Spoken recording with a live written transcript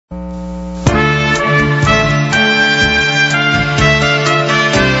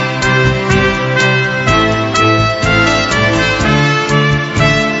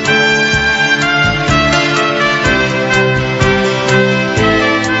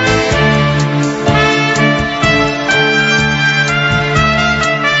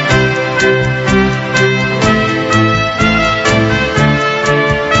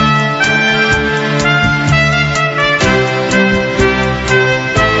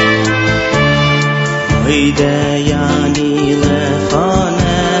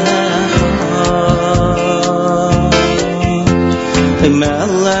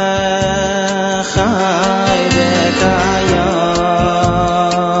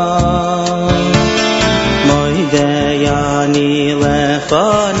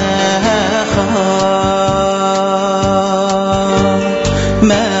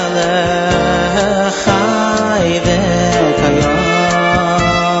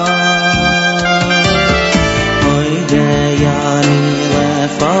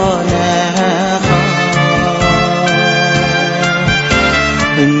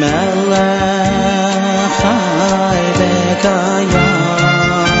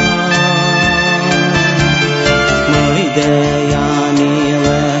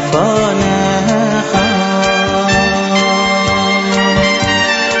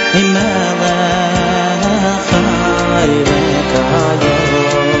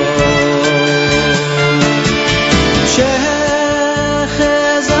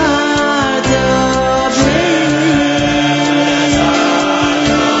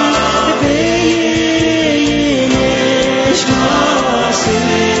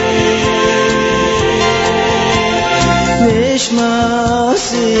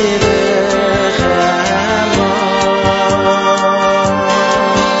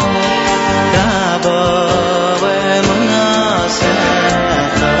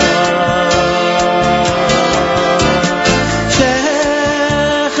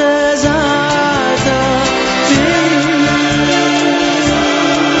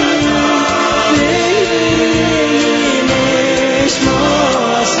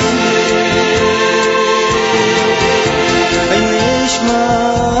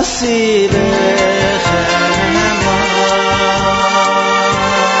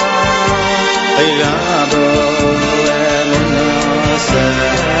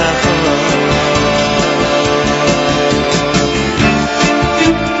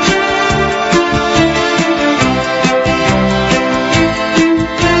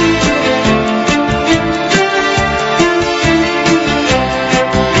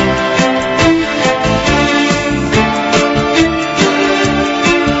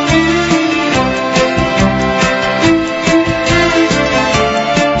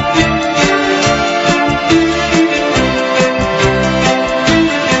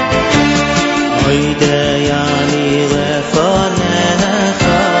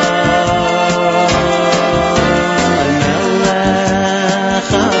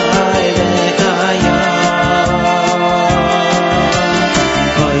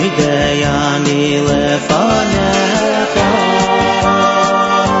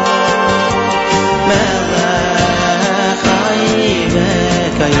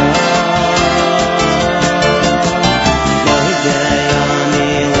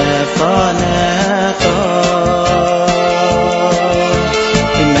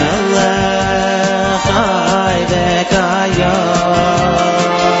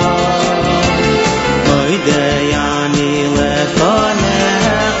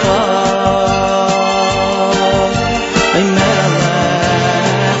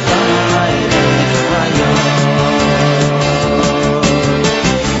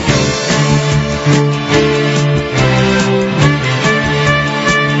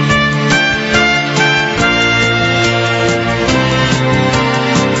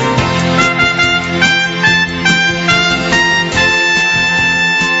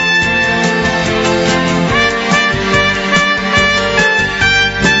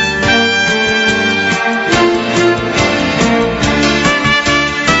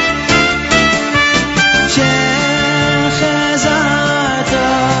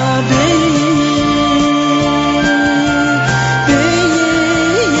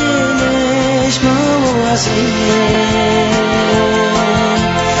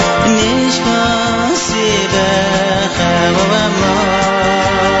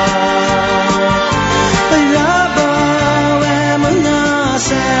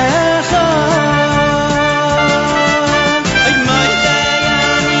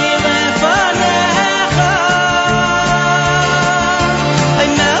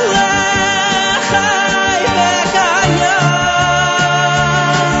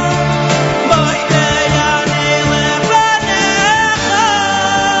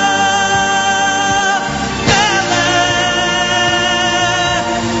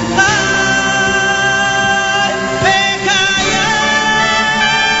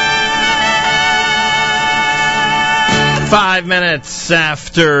5 minutes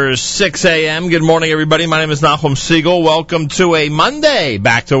after 6 a.m. Good morning, everybody. My name is Nachum Siegel. Welcome to a Monday.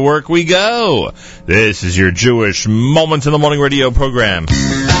 Back to work we go. This is your Jewish Moments in the Morning radio program.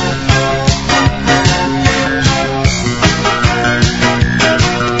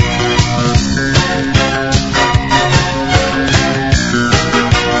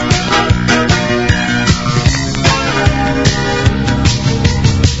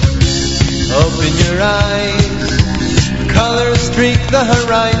 your eyes. Colors streak the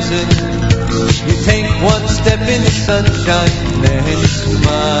horizon. You take one step in the sunshine, then you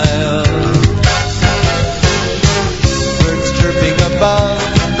smile. Birds chirping above,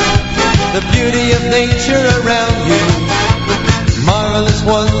 the beauty of nature around you. Marvelous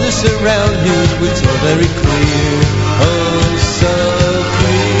wonders surround you. It's so very clear, oh so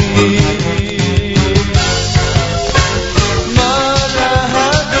clear.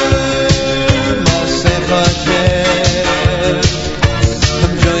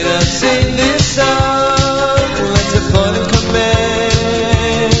 Come join us in this song. Let's applaud and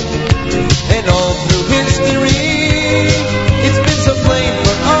commend. And all through history, it's been so plain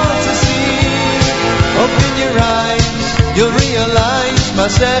for all to see. Open your eyes, you'll realize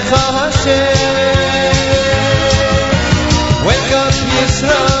Masecha Hashem. Wake up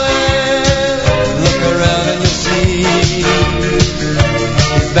Yisrael, look around and you'll see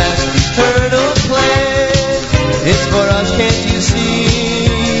His vast eternal plan. It's for us, can't you see?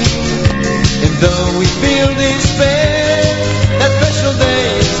 And though we feel despair, that special day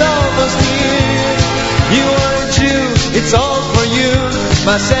is almost here. You are a Jew, it's all for you,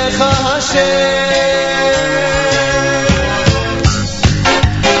 Masecha Hashem.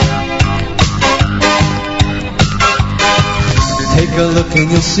 Take a look and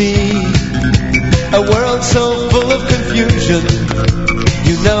you'll see a world so full of confusion.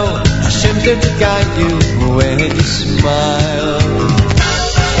 You know Hashem's there to guide you when you smile.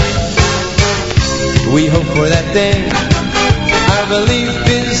 We hope for that day. Our belief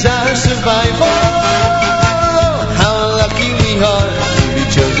is our survival. How lucky we are to be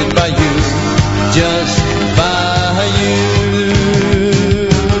chosen by you, just by you.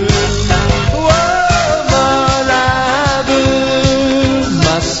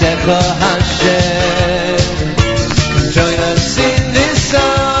 Hashem. Join us in this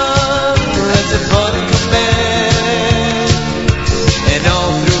song. Let's applaud and commend. And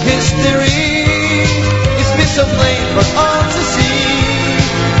all through history, it's been so plain for all to see.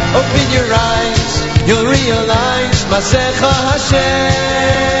 Open your eyes, you'll realize Masecha Hashem.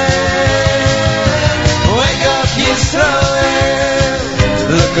 Wake up Yisrael,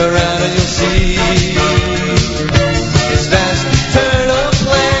 look around and you'll see His vast eternal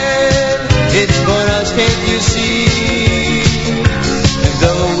plan. It's for us, can't you see? And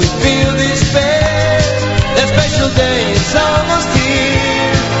though we feel despair, that special day is almost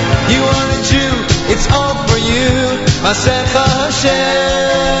here. You are a Jew, it's all for you, Masecha Hashem.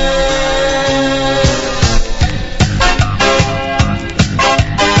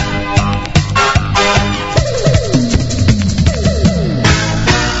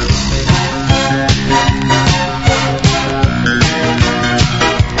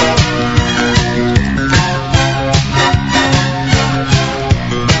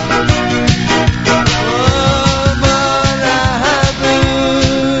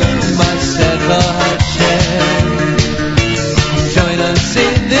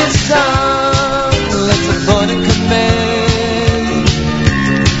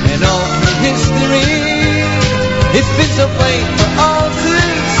 So plain for all to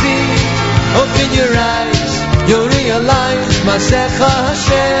see. Open your eyes, you'll realize Masecha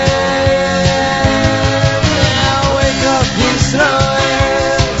Hashem. Now wake up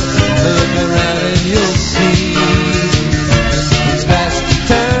Yisrael, look around and you'll see His vast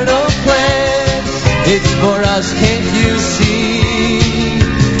eternal plan. It's for us, can't you see?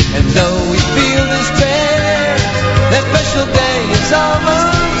 And though we feel despair, that special day is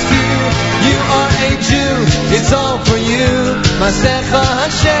almost here. You are a Jew, it's all for you, Masecha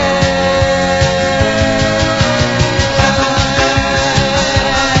Hashem.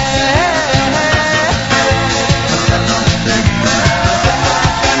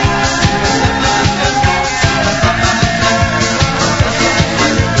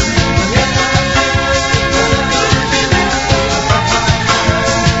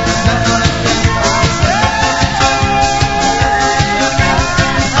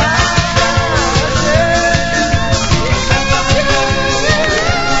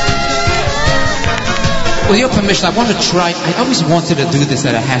 With your permission, I want to try. I always wanted to do this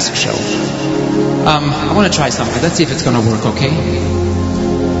at a Hask show. I want to try something. Let's see if it's going to work, okay?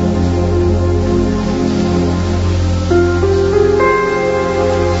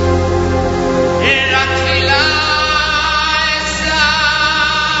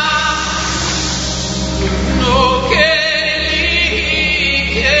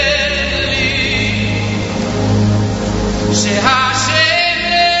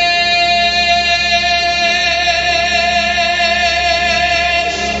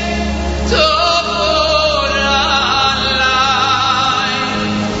 Tov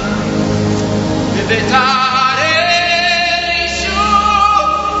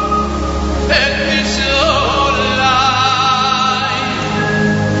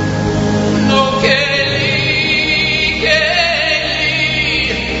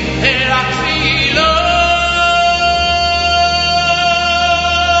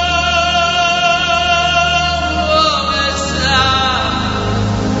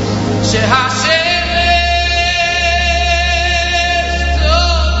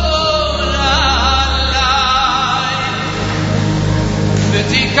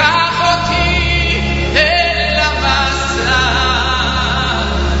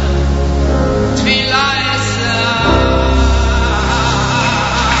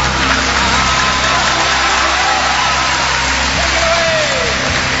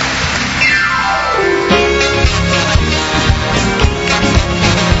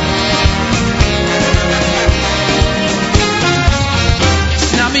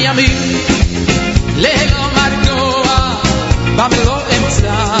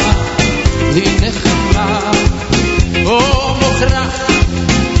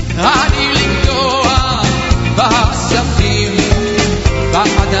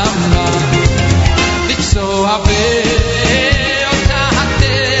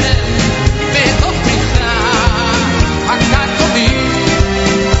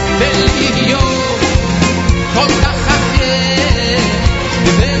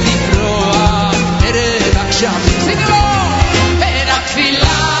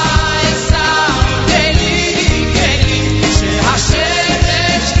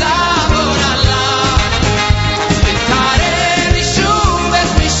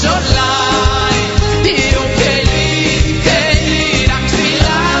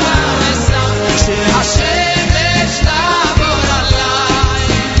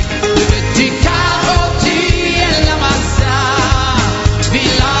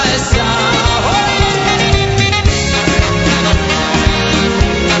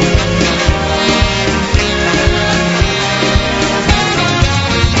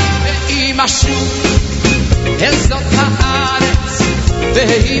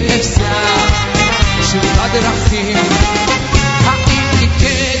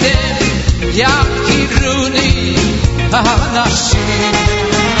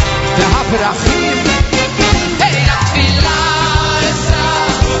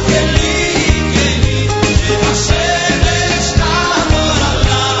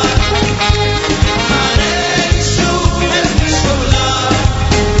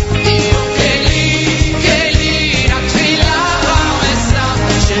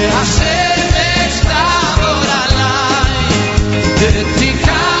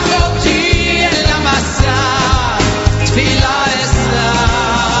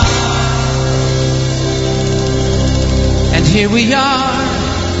Here we are,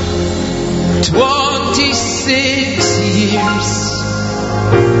 26 years,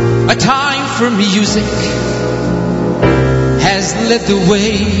 a time for music has led the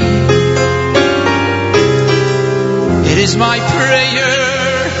way. It is my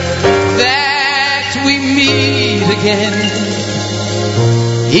prayer that we meet again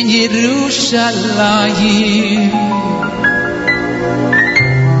in Yerushalayim.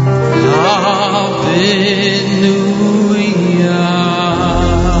 Avenu.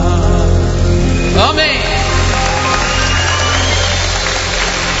 Amen.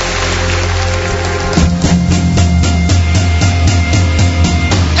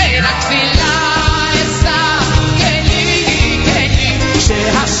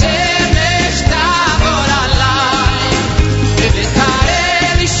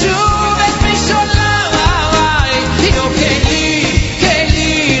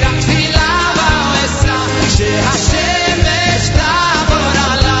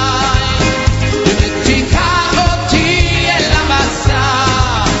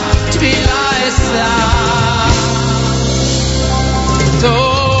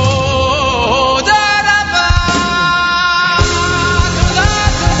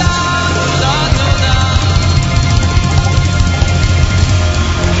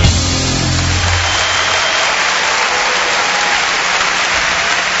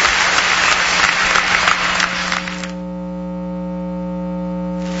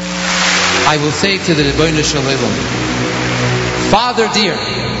 I will say to the Rebbeinu Shalom, Father dear,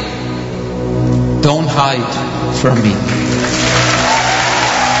 don't hide from me.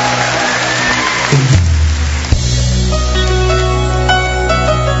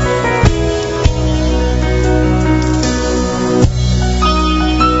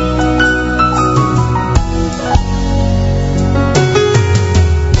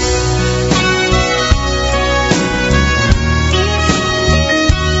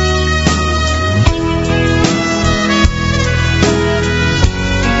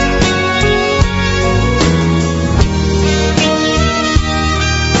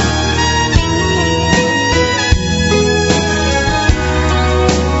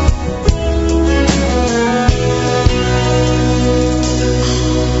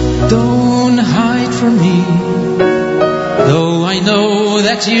 Though I know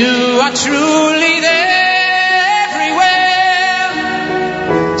that you are truly there everywhere,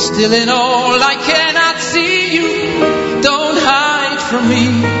 still in all I cannot see you. Don't hide from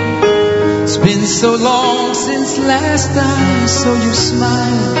me. It's been so long since last I saw you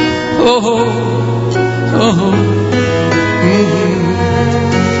smile. Oh, oh,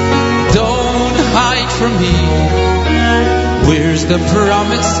 Don't hide from me. Where's the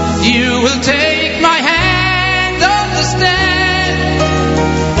promise you will take my hand? Understand,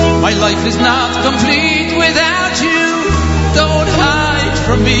 my life is not complete without you. Don't hide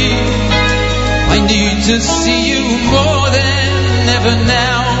from me. I need to see you more than ever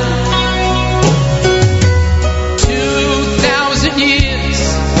now. 2,000 years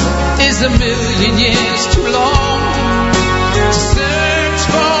is a million years too long to search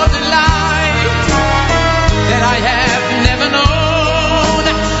for the light that I have never known.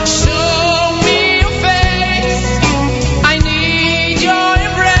 Show me your face, I need your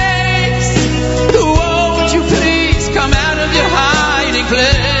embrace. Won't you please come out of your hiding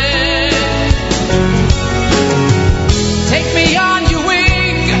place? Take me on your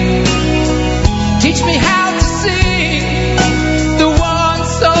wing, teach me how to sing the one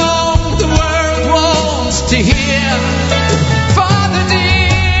song the world wants to hear. Father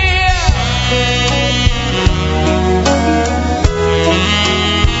dear,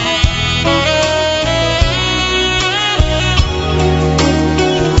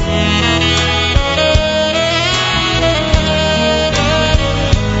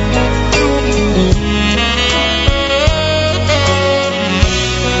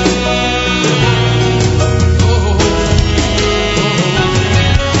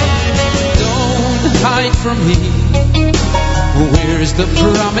 don't hide from me. Where's the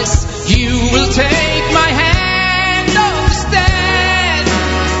promise you will take my hand? Understand,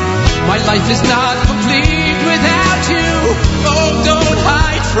 my life is not complete without you. Oh, don't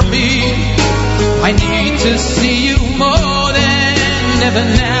hide from me. I need to see you more than ever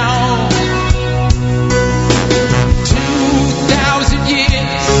now. 2,000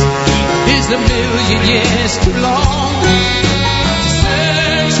 years is a million years too long to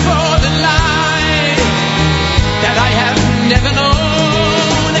search for the light that I have never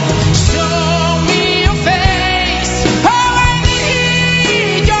known. Show me your face, oh, I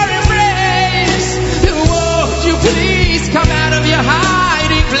need your embrace. Won't you please come out of your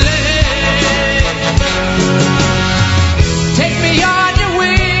hiding place? Take me on your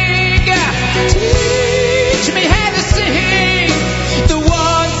wing, teach me how to sing the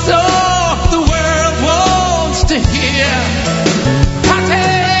one song the world wants to hear.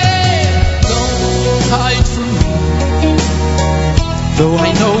 Don't hide from me. Though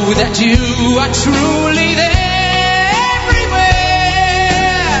I know that you are truly there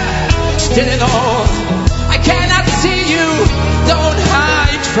everywhere, still in all I cannot see you. Don't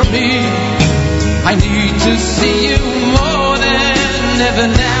hide from me. I need to see you more than ever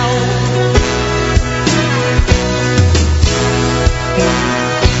now.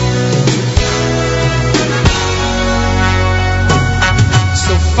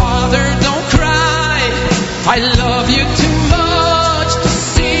 So Father, don't cry. I love you too much to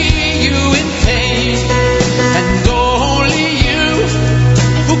see you in pain. And only you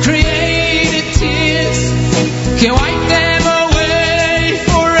who created tears can wipe them away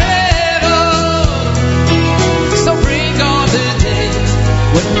forever. So bring on the day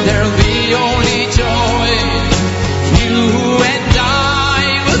when there'll be only joy. You and I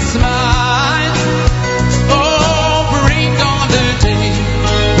will smile. Oh, bring on the day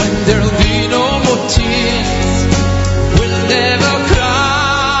when there'll be no more tears. We'll never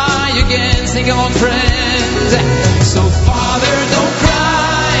cry again. Sing on, friends. So Father, don't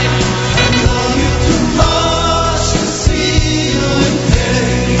cry. I love you too much to see you in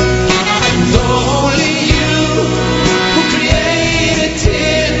pain. And only you who created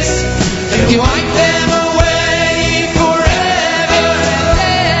tears can wipe them away forever and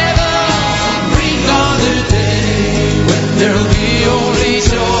ever. Bring on the day when there'll be only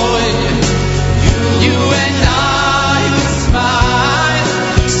joy. You and I will smile.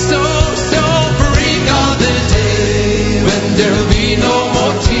 So bring on the day when there'll be no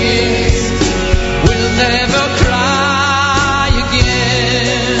more tears. We'll never cry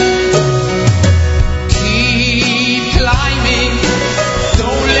again. Keep climbing.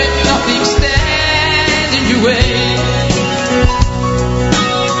 Don't let nothing stand in your way.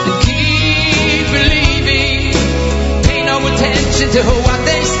 And keep believing. Pay no attention to what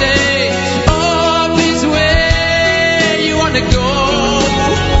they say. Up is where you want to go.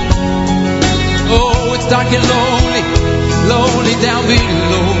 Oh, it's dark and lonely, lonely down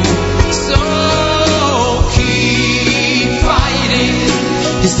below. So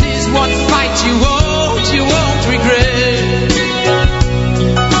you won't regret.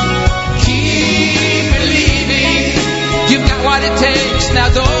 Keep believing, you've got what it takes. Now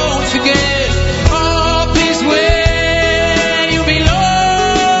don't forget, hope is where you belong.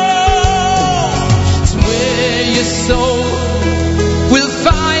 It's where your soul will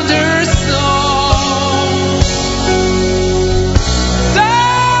find her song.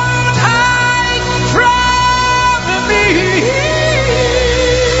 Don't hide from me.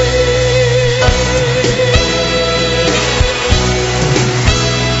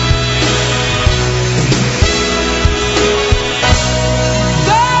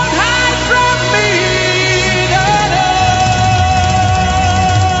 Don't hide from me, no, no.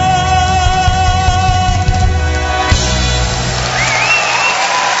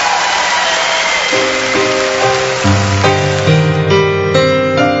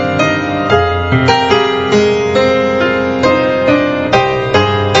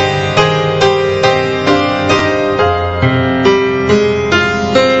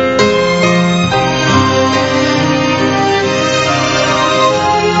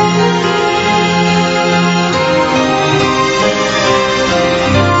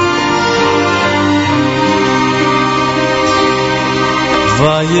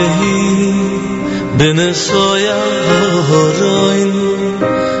 Vayehi benesoya horoin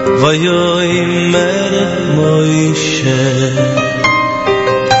vayoimer Moshe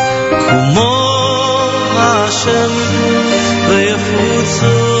kumo Hashem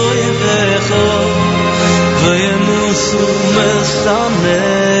vayefutzu yevecho vayenusu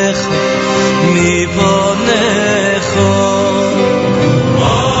mesanecho miponecho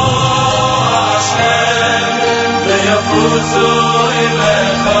kumo Hashem vayefutzu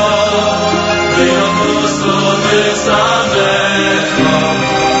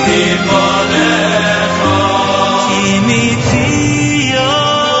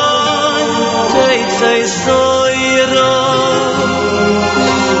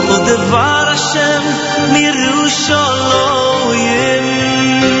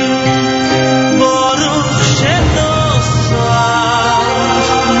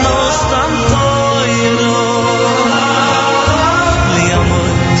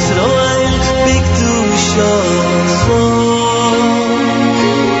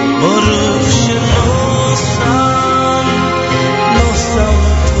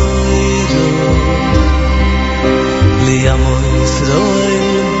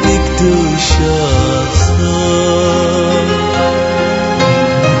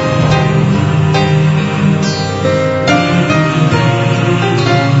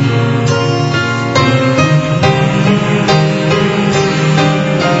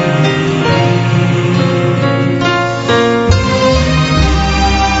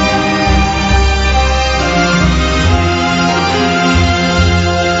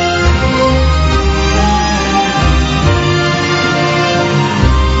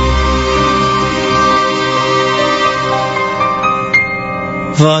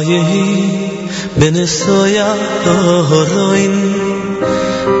Vayehi benesoya horoin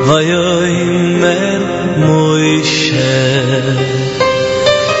vayoimer Moshe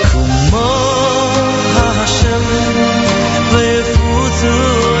kumo Hashem vayefutzu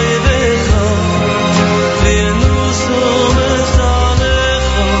yevecho vayenusu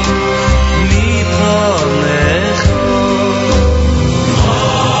mesanecho miponecho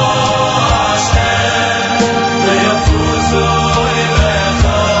Hashem vayefutzu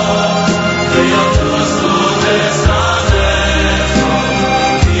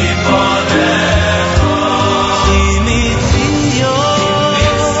Kimi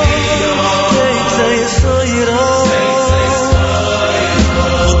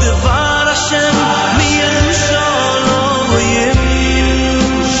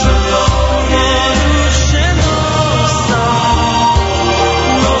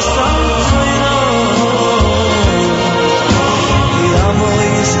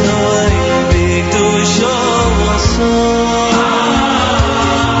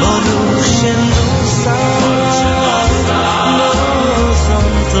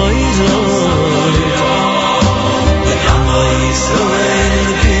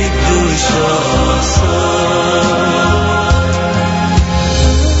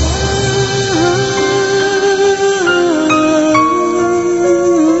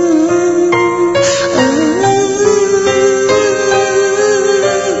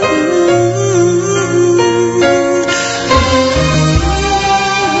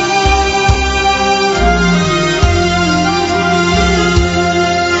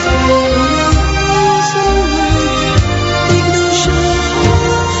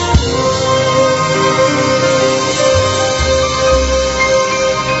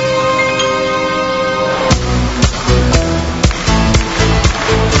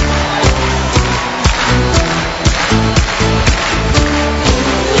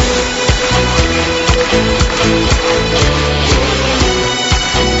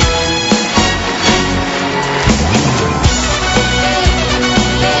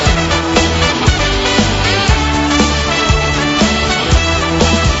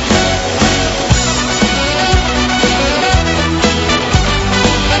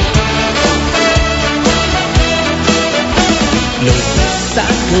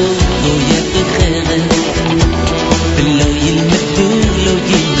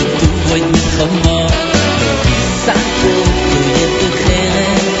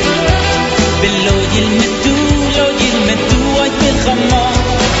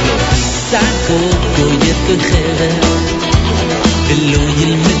ישחקו יתחרט ולא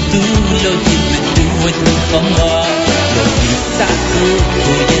ילמדו את מלחמה לא ישחקו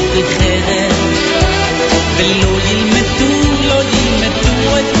יתחרט ולא ילמדו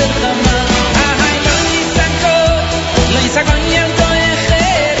את מלחמה לא ישחקו ילמדו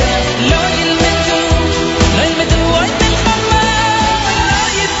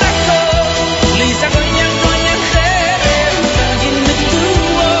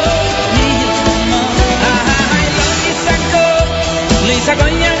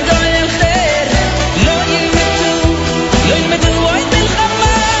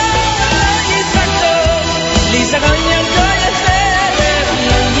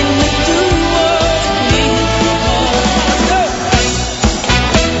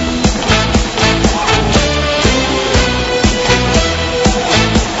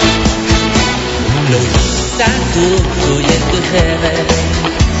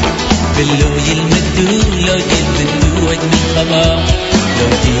לא ילמדו את מלחמה לא ישחקו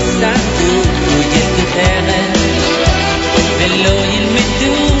לא ישחקו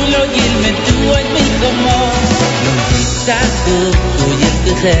ולא ילמדו את מלחמה לא ישחקו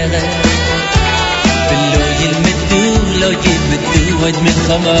יתחרט ולא ילמדו את מלחמה לא ישחקו יתחרט ולא ילמדו את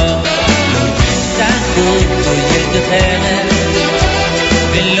מלחמה לא ישחקו יתחרט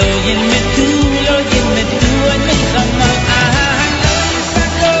ולא ילמדו את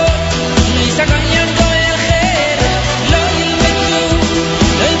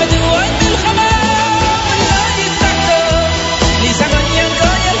מלחמה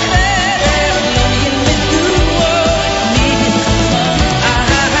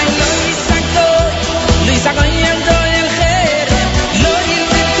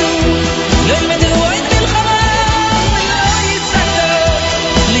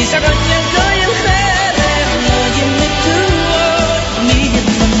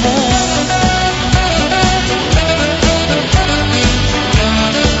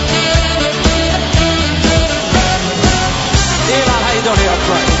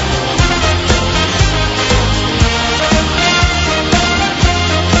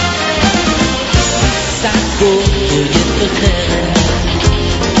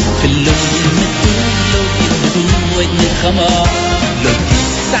מלחמה לא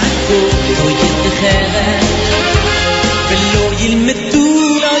ישחקו יתחרט ולא ילמדו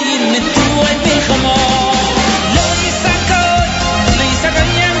את מלחמה לא ישחקו ילמדו אל חיר לא ילמדו את מלחמה לא ישחקו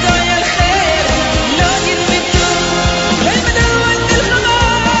ילמדו אל חיר לא ילמדו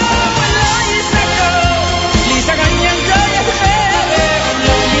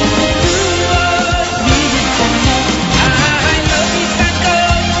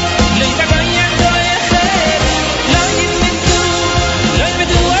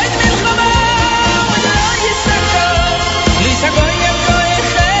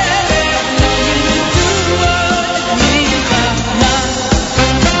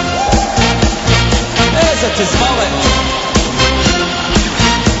תזמורת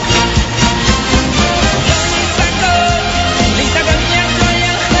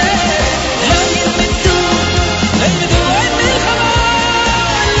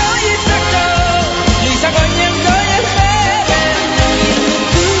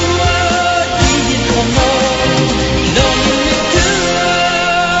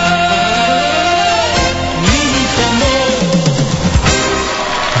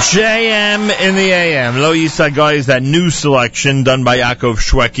JM in the AM. Lo Yisagai is that new selection done by Yaakov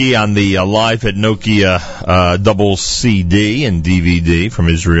Shweki on the Live at Nokia double CD and DVD from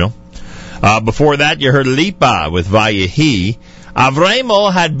Israel. Before that, you heard Lipa with Vayehi.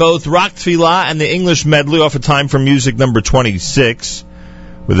 Avremo had both Rock Tfilah and the English medley off of Time for Music number 26,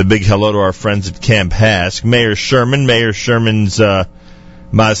 with a big hello to our friends at Camp Hask. Mayor Sherman's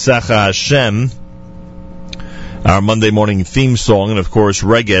Ma'asecha Hashem, our Monday morning theme song, and of course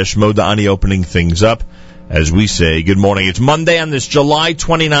Regesh Modani opening things up as we say good morning. It's Monday on this July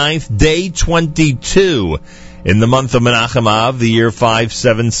 29th, day 22 in the month of Menachem Av, the year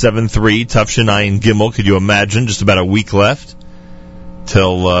 5773, Tafshin Ayin Gimel. Could you imagine? Just about a week left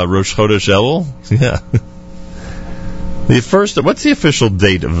till Rosh Chodesh Elul. Yeah. What's the official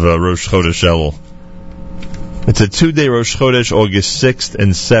date of Rosh Chodesh Elul? It's a 2-day Rosh Chodesh, August 6th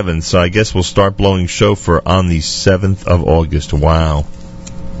and 7th, so I guess we'll start blowing shofar on the 7th of August. Wow.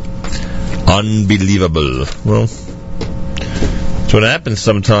 Unbelievable. Well, that's what happens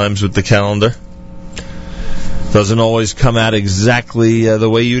sometimes with the calendar. Doesn't always come out exactly the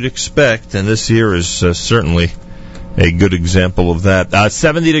way you'd expect, and this year is certainly a good example of that.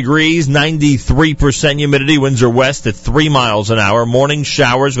 70 degrees, 93% humidity, winds are west at 3 miles an hour, morning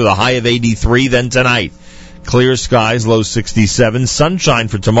showers with a high of 83, then tonight. Clear skies, low 67, sunshine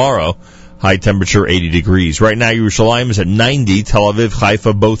for tomorrow, High temperature 80 degrees. Right now, Yerushalayim is at 90. Tel Aviv,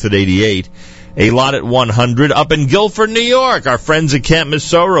 Haifa, both at 88. Eilat at 100. Up in Guilford, New York, our friends at Camp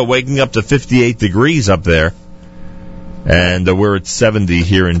Misora waking up to 58 degrees up there. And we're at 70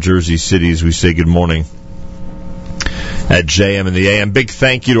 here in Jersey City as we say good morning at JM and the AM. Big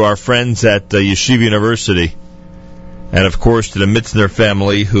thank you to our friends at Yeshiva University. And, of course, to the Mitzner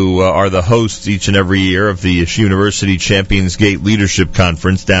family, who are the hosts each and every year of the Yeshiva University Champions Gate Leadership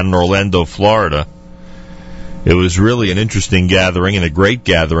Conference down in Orlando, Florida. It was really an interesting gathering and a great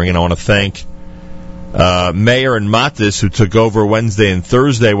gathering, and I want to thank Mayor and Matis, who took over Wednesday and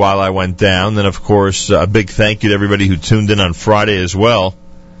Thursday while I went down. And, of course, a big thank you to everybody who tuned in on Friday as well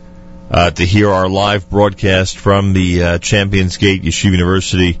to hear our live broadcast from the Champions Gate Yeshiva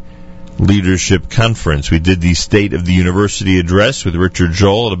University Leadership Conference. We did the State of the University address with Richard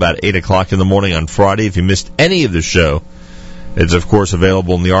Joel at about 8 o'clock in the morning on Friday. If you missed any of the show, it's, of course,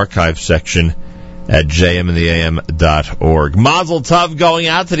 available in the archive section at jmandtheam.org. Mazel Tov going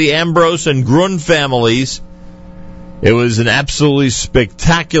out to the Ambrose and Grun families. It was an absolutely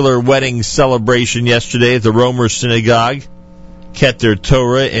spectacular wedding celebration yesterday at the Romer Synagogue, Keter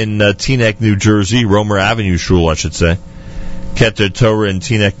Torah in Teaneck, New Jersey, Romer Avenue Shul, I should say. Keter Torah in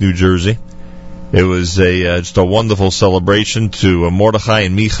Teaneck, New Jersey. It was just a wonderful celebration to Mordechai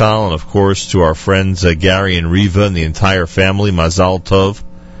and Michal, and of course to our friends Gary and Riva and the entire family. Mazal Tov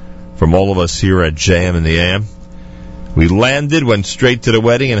from all of us here at JM and the AM. We landed, went straight to the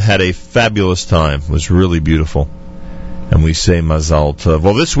wedding, and had a fabulous time. It was really beautiful. And we say Mazal Tov.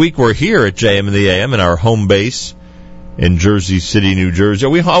 Well, this week we're here at JM and the AM in our home base in Jersey City, New Jersey.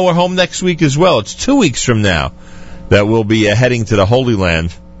 We're home next week as well. It's 2 weeks from now that we'll be heading to the Holy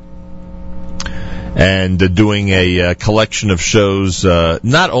Land and doing a collection of shows,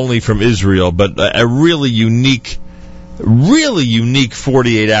 not only from Israel, but a really unique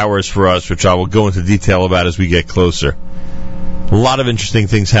 48 hours for us, which I will go into detail about as we get closer. A lot of interesting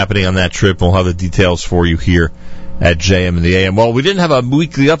things happening on that trip, and we'll have the details for you here at JM and the AM. Well, we didn't have a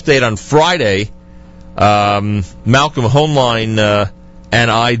weekly update on Friday. Malcolm Hoenlein and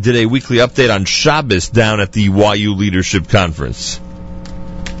I did a weekly update on Shabbos down at the YU Leadership Conference.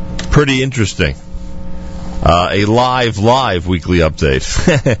 Pretty interesting. A live weekly update.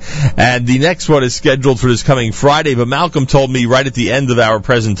 And the next one is scheduled for this coming Friday, but Malcolm told me right at the end of our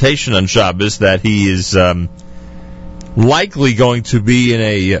presentation on Shabbos that he is likely going to be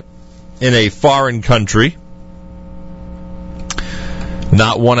in a foreign country,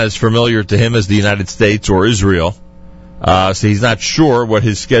 not one as familiar to him as the United States or Israel. So he's not sure what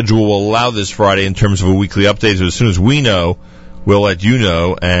his schedule will allow this Friday in terms of a weekly update. So as soon as we know, we'll let you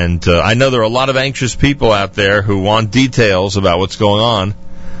know. And I know there are a lot of anxious people out there who want details about what's going on,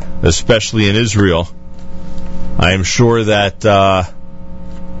 especially in Israel. I am sure that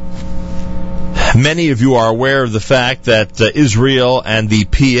many of you are aware of the fact that Israel and the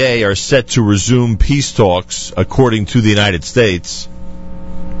PA are set to resume peace talks, according to the United States.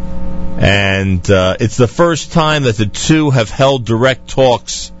 And it's the first time that the two have held direct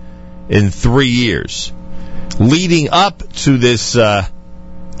talks in 3 years. Leading up to this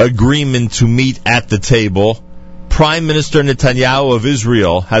agreement to meet at the table, Prime Minister Netanyahu of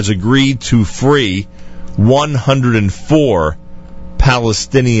Israel has agreed to free 104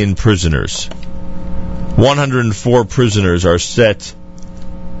 Palestinian prisoners. 104 prisoners are set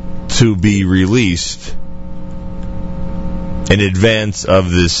to be released in advance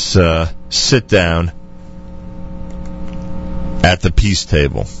of this sit-down at the peace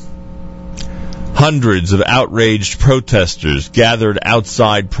table. Hundreds of outraged protesters gathered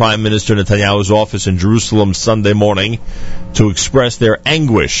outside Prime Minister Netanyahu's office in Jerusalem Sunday morning to express their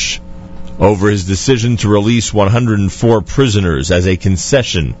anguish over his decision to release 104 prisoners as a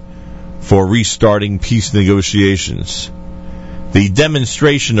concession for restarting peace negotiations. The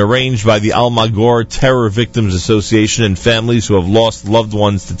demonstration, arranged by the Al-Magor Terror Victims Association and families who have lost loved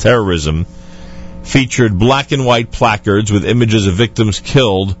ones to terrorism, featured black and white placards with images of victims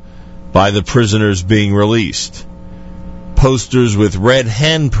killed by the prisoners being released. Posters with red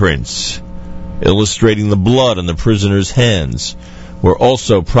handprints illustrating the blood on the prisoners' hands were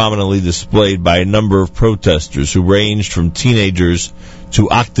also prominently displayed by a number of protesters who ranged from teenagers to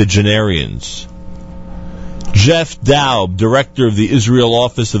octogenarians. Jeff Daub, director of the Israel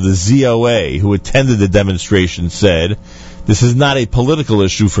office of the ZOA, who attended the demonstration, said, "This is not a political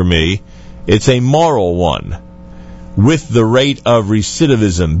issue for me, it's a moral one. With the rate of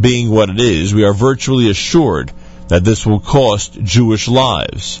recidivism being what it is, we are virtually assured that this will cost Jewish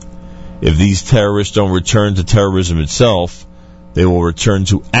lives. If these terrorists don't return to terrorism itself, they will return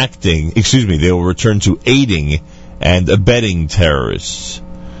to aiding and abetting terrorists."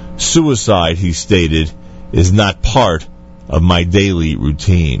 Suicide, he stated, is not part of my daily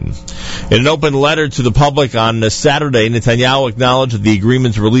routine. In an open letter to the public on Saturday, Netanyahu acknowledged that the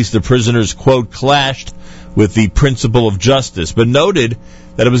agreement to release the prisoners, quote, clashed with the principle of justice, but noted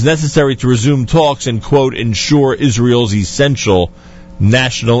that it was necessary to resume talks and, quote, ensure Israel's essential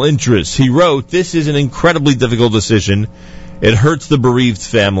national interests. He wrote, "This is an incredibly difficult decision. It hurts the bereaved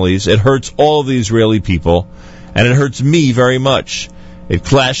families. It hurts all the Israeli people. And it hurts me very much. It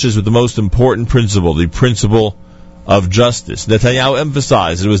clashes with the most important principle, the principle of justice." Netanyahu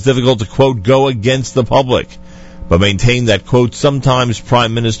emphasized it was difficult to, quote, go against the public, but maintained that, quote, sometimes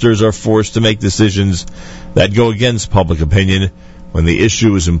prime ministers are forced to make decisions that go against public opinion when the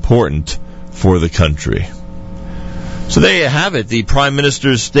issue is important for the country. So there you have it, the prime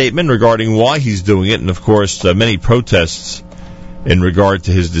minister's statement regarding why he's doing it, and of course many protests in regard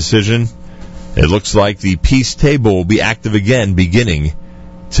to his decision. It looks like the peace table will be active again beginning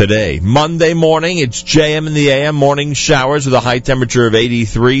today. Monday morning, it's JM in the AM, morning showers with a high temperature of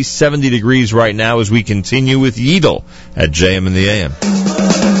 83, 70 degrees right now as we continue with Yidel at JM in the AM.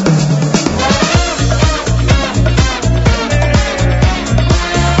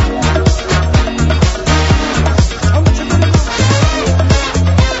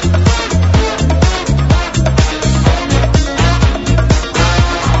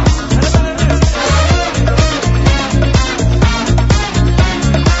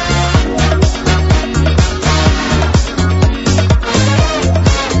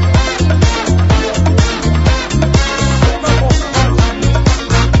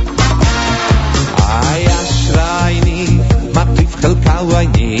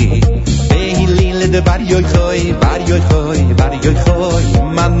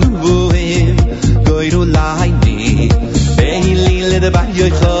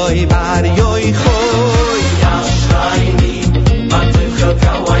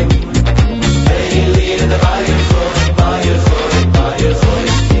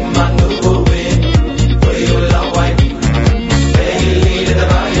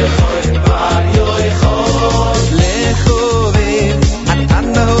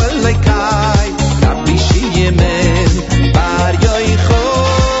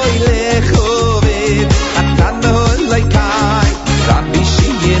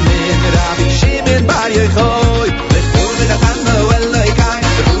 Rabbi Shimon Bar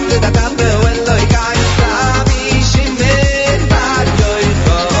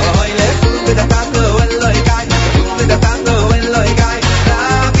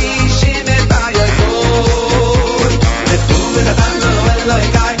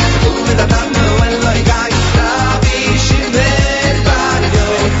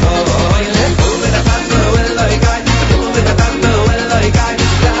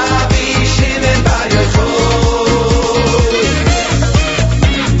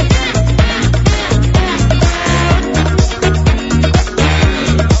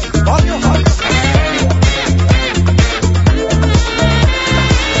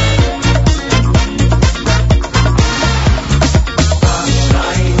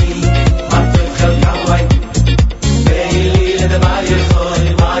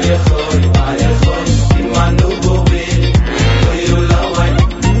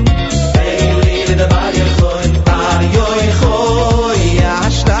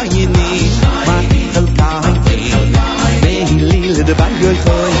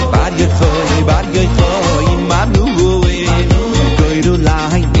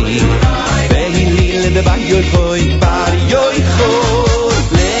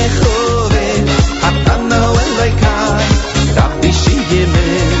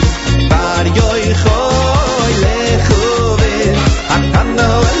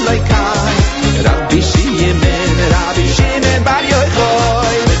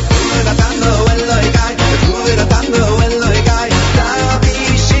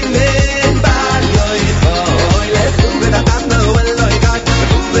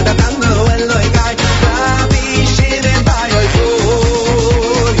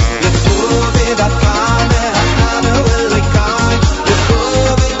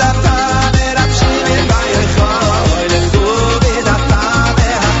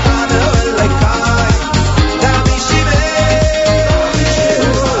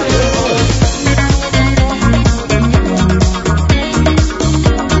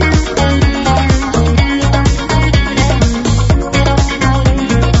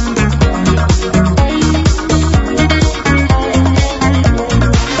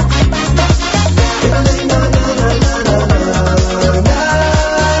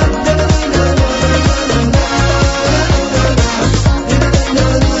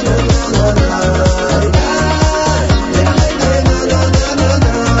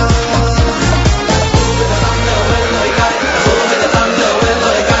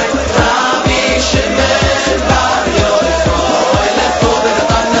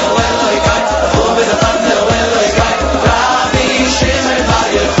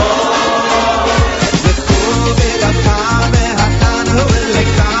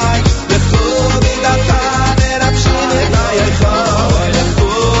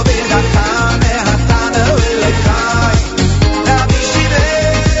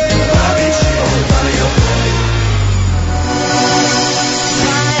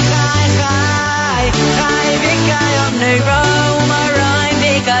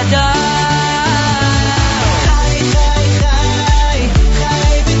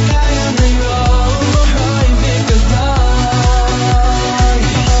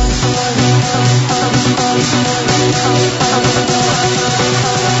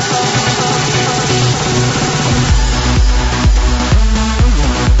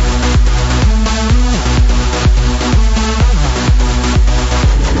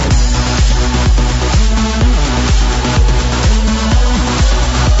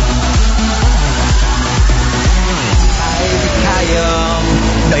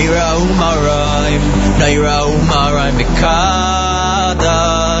Umarim, Naira Umarim V'Kadosh,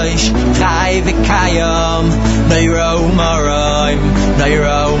 Chai V'Kayam, Naira Umarim,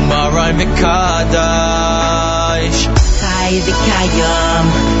 Naira Umarim V'Kadosh, Chai V'Kayam,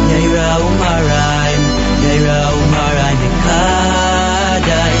 Naira Umarim, Naira Umarim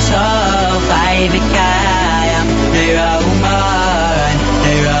V'Kadosh, Oh, Chai V'Kayam, Naira Umarim,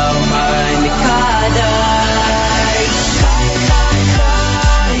 Naira Umarim V'Kadosh.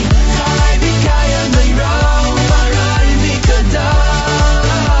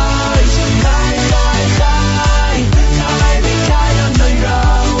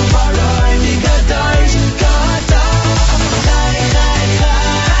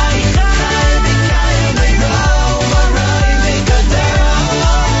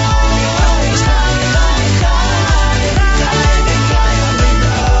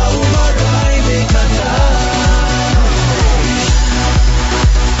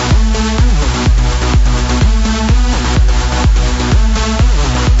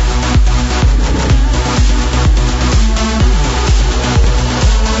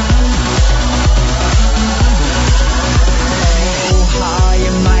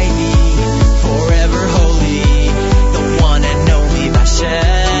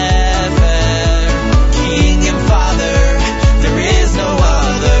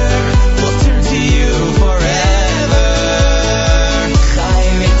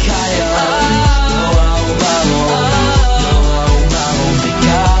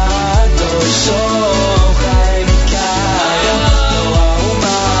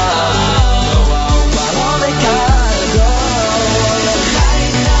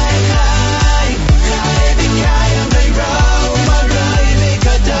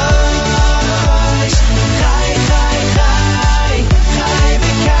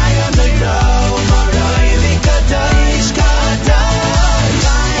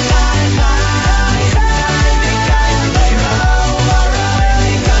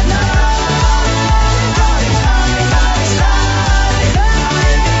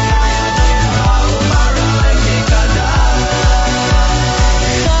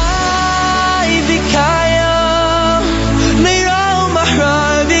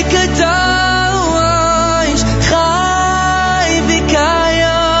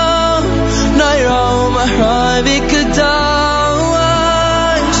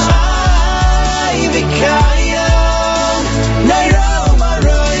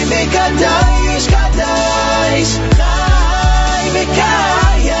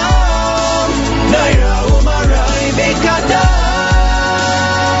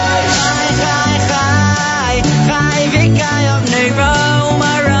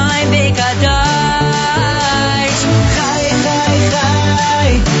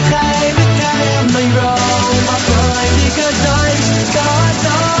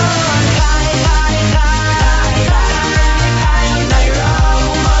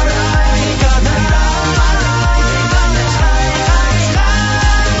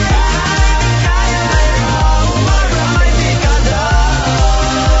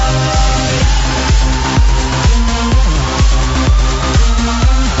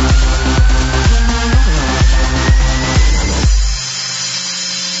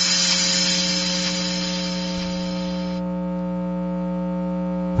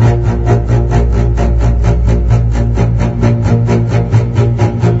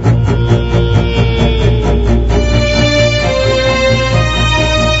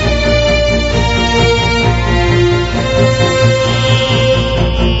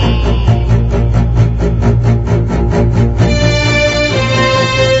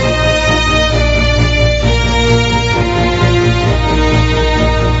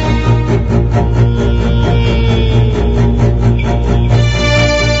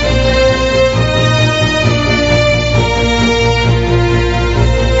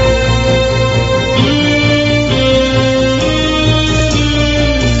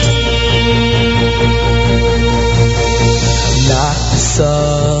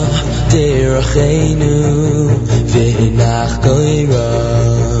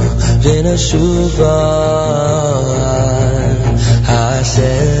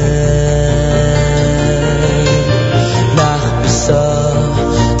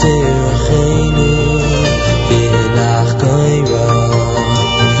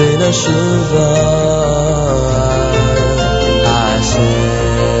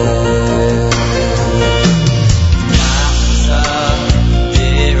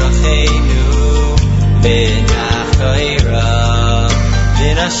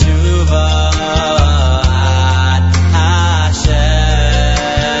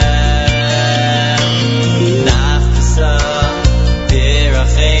 Nafsa,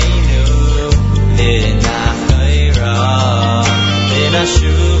 Birachenu,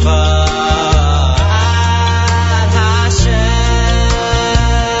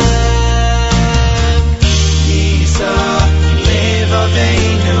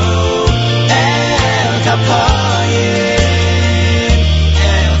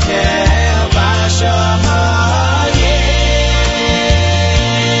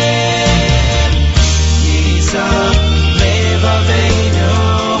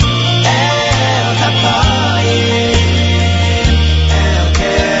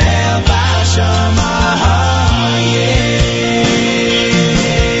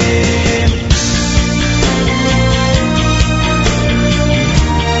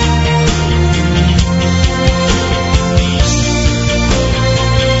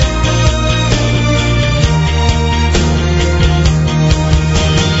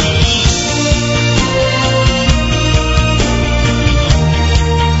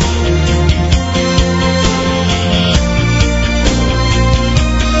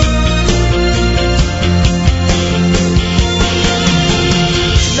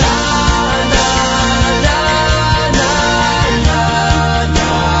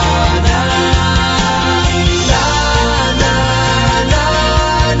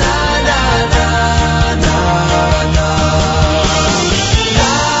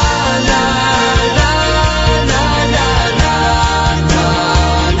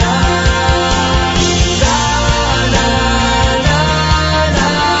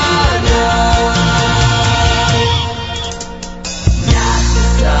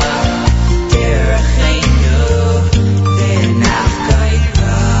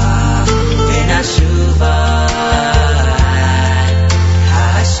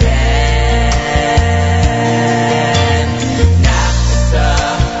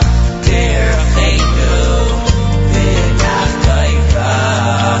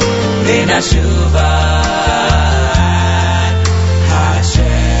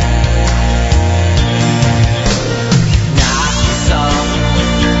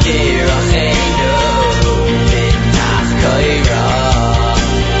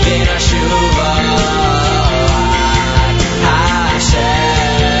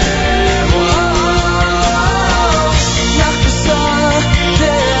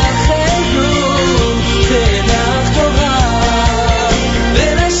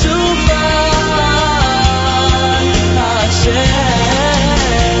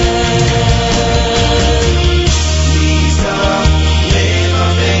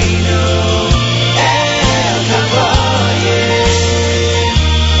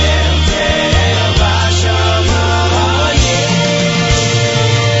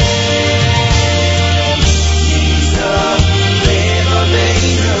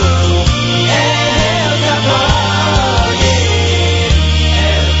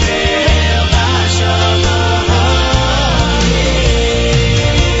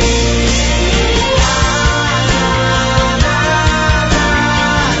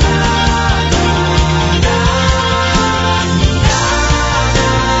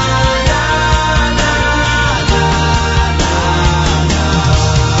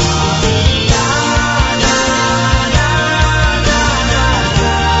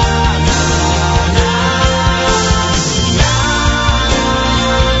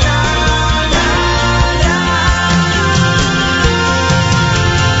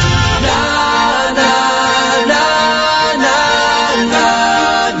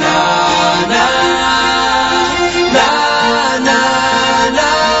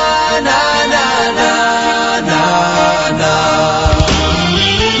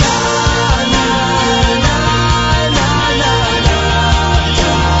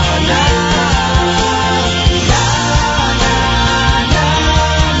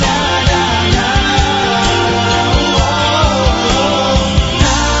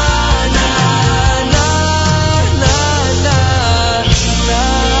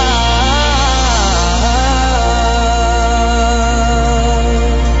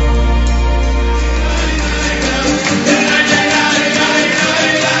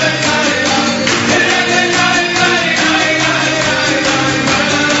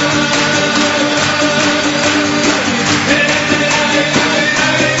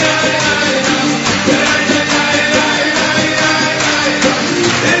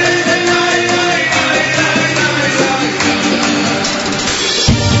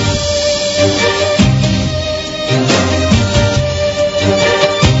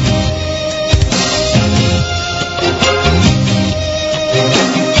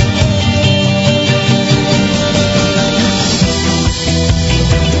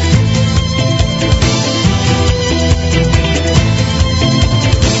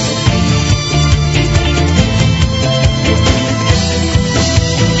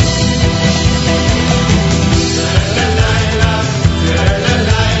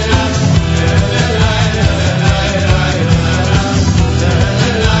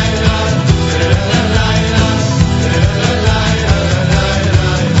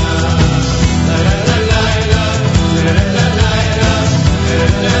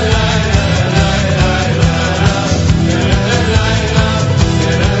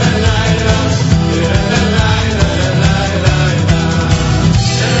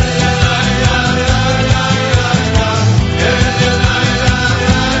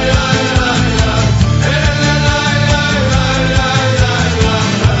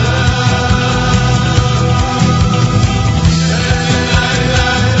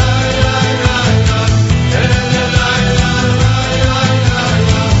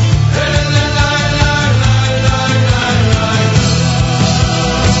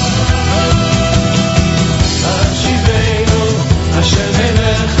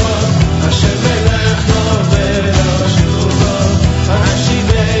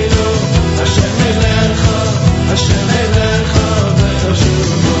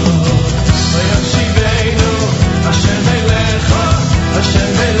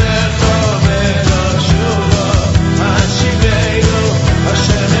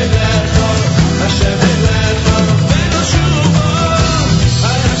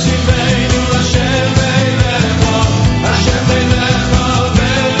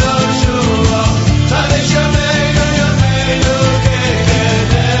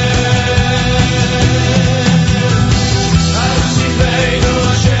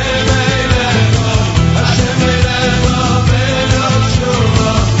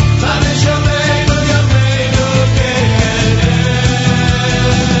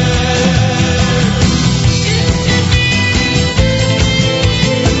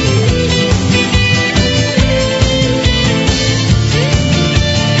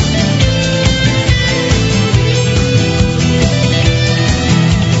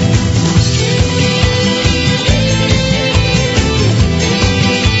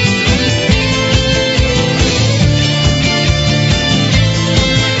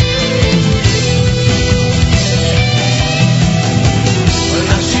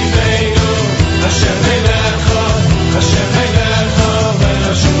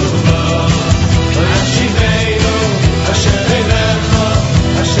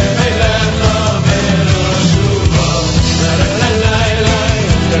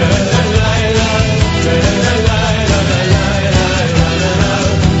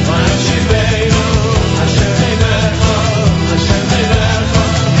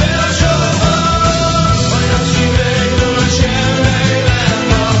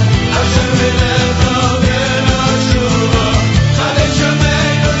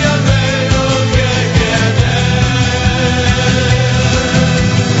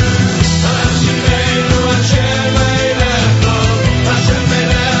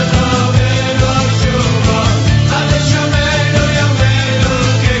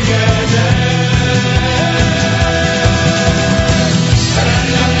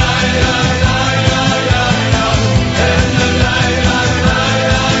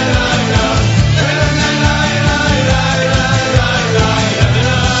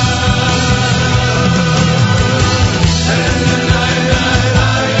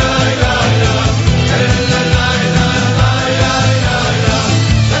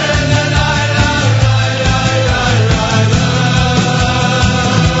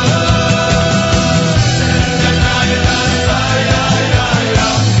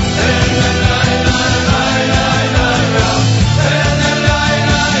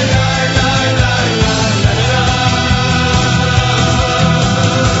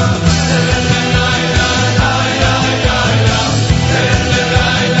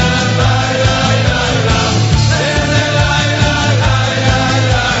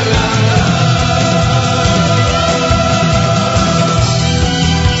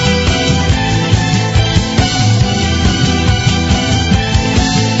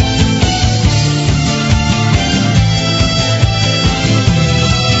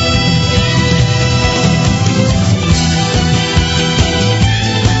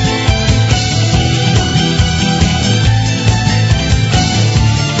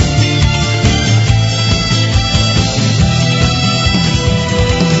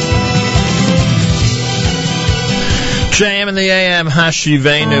 JM in the AM,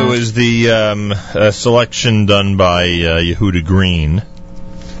 Hashivenu is the selection done by Yehuda Green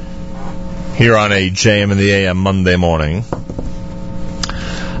here on a JM in the AM Monday morning.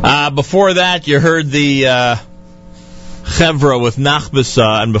 Before that, you heard the Chevra with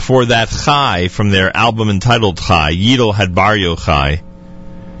Nachbasa, and before that, Chai from their album entitled Chai, Yidel had Baryo Chai,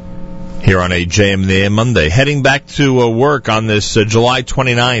 here on a JM in the AM Monday. Heading back to work on this July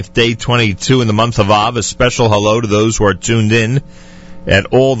 29th, day 22 in the month of Av. A special hello to those who are tuned in at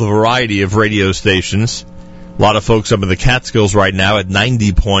all the variety of radio stations. A lot of folks up in the Catskills right now at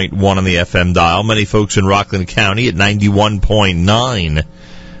 90.1 on the FM dial. Many folks in Rockland County at 91.9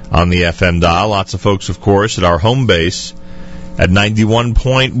 on the FM dial. Lots of folks, of course, at our home base at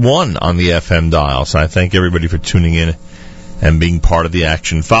 91.1 on the FM dial. So I thank everybody for tuning in and being part of the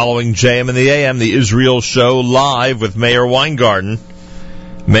action. Following JM in the AM, the Israel Show live with Mayor Weingarten.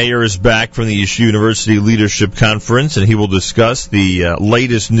 Mayor is back from the Yeshiva University Leadership Conference, and he will discuss the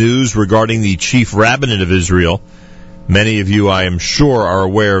latest news regarding the Chief Rabbinate of Israel. Many of you, I am sure, are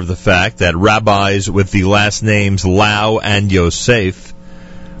aware of the fact that rabbis with the last names Lau and Yosef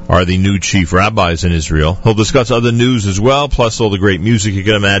are the new chief rabbis in Israel. He'll discuss other news as well, plus all the great music you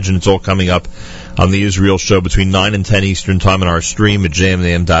can imagine. It's all coming up on the Israel Show between 9 and 10 Eastern Time on our stream at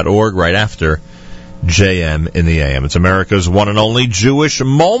jmintheam.org, right after JM in the AM. It's America's one and only Jewish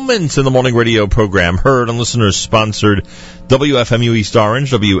Moments in the Morning radio program, heard on listeners-sponsored WFMU East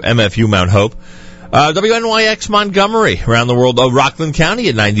Orange, WMFU Mount Hope, WNYX Montgomery, around the world, Rockland County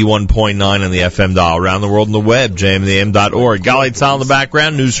at 91.9 on the FM dial, around the world on the web, jmintheam.org. Galei Tzal in the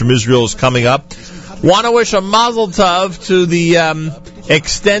background, news from Israel is coming up. Want to wish a mazel tov to the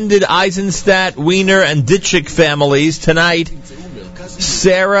extended Eisenstadt, Wiener, and Ditchik families tonight.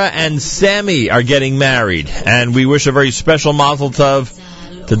 Sarah and Sammy are getting married, and we wish a very special mazel tov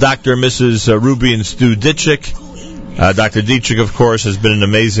to Dr. and Mrs. Ruby and Stu Ditchik. Dr. Ditchik, of course, has been an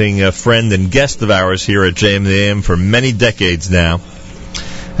amazing friend and guest of ours here at JM in the AM for many decades now,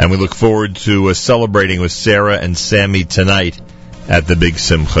 and we look forward to celebrating with Sarah and Sammy tonight at the Big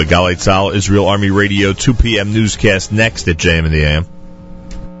Simcha. Galei Tzal, Israel Army Radio, 2 p.m. newscast next at JM in the AM.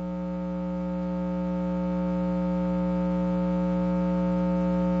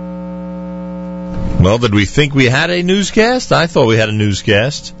 Well, did we think we had a newscast? I thought we had a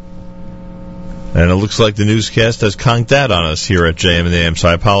newscast. And it looks like the newscast has conked out on us here at JM in the AM, so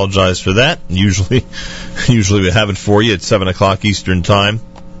I apologize for that. Usually we have it for you at 7 o'clock Eastern Time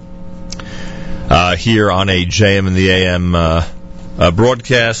here on a JM in the AM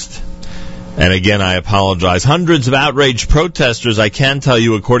broadcast. And again, I apologize. Hundreds of outraged protesters, I can tell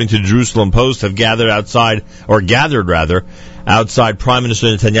you, according to the Jerusalem Post, have gathered outside Prime Minister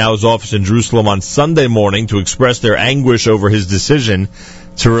Netanyahu's office in Jerusalem on Sunday morning to express their anguish over his decision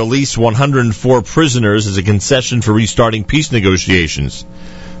to release 104 prisoners as a concession for restarting peace negotiations.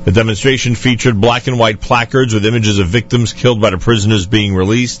 The demonstration featured black and white placards with images of victims killed by the prisoners being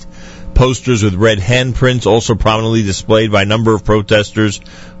released, posters with red handprints also prominently displayed by a number of protesters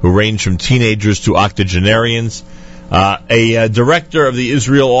who range from teenagers to octogenarians. A director of the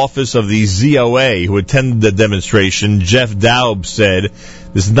Israel office of the ZOA who attended the demonstration, Jeff Daub, said,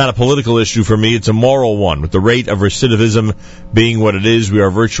 "This is not a political issue for me, it's a moral one. With the rate of recidivism being what it is, we are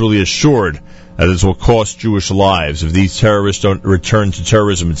virtually assured that this will cost Jewish lives. If these terrorists don't return to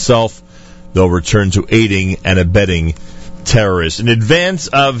terrorism itself, they'll return to aiding and abetting terrorists." In advance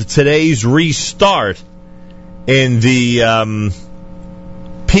of today's restart in the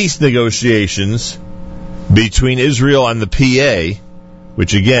peace negotiations between Israel and the PA,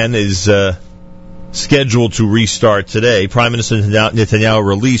 which again is scheduled to restart today, Prime Minister Netanyahu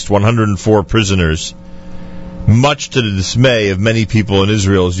released 104 prisoners, much to the dismay of many people in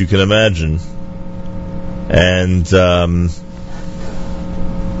Israel, as you can imagine. And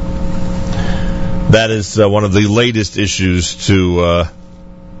that is one of the latest issues to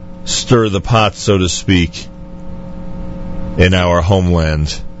stir the pot, so to speak, in our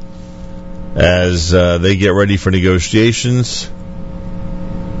homeland, as they get ready for negotiations.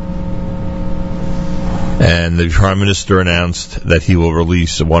 And the Prime Minister announced that he will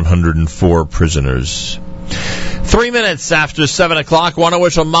release 104 prisoners. 3 minutes after 7 o'clock, want to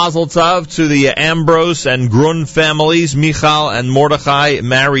wish a mazel tov to the Ambrose and Grun families. Michal and Mordechai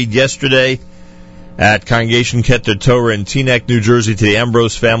married yesterday at Congregation Keter Torah in Teaneck, New Jersey, to the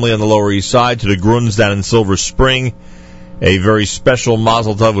Ambrose family on the Lower East Side, to the Gruns down in Silver Spring. A very special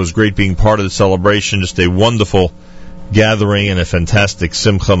mazel tov. It was great being part of the celebration. Just a wonderful gathering and a fantastic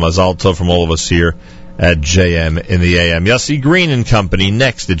simcha. Mazel tov from all of us here at JM in the AM. Yossi Green and Company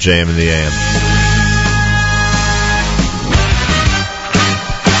next at JM in the AM.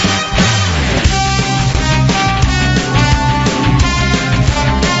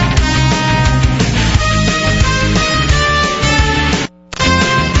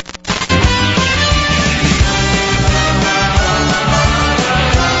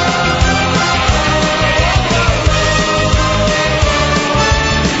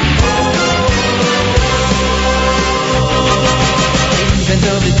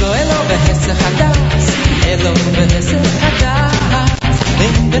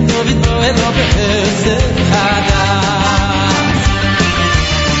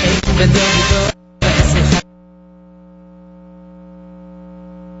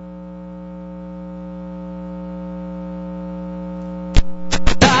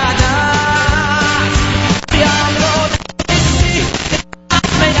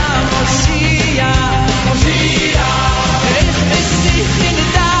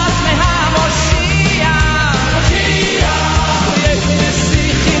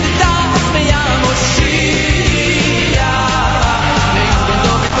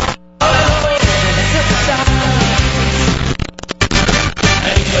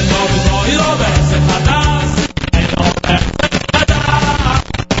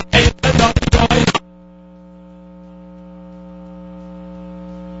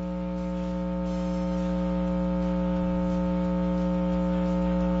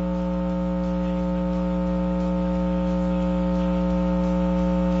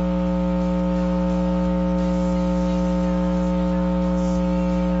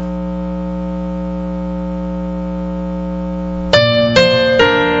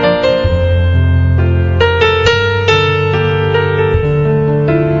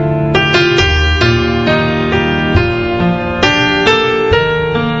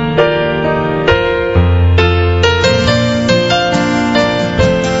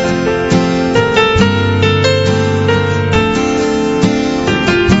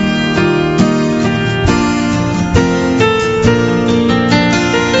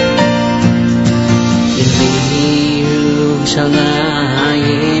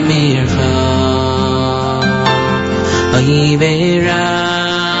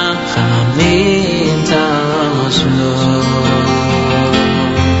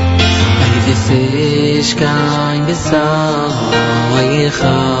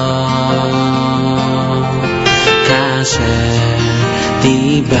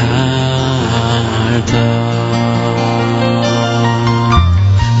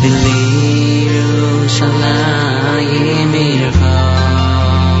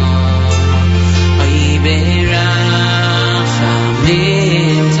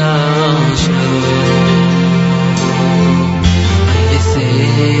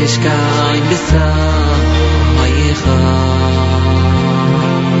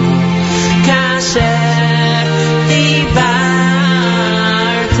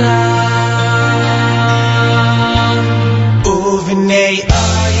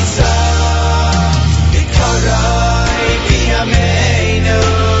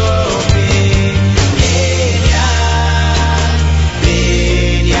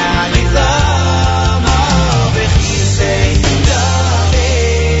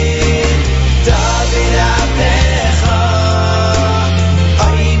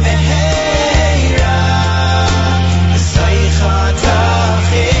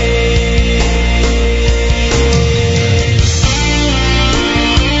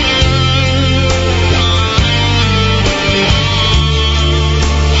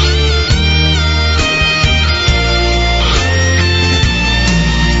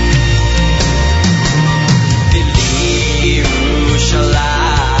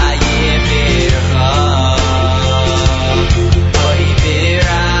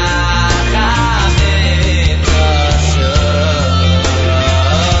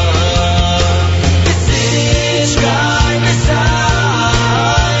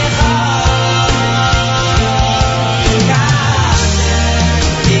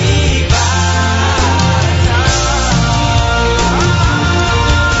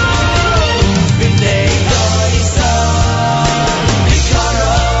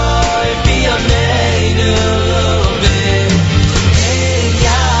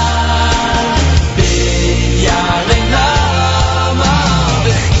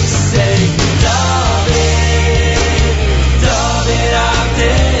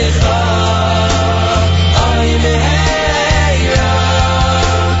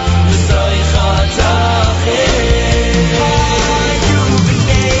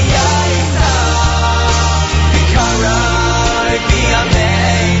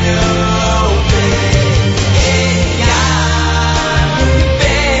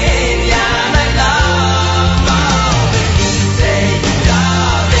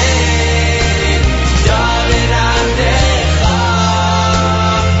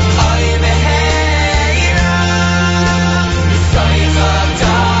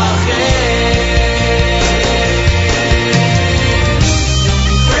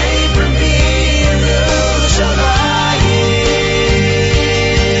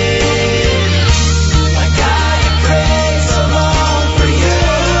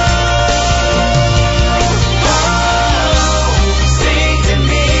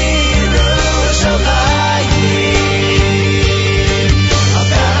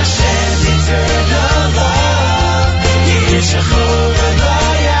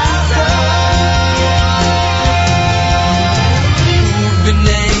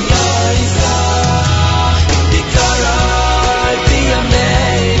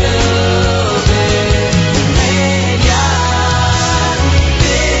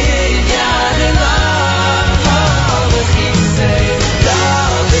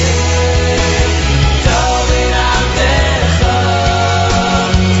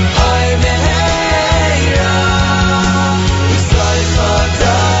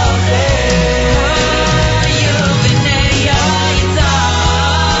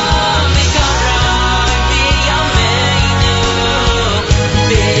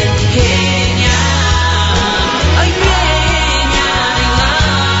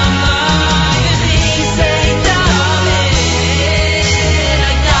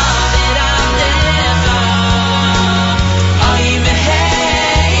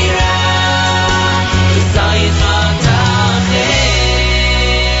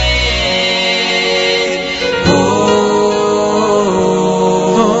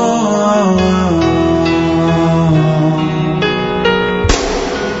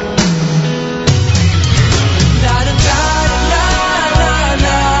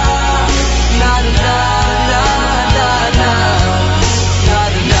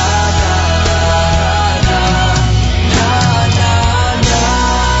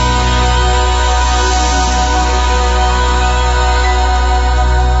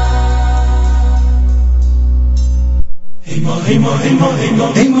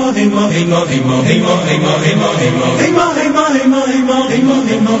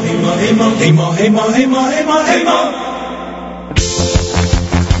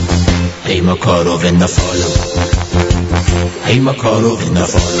 Hey Makarov in the follow. Hey Makarov in the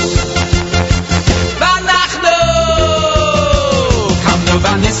follow. Vanachno Kamno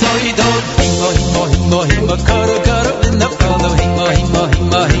Vanisoido. Hey Makarov in the follow. Hey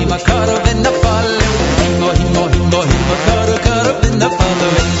Makarov in the follow. Hey Makarov in the follow. Hey Makarov in the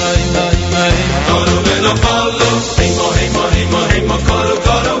follow.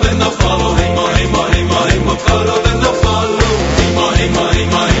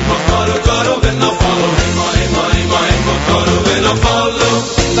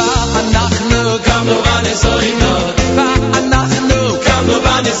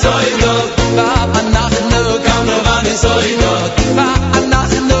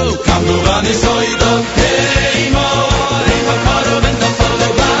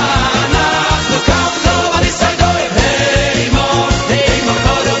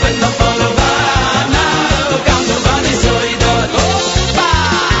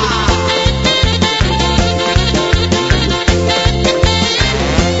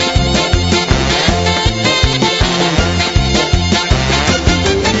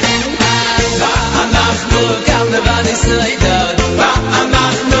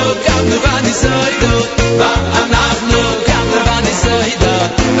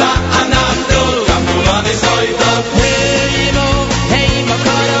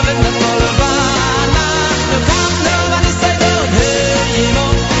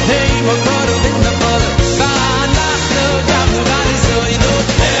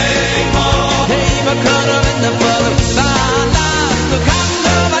 Hey Makarov in the follow.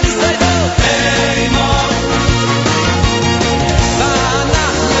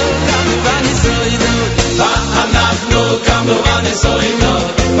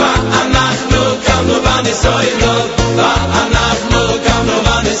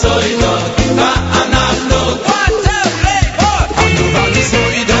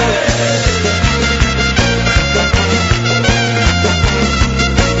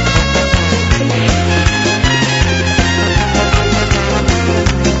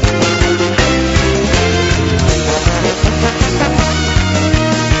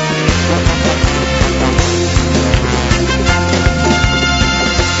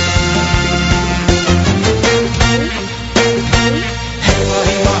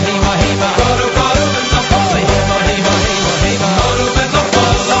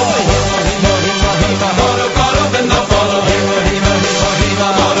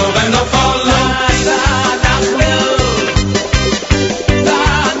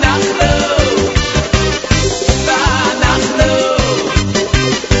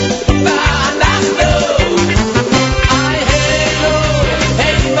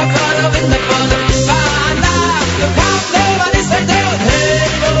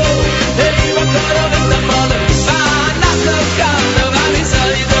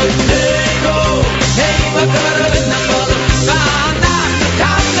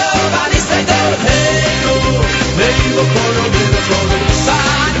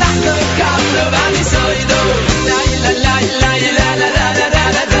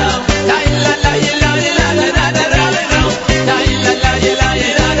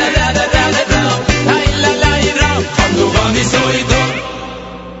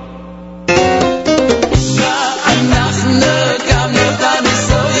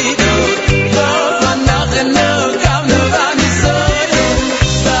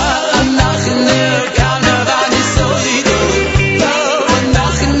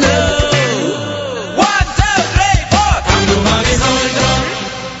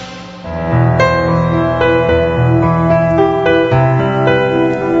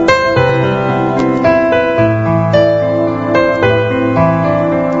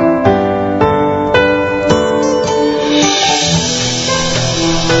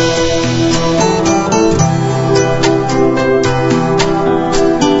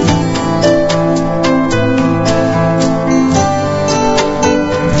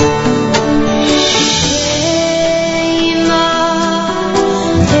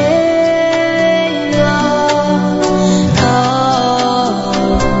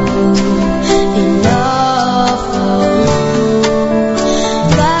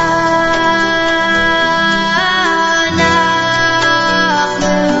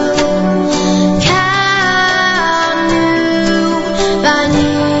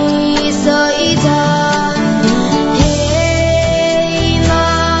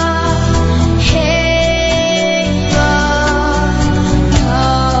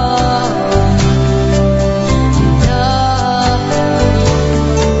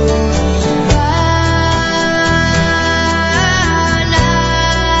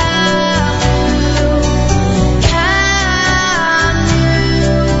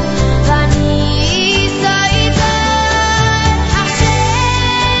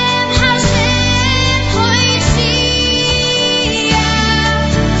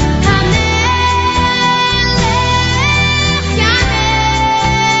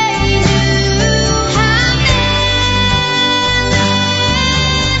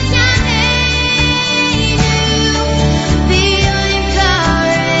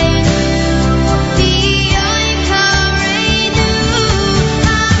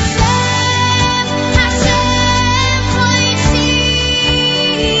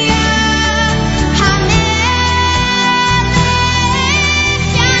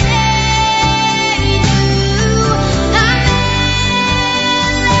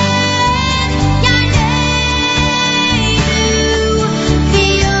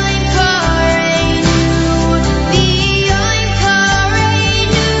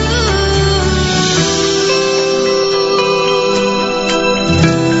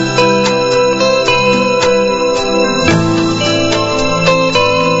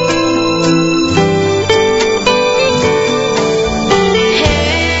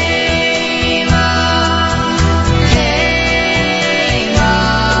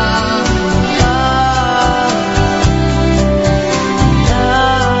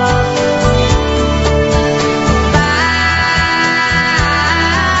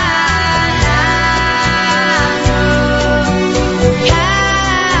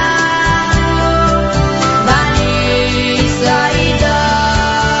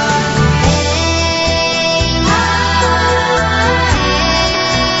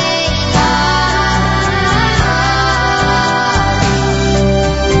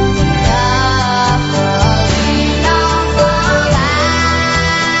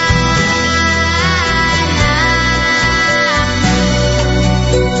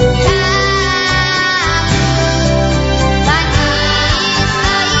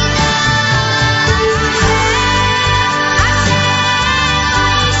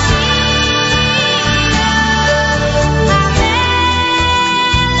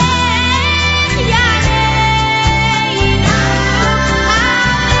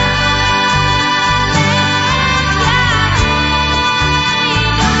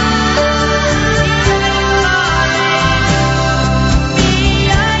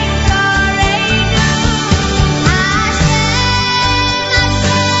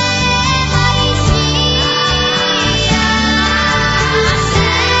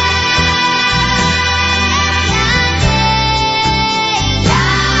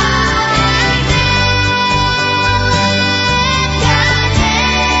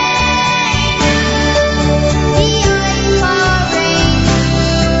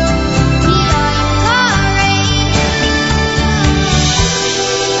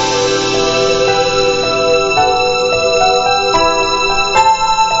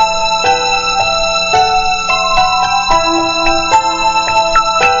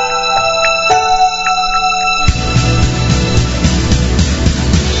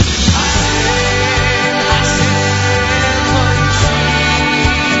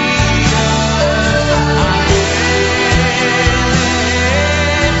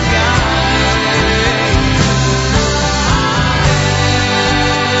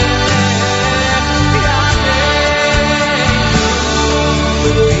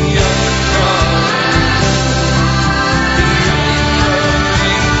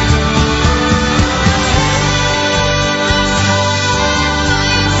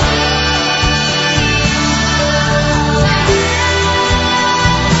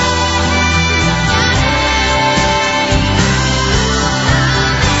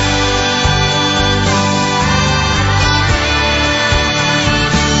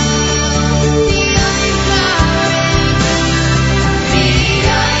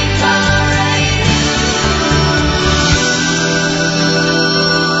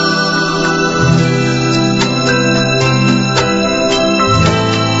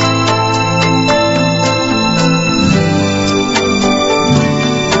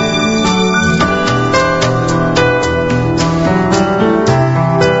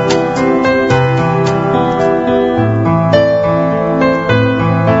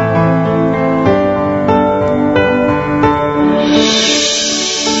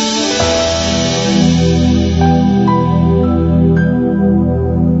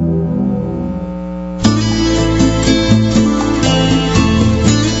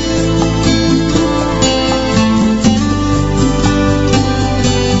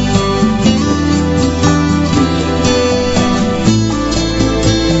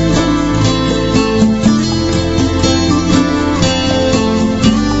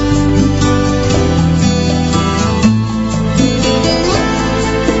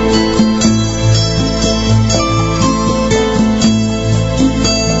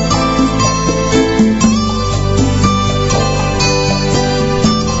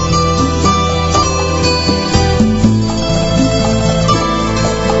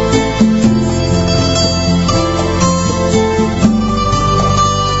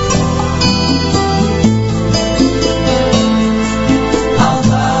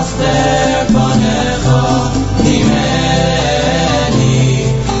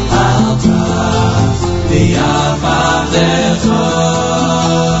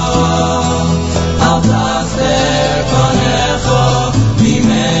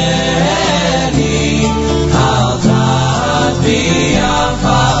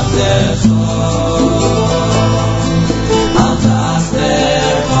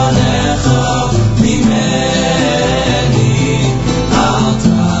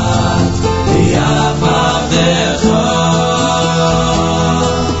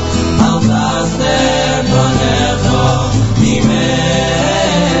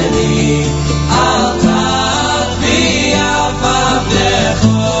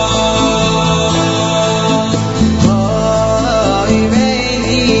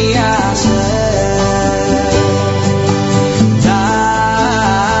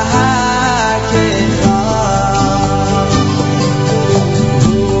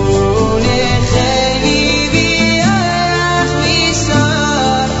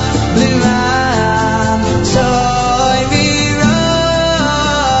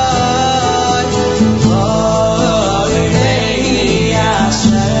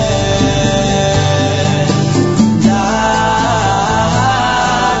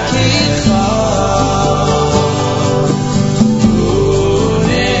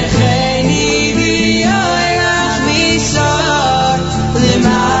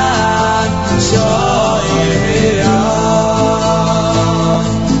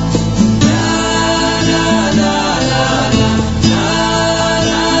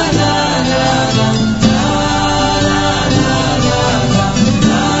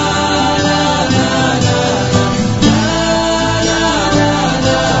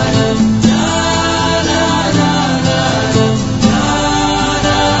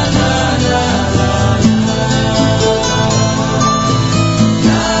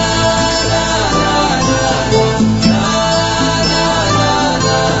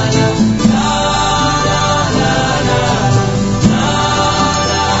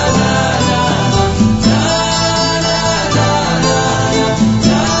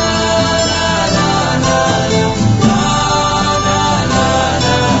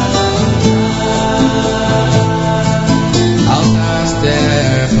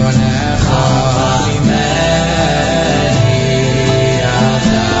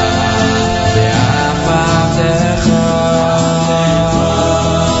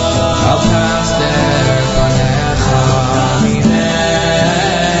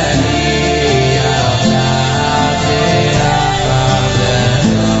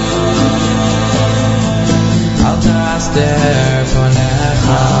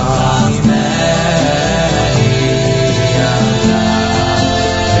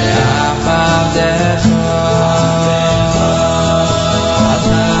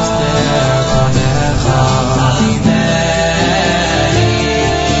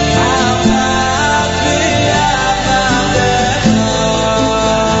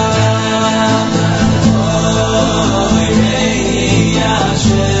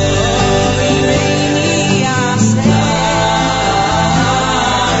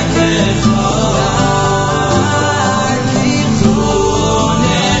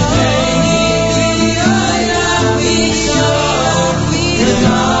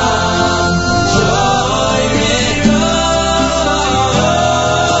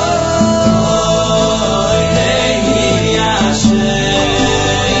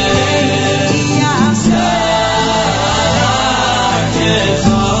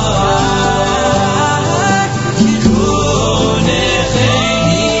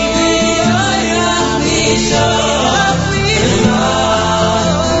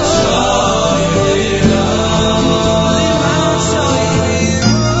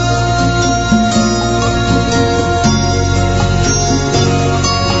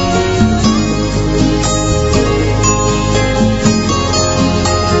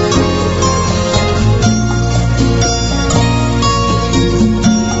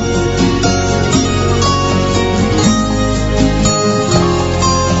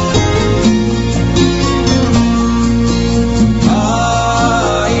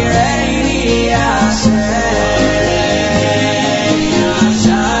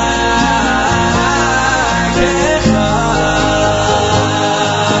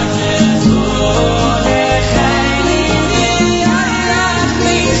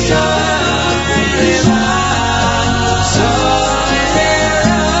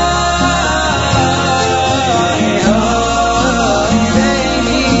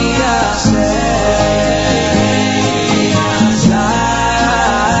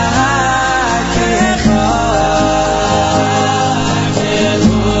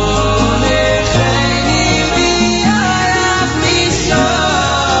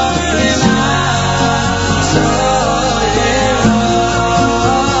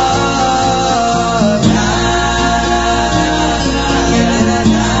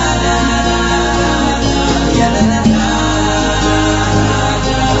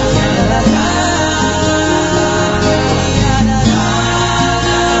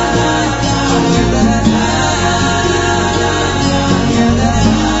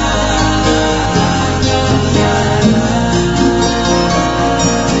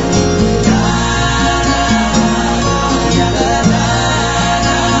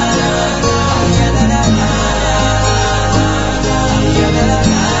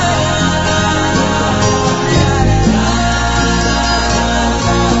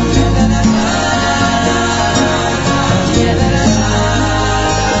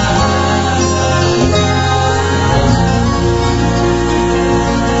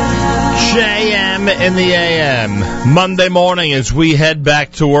 JM in the AM. Monday morning as we head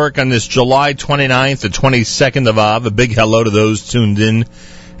back to work on this July 29th to 22nd of Av. A big hello to those tuned in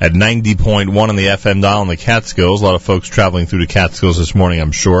at 90.1 on the FM dial in the Catskills. A lot of folks traveling through the Catskills this morning,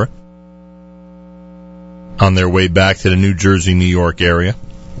 I'm sure, on their way back to the New Jersey, New York area.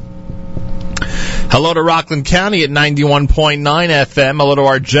 Hello to Rockland County at 91.9 FM. Hello to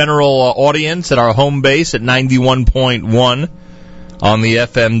our general audience at our home base at 91.1 on the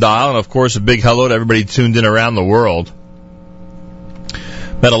FM dial. And, of course, a big hello to everybody tuned in around the world.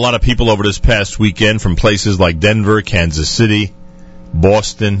 Met a lot of people over this past weekend from places like Denver, Kansas City,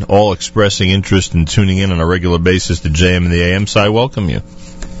 Boston, all expressing interest in tuning in on a regular basis to JM and the AM, so I welcome you.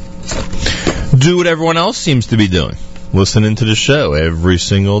 Do what everyone else seems to be doing. Listening to the show every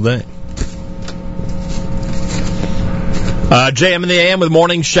single day. JM and the AM with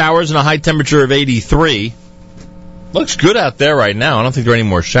morning showers and a high temperature of 83. Looks good out there right now. I don't think there are any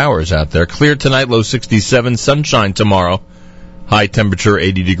more showers out there. Clear tonight, low 67. Sunshine tomorrow, high temperature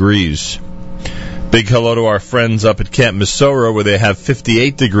 80 degrees. Big hello to our friends up at Camp Missouri where they have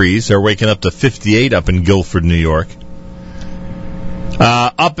 58 degrees. They're waking up to 58 up in Guilford, New York.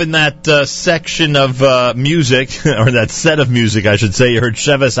 Up in that section of music, or that set of music, I should say, you heard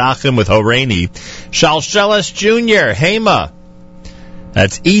Sheves Achim with Horeini. Shalsheles Jr., Hema.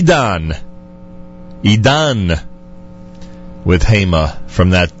 That's Idan with Hema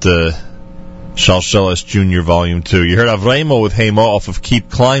from that Shalsheles Jr. Volume 2. You heard Avremo with Hema off of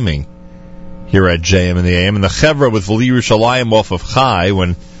Keep Climbing here at JM and the AM. And the Chevra with V'li Yerushalayim off of Chai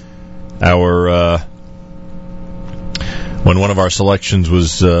when one of our selections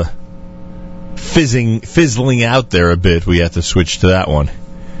was fizzling out there a bit, we had to switch to that one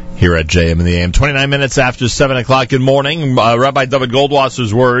here at JM and the AM. 29 minutes after 7 o'clock. Good morning. Rabbi David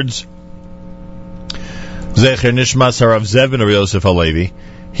Goldwasser's words. Zecher Nishmas Harav Zev and Yosef Halevi.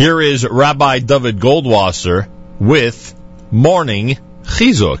 Here is Rabbi David Goldwasser with Morning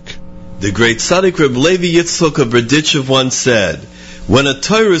Chizuk. The great Tzaddik Reb Levi Yitzchok of Berditchev once said, when a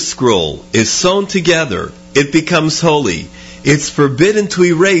Torah scroll is sewn together, it becomes holy. It's forbidden to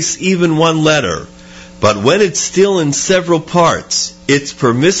erase even one letter. But when it's still in several parts, it's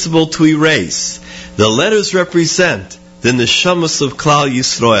permissible to erase. The letters represent the neshamas of Klal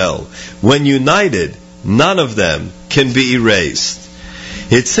Yisrael. When united, none of them can be erased.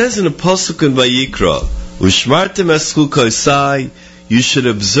 It says in a pasuk in Vayikra, Ushmartem es chukosai, you should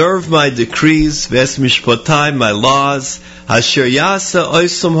observe my decrees, ves mishpatai, my laws, asher yasa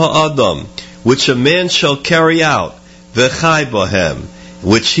oisum ha'adam, which a man shall carry out, v'chai bohem,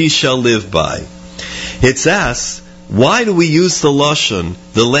 which he shall live by. It's asked, why do we use the lashon,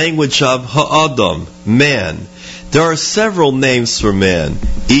 the language of ha'adam, man? There are several names for man,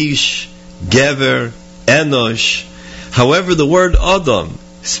 ish, gever, enosh. However, the word adam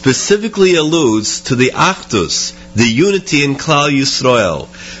specifically alludes to the achdus, the unity in Klal Yisrael.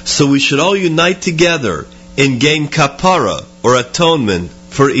 So we should all unite together and gain kapara, or atonement,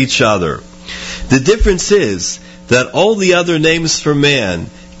 for each other. The difference is that all the other names for man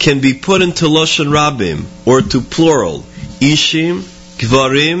can be put into Lashon Rabim, or to plural, Ishim,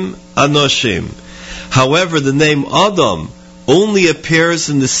 Gvarim, Anoshim. However, the name Adam only appears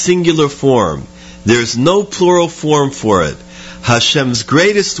in the singular form. There's no plural form for it. Hashem's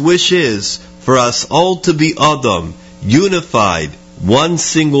greatest wish is for us all to be Adam, unified, one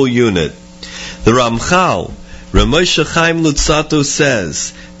single unit. The Ramchal, Ramosha Chaim Lutzato,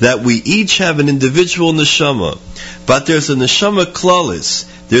 says that we each have an individual neshama, but there's a neshama klalis,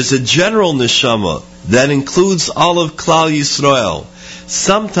 there's a general neshama that includes all of Klal Yisrael.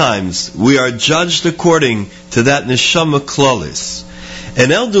 Sometimes we are judged according to that neshama klalis.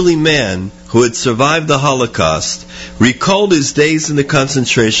 An elderly man who had survived the Holocaust recalled his days in the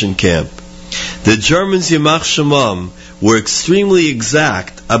concentration camp. The Germans, Yamach Shemam, were extremely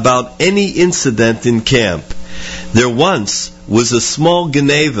exact about any incident in camp. There once was a small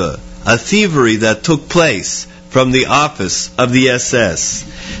Geneva, a thievery that took place from the office of the SS.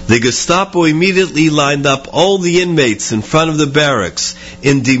 The Gestapo immediately lined up all the inmates in front of the barracks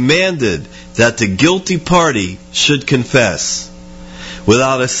and demanded that the guilty party should confess.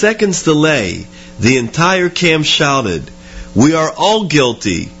 Without a second's delay, the entire camp shouted, "We are all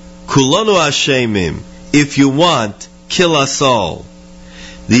guilty. Kulanu Hashemim. If you want, kill us all."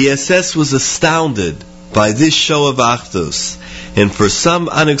 The SS was astounded by this show of achdus, and for some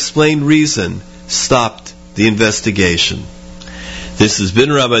unexplained reason, stopped the investigation. This has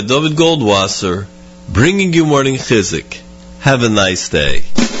been Rabbi David Goldwasser, bringing you Morning Chizuk. Have a nice day.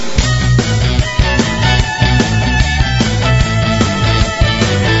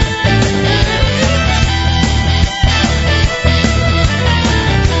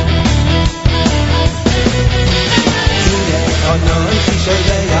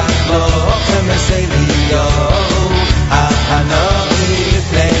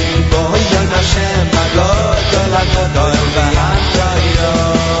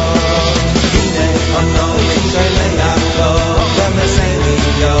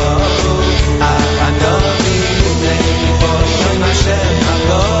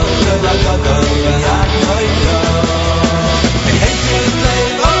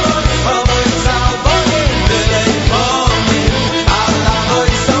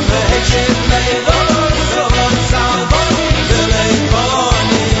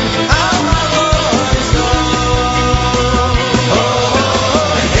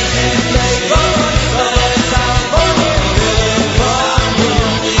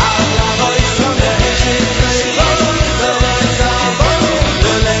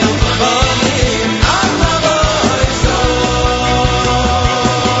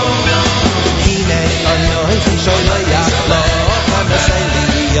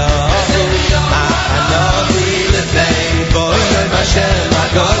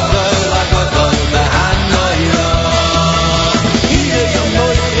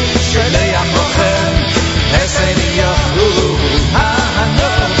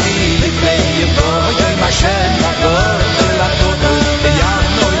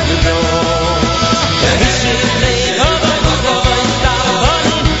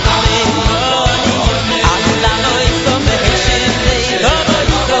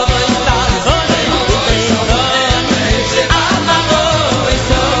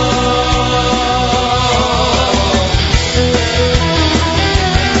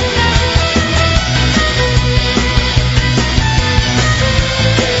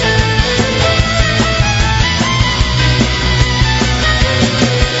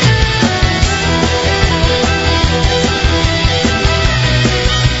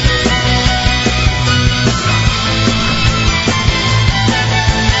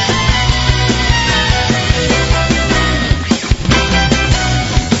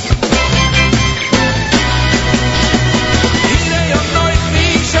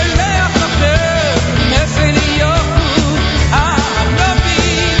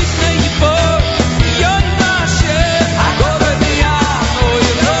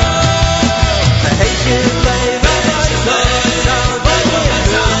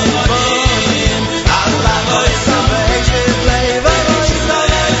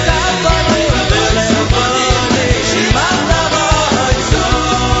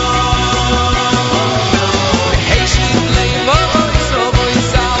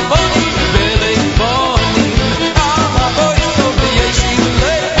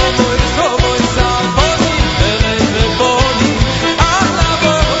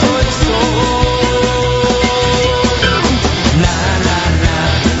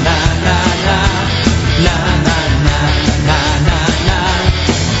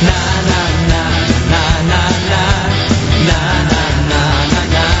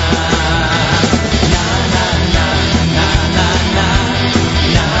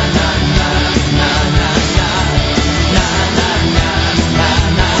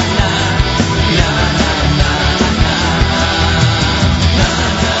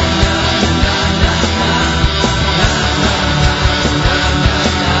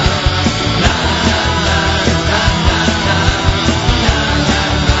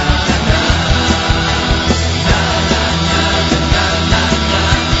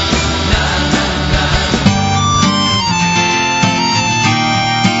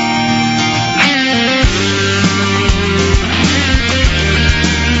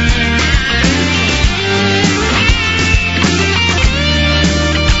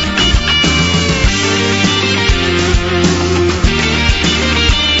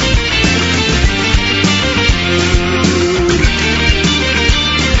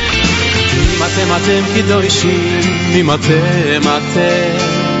 אתם קדושים, אם אתם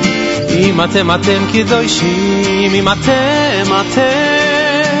קדושים,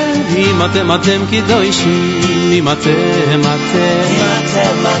 אם אתם קדושים, אם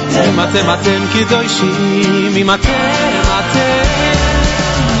אתם קדושים, אם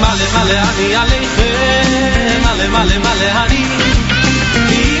מלא מלא אני עליכם, מלא אני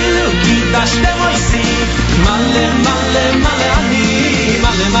כאילו קידשתם עושים, מלא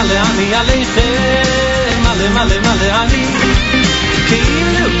אני עליכם, מלא אני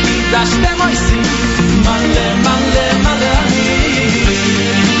כאילו קידשתם עושים, מלא אני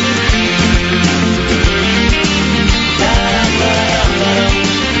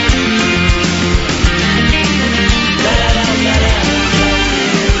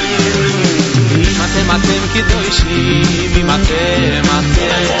אתם קדושים, אם אתם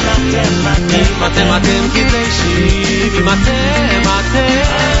קדושים, אם אתם קדושים, אם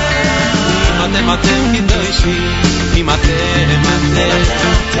אתם קדושים, אם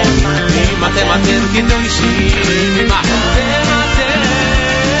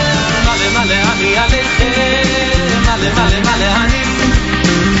מלא אני עליכם, מלא אני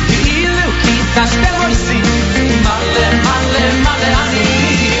כאילו קידשתם עושים, מלא אני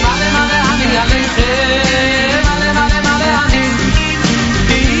עליכם, מלא אני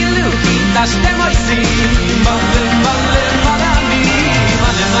כאילו קידשתם עושים, מלא אני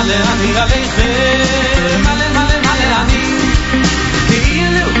עליכם, מלא אני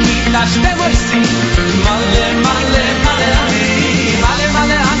כאילו קידשתם עושים, מלא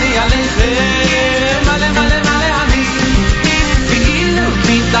אני עליכם, מלא אני כאילו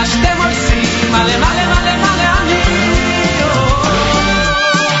קידשתם עושים, מלא אני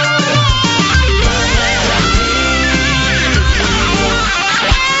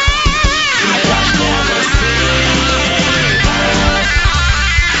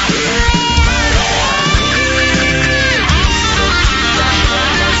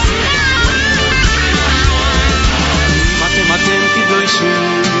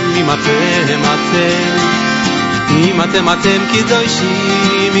אם אתם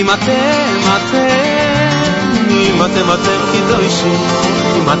קדושים, אם אתם קדושים,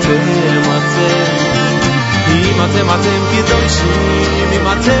 אם אתם קדושים, אם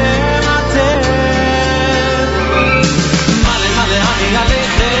מלא אני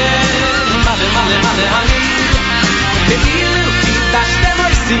עליכם, מלא אני כאילו קידשתם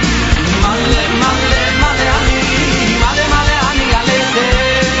עושים, מלא אני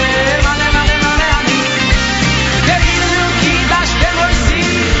עליכם, מלא אני כאילו קידשתם עושים,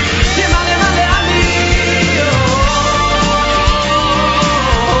 מלא אני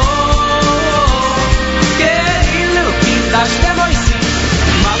כאילו קידשתם עושים,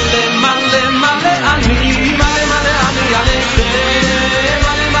 מלא אני עליכם,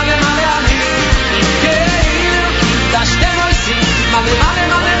 מלא אני כאילו קידשתם עושים, מלא אני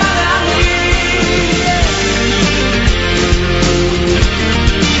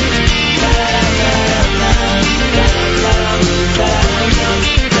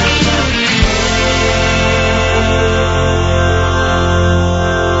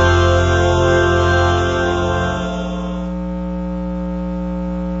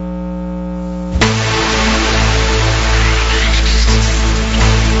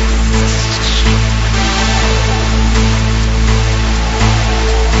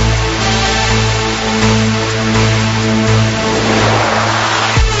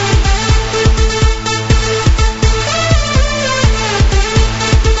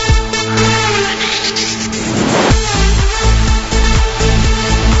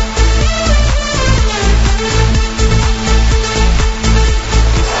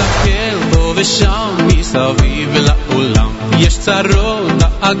ושם מסביב לעולם יש צרות,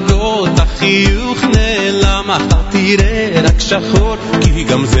 דאגות, החיוך נעלם, אתה תראה רק שחור, כי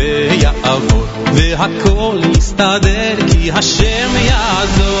גם זה יעבור והכל יסתדר, כי השם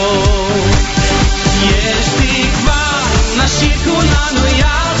יעזור. יש תקווה, נשאיר כולנו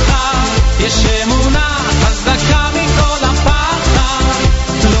יחד, יש אמונה חזקה מכל הפחד,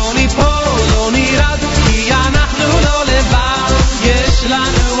 לא ניפול, לא נרד, כי אנחנו לא לבד, יש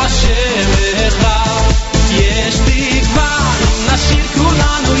לנו השם אחד. יש תקווה, נשאיר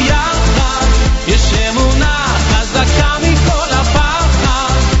כולנו יחד, יש אמונה חזקה מכל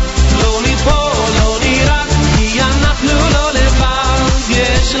הפחד, לא ניפול, לא נרד, כי אנחנו לא לבד,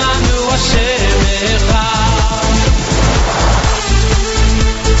 יש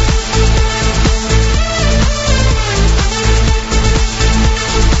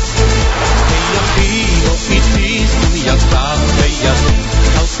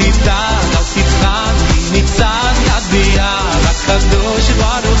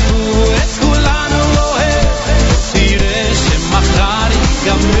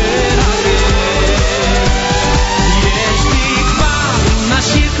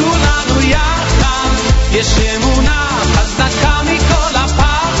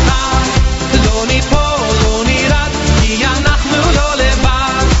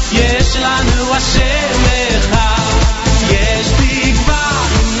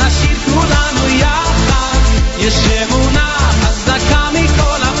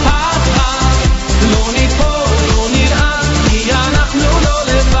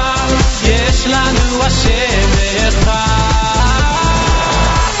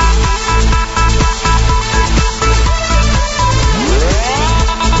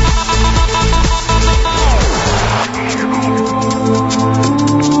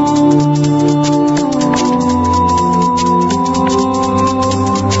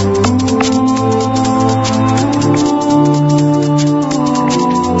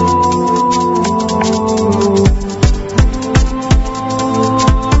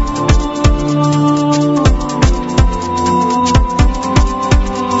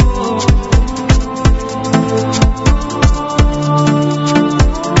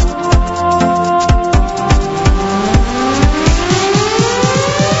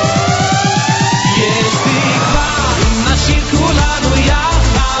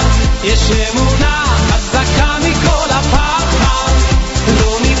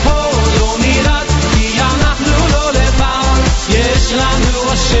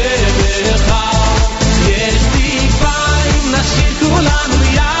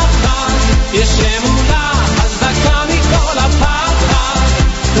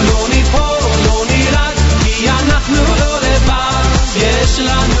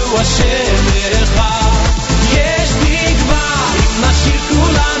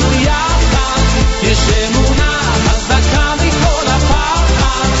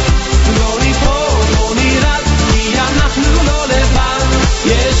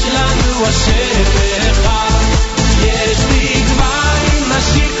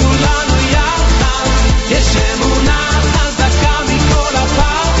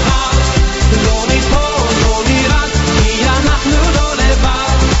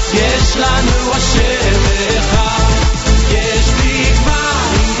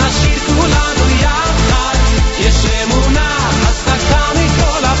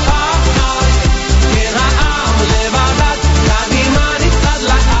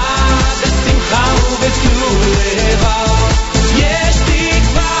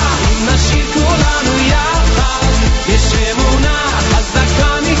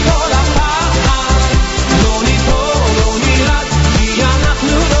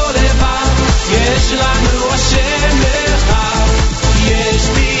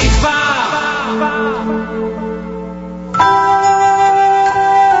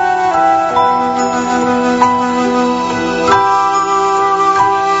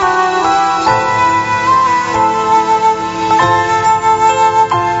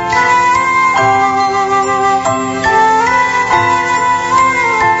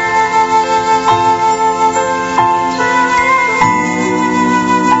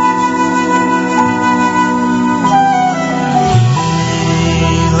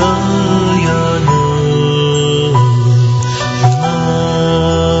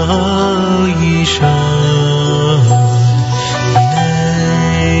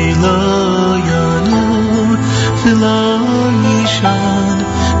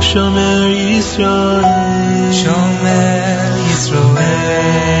Shomer Yisrael, Shomer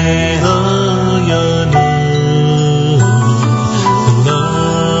Yisrael, Lo Yanu, Lo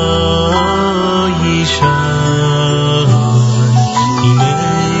Yishan,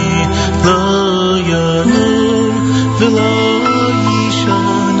 Hinei Lo Yanu, Lo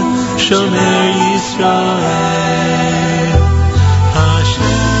Yishan, Shomer Yisrael,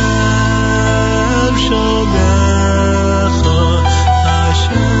 Hashem Shomecha,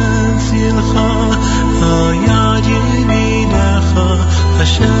 Hashem Tzilcha, Hayad Yeminecha,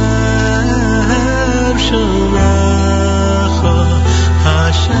 Hashem Shomecha,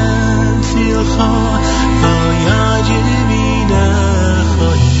 Hashem Tzilcha, Hayad Yeminecha,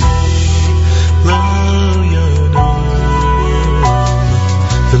 Lo Yanu,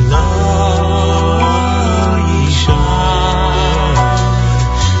 Lo Yishan,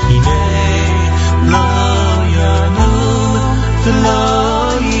 Hinei Lo Yanu, Lo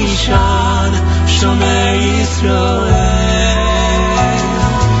Yishan, Shomer Yisrael.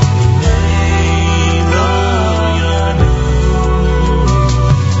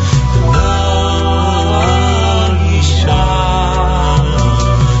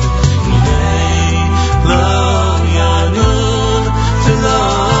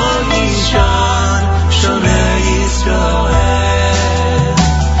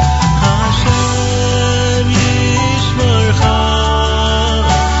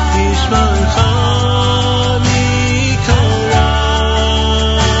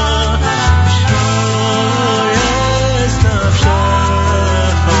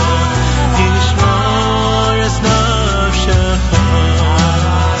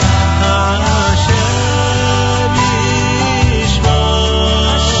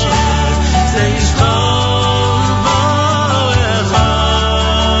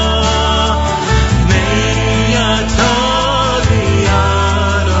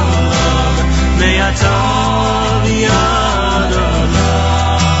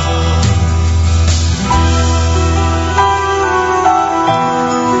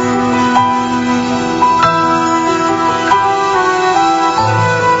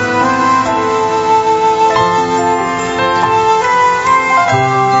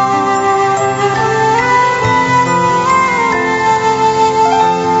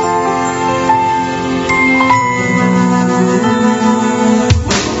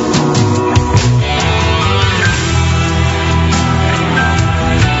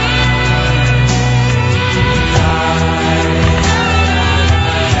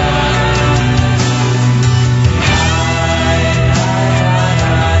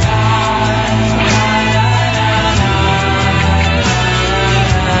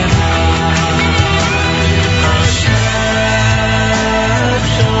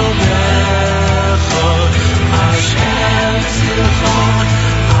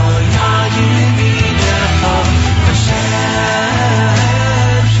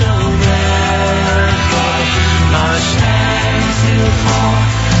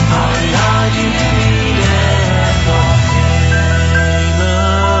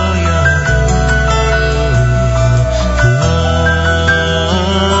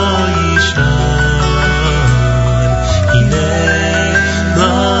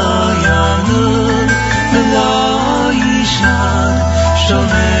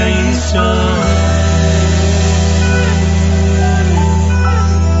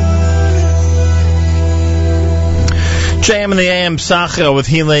 JM in the AM Sacha with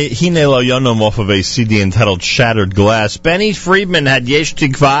Hine Lo Yonom off of a CD entitled Shattered Glass. Benny Friedman had Yesh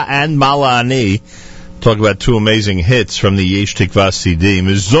Tikva and Mala Ani. Talk about two amazing hits from the Yesh Tikva CD.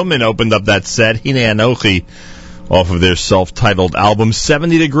 Mizumin opened up that set. Hine Anochi off of their self-titled album.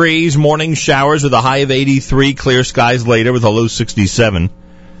 70 degrees, morning showers with a high of 83. Clear skies later with a low 67.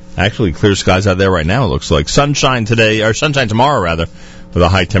 Actually, clear skies out there right now, it looks like. Sunshine today, or sunshine tomorrow, rather, with a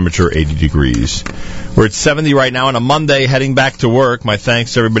high temperature 80 degrees. We're at 70 right now on a Monday, heading back to work. My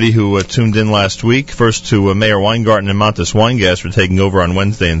thanks to everybody who tuned in last week. First to Mayor Weingarten and Montes Weingas for taking over on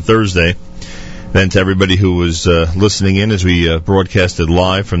Wednesday and Thursday. Then to everybody who was listening in as we broadcasted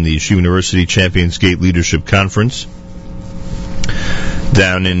live from the Yeshiva University Champions Gate Leadership Conference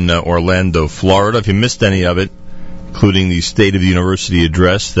down in Orlando, Florida. If you missed any of it, including the State of the University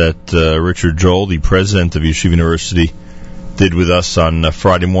address that Richard Joel, the president of Yeshiva University, did with us on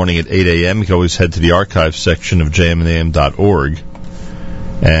Friday morning at 8 a.m. You can always head to the archive section of jmnam.org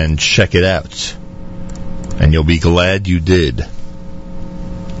and check it out. And you'll be glad you did.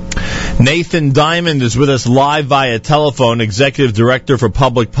 Nathan Diament is with us live via telephone, Executive Director for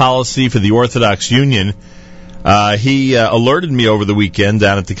Public Policy for the Orthodox Union. He alerted me over the weekend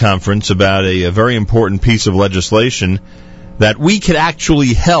down at the conference about a very important piece of legislation that we could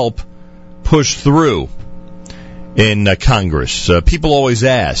actually help push through in Congress. People always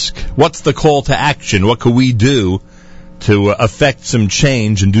ask, what's the call to action? What could we do to affect some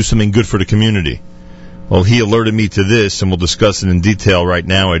change and do something good for the community? Well, he alerted me to this, and we'll discuss it in detail right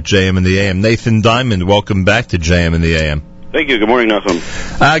now at JM in the AM. Nathan Diament, welcome back to JM in the AM. Thank you. Good morning,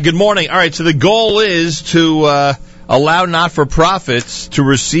 Nachum. Good morning. All right, so the goal is to allow not-for-profits to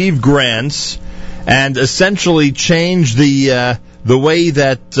receive grants and essentially change the way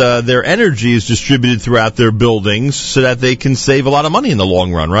that their energy is distributed throughout their buildings so that they can save a lot of money in the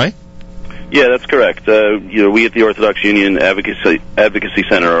long run, right? Yeah, that's correct. We at the Orthodox Union Advocacy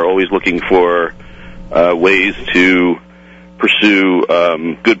Center are always looking for ways to pursue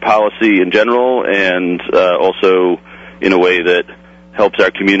good policy in general, and also in a way that helps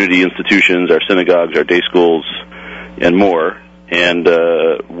our community institutions, our synagogues, our day schools, and more. And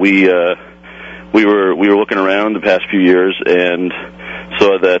we were looking around the past few years and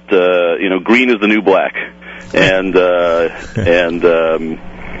saw that green is the new black, and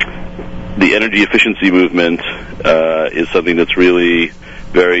the energy efficiency movement is something that's really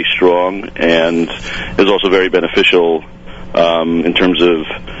very strong and is also very beneficial in terms of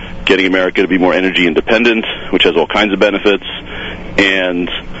getting America to be more energy independent, which has all kinds of benefits, and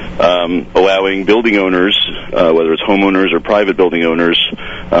allowing building owners, whether it's homeowners or private building owners,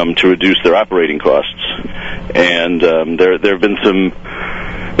 to reduce their operating costs. And there have been some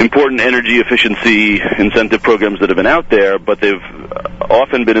important energy efficiency incentive programs that have been out there, but they've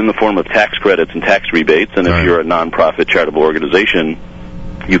often been in the form of tax credits and tax rebates, and if you're a nonprofit charitable organization,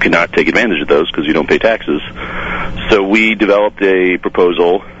 you cannot take advantage of those because you don't pay taxes. So we developed a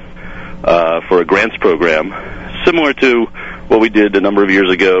proposal for a grants program similar to what we did a number of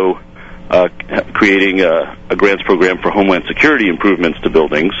years ago, creating a grants program for homeland security improvements to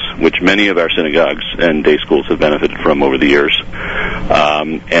buildings, which many of our synagogues and day schools have benefited from over the years.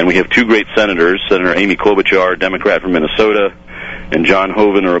 And we have two great senators, Senator Amy Klobuchar, a Democrat from Minnesota, and John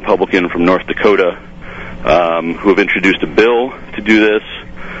Hoeven, a Republican from North Dakota, who have introduced a bill to do this.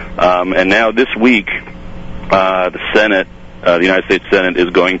 And now this week, the Senate, the United States Senate, is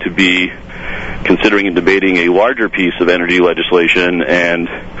going to be considering and debating a larger piece of energy legislation, and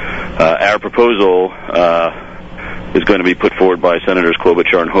our proposal is going to be put forward by Senators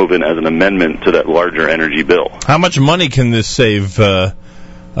Klobuchar and Hoeven as an amendment to that larger energy bill. How much money can this save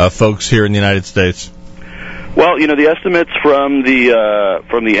folks here in the United States? Well, the estimates from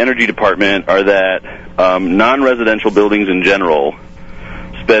the Energy Department are that non-residential buildings in general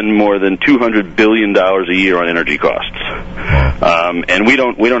spend more than $200 billion a year on energy costs, and we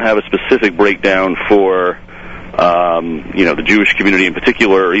don't have a specific breakdown for the Jewish community in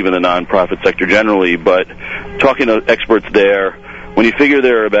particular, or even the nonprofit sector generally. But talking to experts there, when you figure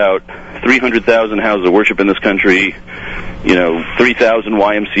there are about 300,000 houses of worship in this country, 3,000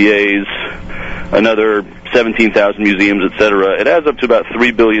 YMCA's, another 17,000 museums, etc., it adds up to about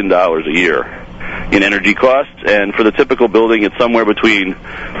 $3 billion a year in energy costs, and for the typical building, it's somewhere between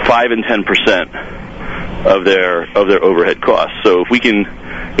 5 and 10% of their overhead costs. So if we can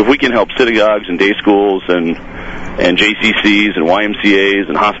help synagogues and day schools and JCCs and YMCA's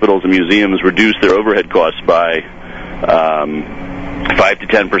and hospitals and museums reduce their overhead costs by 5 to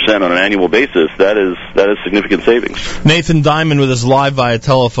 10% on an annual basis, that is significant savings. Nathan Diament with us live via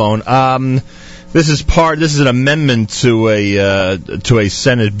telephone. This is an amendment to a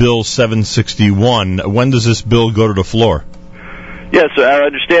Senate Bill 761. When does this bill go to the floor? Yeah, so our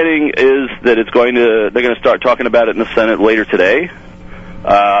understanding is that they're going to start talking about it in the Senate later today.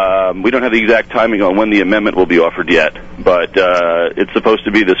 We don't have the exact timing on when the amendment will be offered yet, but it's supposed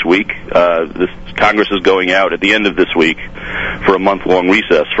to be this week. This Congress is going out at the end of this week for a month-long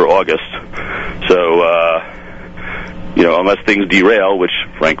recess for August. So, unless things derail, which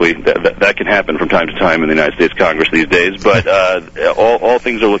frankly that can happen from time to time in the United States Congress these days, but all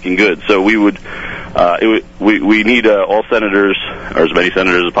things are looking good. So we need all senators, or as many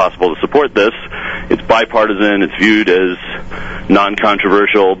senators as possible, to support this. It's bipartisan. It's viewed as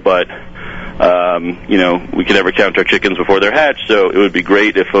non-controversial, but we can never count our chickens before they're hatched. So it would be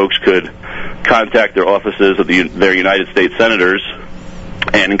great if folks could contact their offices of their United States senators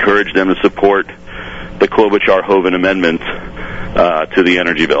and encourage them to support the Klobuchar-Hoeven amendment to the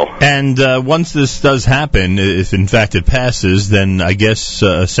energy bill. And once this does happen, if in fact it passes, then I guess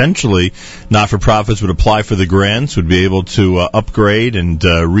essentially not-for-profits would apply for the grants, would be able to upgrade and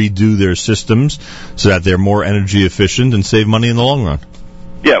redo their systems so that they're more energy efficient and save money in the long run.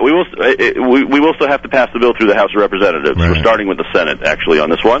 Yeah, we will still have to pass the bill through the House of Representatives. Right. We're starting with the Senate actually on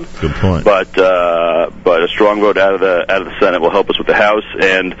this one. Good point. But a strong vote out of the Senate will help us with the House,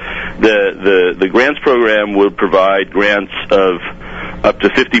 and the grants program would provide grants of up to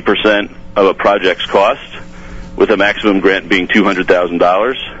 50% of a project's cost, with a maximum grant being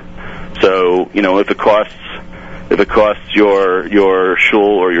 $200,000. So if it costs your shul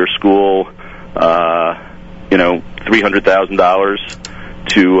or your school $300,000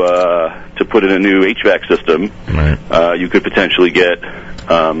 to put in a new HVAC system, right. You could potentially get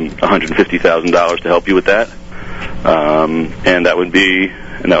 $150,000 to help you with that, and that would be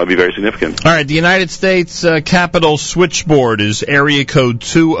very significant. All right, the United States Capitol switchboard is area code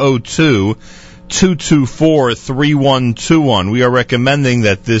 202-224-3121. We are recommending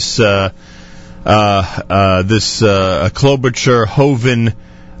that this Klobuchar-Hoeven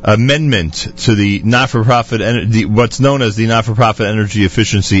amendment to the what's known as the Not-for-Profit Energy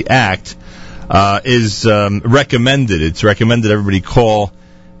Efficiency Act is recommended. It's recommended everybody call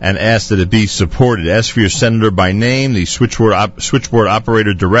and ask that it be supported. Ask for your senator by name. The switchboard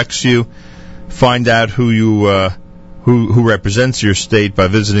operator directs you. Find out who represents your state by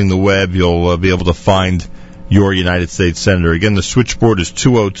visiting the web. You'll be able to find your United States senator. Again, the switchboard is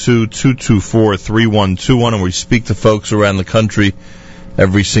 202-224-3121, and we speak to folks around the country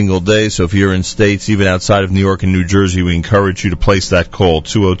every single day. So if you're in states even outside of New York and New Jersey, we encourage you to place that call,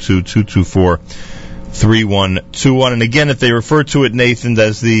 202-224-3121. And again, if they refer to it, Nathan,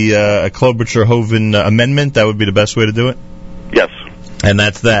 as the Klobuchar-Hoeven amendment, that would be the best way to do it? Yes. And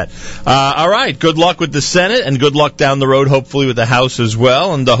that's that. All right, good luck with the Senate, and good luck down the road, hopefully, with the House as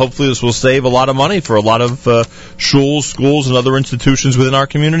well. And hopefully this will save a lot of money for a lot of shuls, schools, and other institutions within our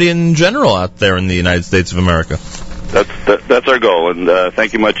community in general out there in the United States of America. That's our goal, and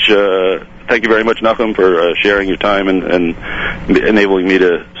thank you very much, Nachum, for sharing your time and enabling me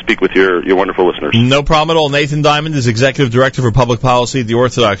to speak with your wonderful listeners. No problem at all. Nathan Diament is Executive Director for Public Policy at the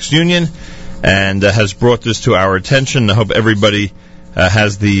Orthodox Union, and has brought this to our attention. I hope everybody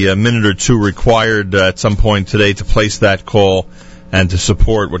has the minute or two required at some point today to place that call and to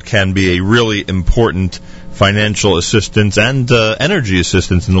support what can be a really important financial assistance and energy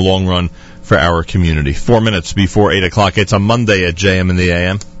assistance in the long run for our community. 4 minutes before 8 o'clock. It's a Monday at JM in the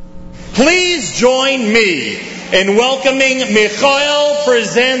AM. Please join me in welcoming Mikhail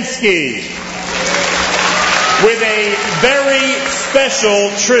Brzezinski with a very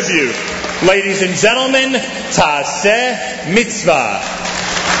special tribute. Ladies and gentlemen, Taseh Mitzvah.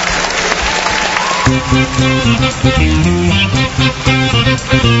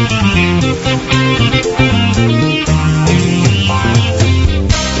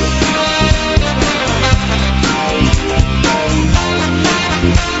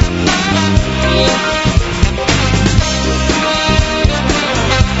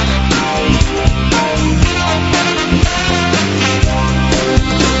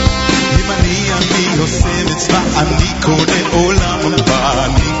 אני קונה עולם הבא,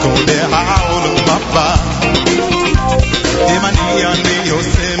 אני קונה העולם הבא. אם אני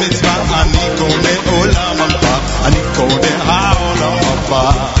עושה מצווה, אני קונה עולם הבא, אני קונה העולם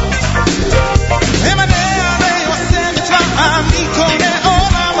הבא. אם אני עושה מצווה, אני קונה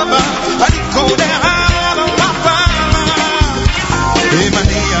עולם הבא, אני קונה העולם הבא. אם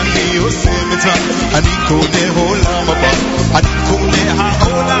אני עושה מצווה, אני קונה עולם הבא, אני קונה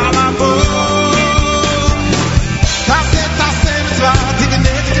העולם הבא.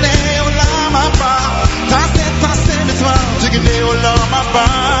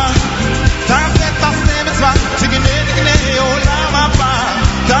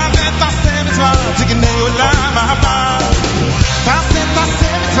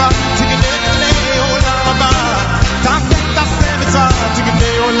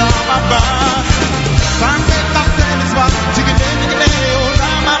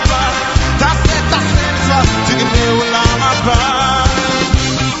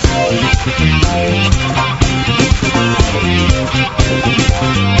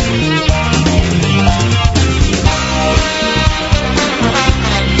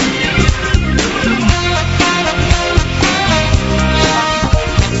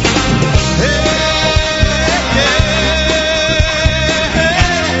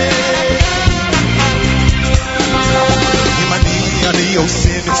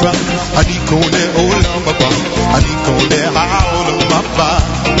 אני קונה עולם הבא, אני קונה העולם הבא.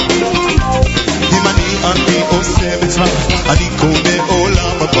 אם אני עושה מצווה, אני קונה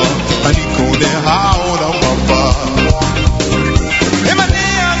עולם הבא, אני קונה העולם הבא. אם אני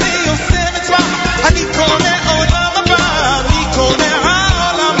עושה מצווה, אני קונה עולם הבא, אני קונה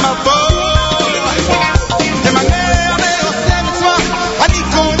העולם הבא. אם אני עושה מצווה, אני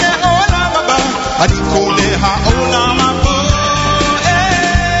קונה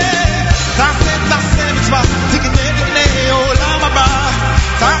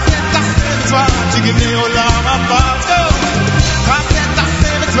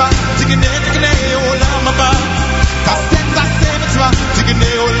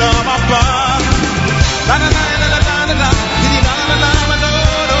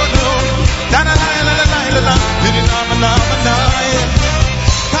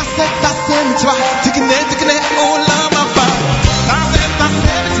mitzvah, tikne tikne olam haba. Tase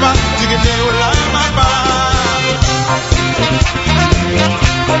mitzvah, tikne olam haba.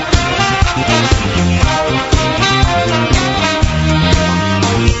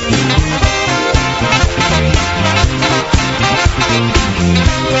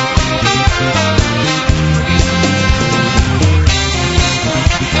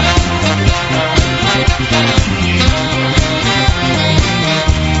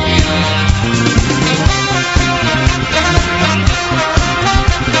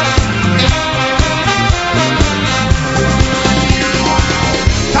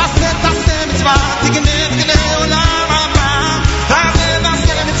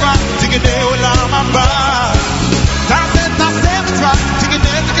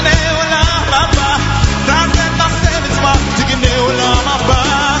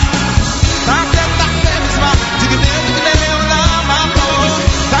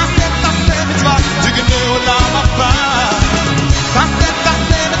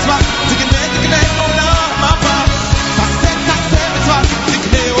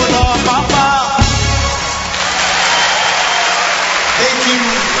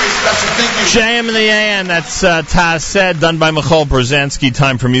 JM in the AM, that's Tased, done by Michal Brzezinski.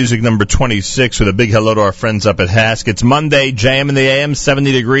 Time for music number 26 with a big hello to our friends up at Hask. It's Monday, JM in the AM,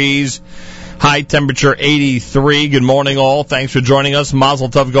 70 degrees, high temperature 83. Good morning all, thanks for joining us. Mazel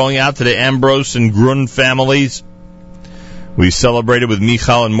Tov going out to the Ambrose and Grun families. We celebrated with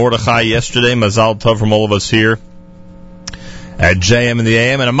Michal and Mordechai yesterday. Mazel Tov from all of us here at JM in the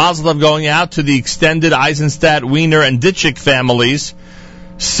AM. And a Mazel Tov going out to the extended Eisenstadt, Wiener, and Ditchik families.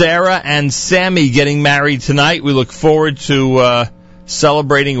 Sarah and Sammy getting married tonight. We look forward to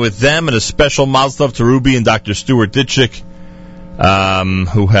celebrating with them, and a special mazel tov to Ruby and Dr. Stuart Ditchik,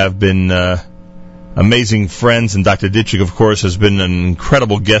 who have been amazing friends. And Dr. Ditchik, of course, has been an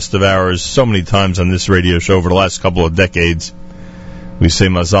incredible guest of ours so many times on this radio show over the last couple of decades. We say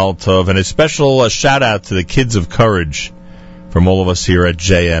mazel tov, and a special shout-out to the Kids of Courage from all of us here at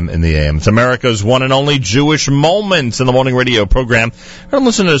JM in the AM. It's America's one and only Jewish Moments in the Morning radio program. And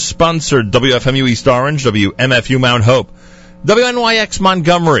listen to sponsored WFMU East Orange, WMFU Mount Hope, WNYX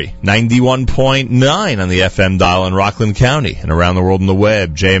Montgomery, 91.9 on the FM dial in Rockland County, and around the world on the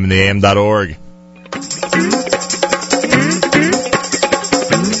web, jmintheam.org.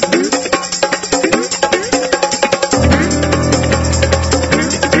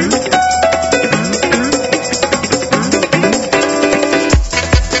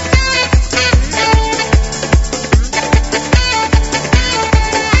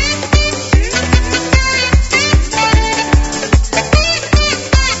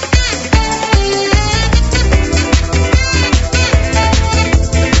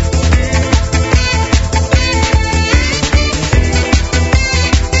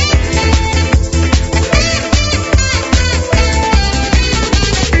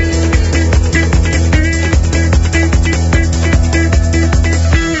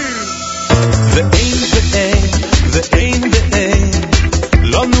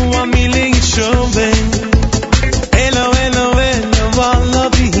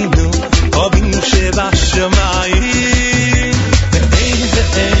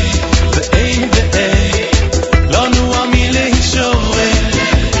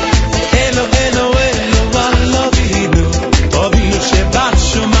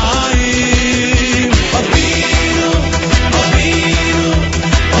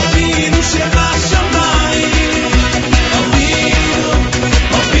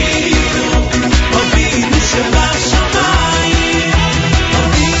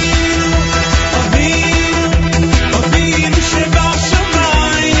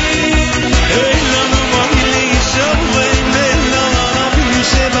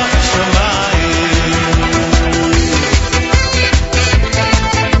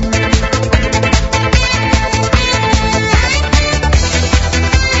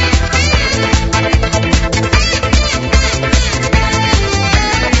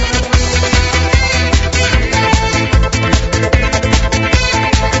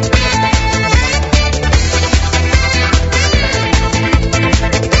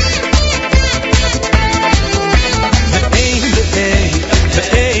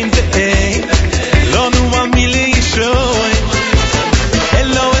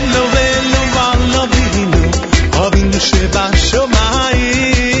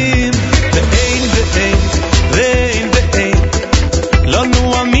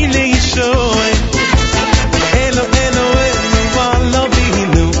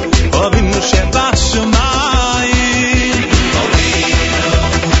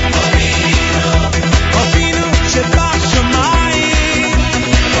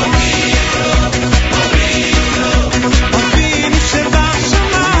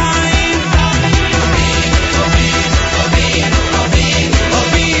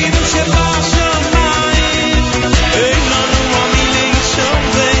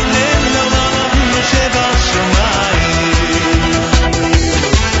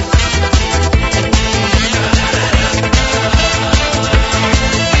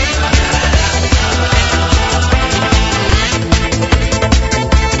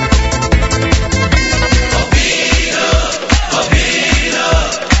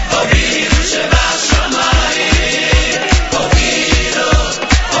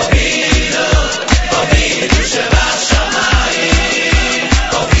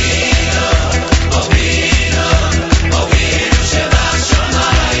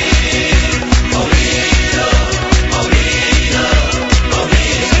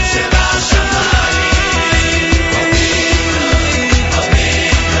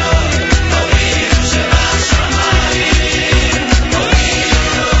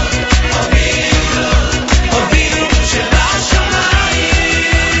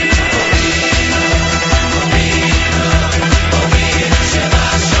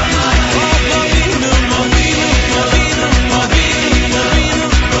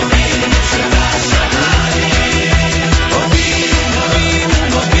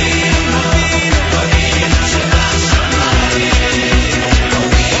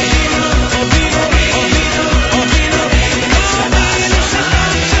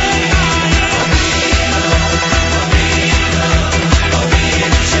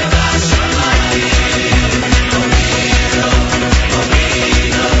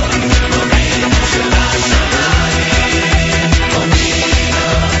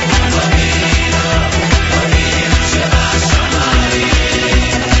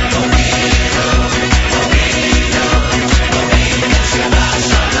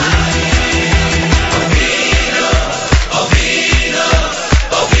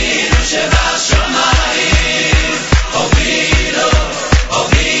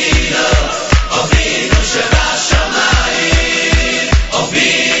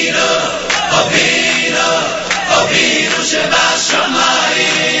 אבינו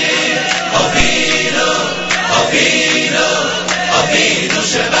שבשמיים, אבינו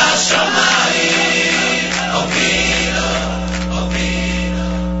שבשמיים, אבינו.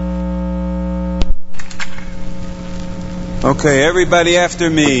 Okay, everybody after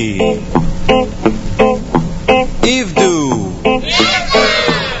me. Ivdu.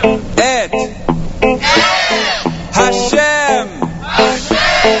 Et. Hashem.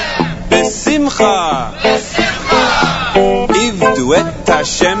 Besimcha. Ivdu et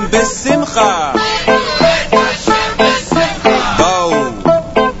Hashem besimcha. Bau.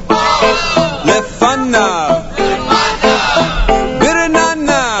 Lefanav.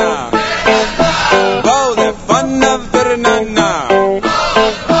 Birnana. Bau lefanav birnana.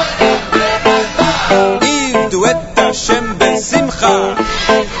 Ivdu et Hashem besimcha.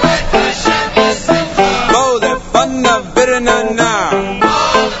 Bau lefanav birnana.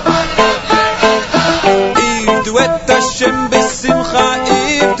 Ivdu et Hashem besimcha.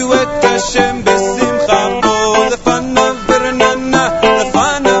 Ivdu et Hashem besimcha. Bau lefanav birnana.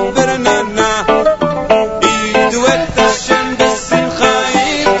 Lefanav birnana. Ivdu et Hashem besimcha.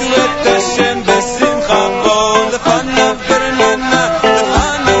 Ivdu et Hashem besimcha. Bau lefanav birnana.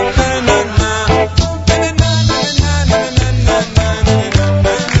 Lefanav birnana.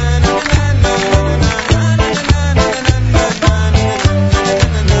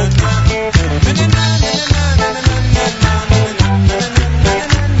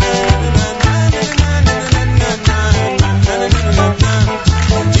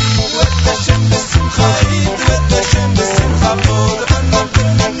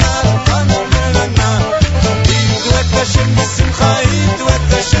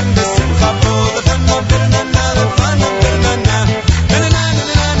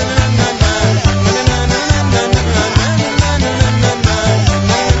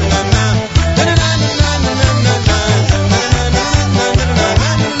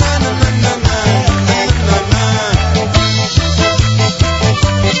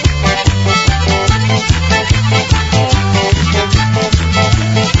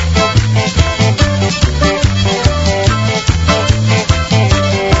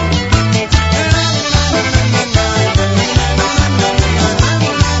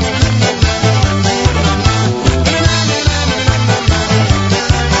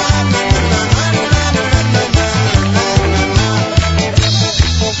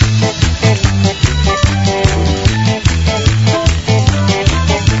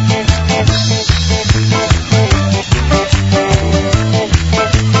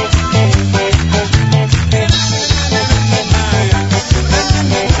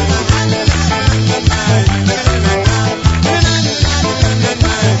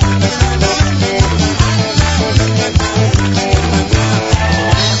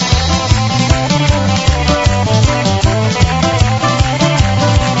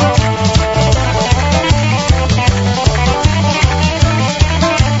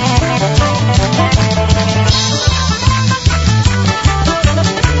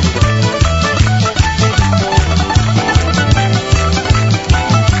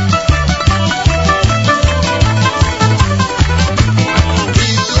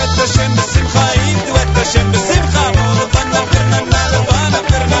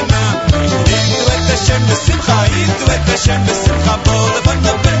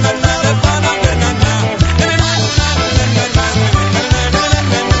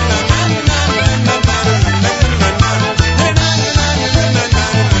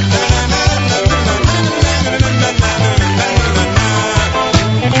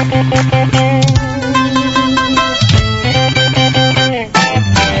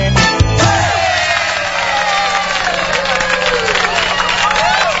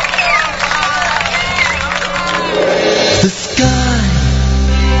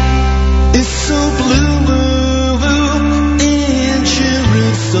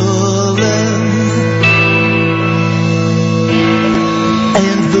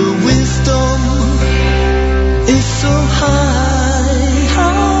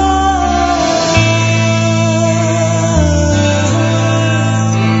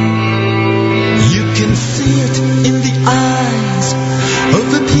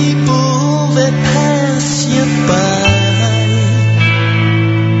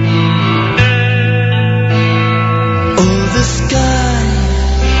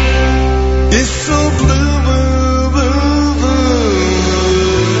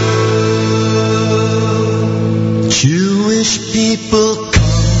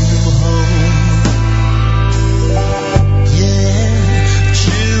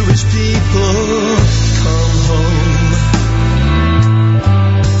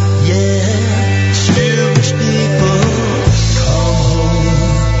 Yeah.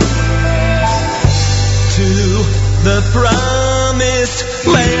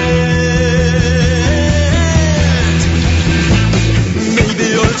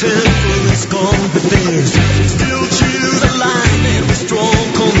 temple is gone, but there's still choose a line and we're strong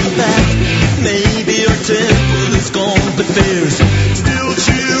coming back. Maybe our temple is gone, but there's still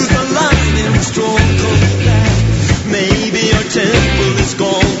choose a line and we're strong coming back. Maybe our temple is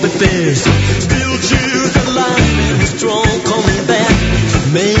gone, but there's still choose a line and we're strong coming back.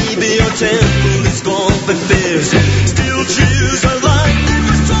 Maybe our temple is gone, but there's still choose a line and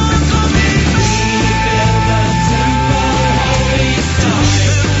we're strong coming back.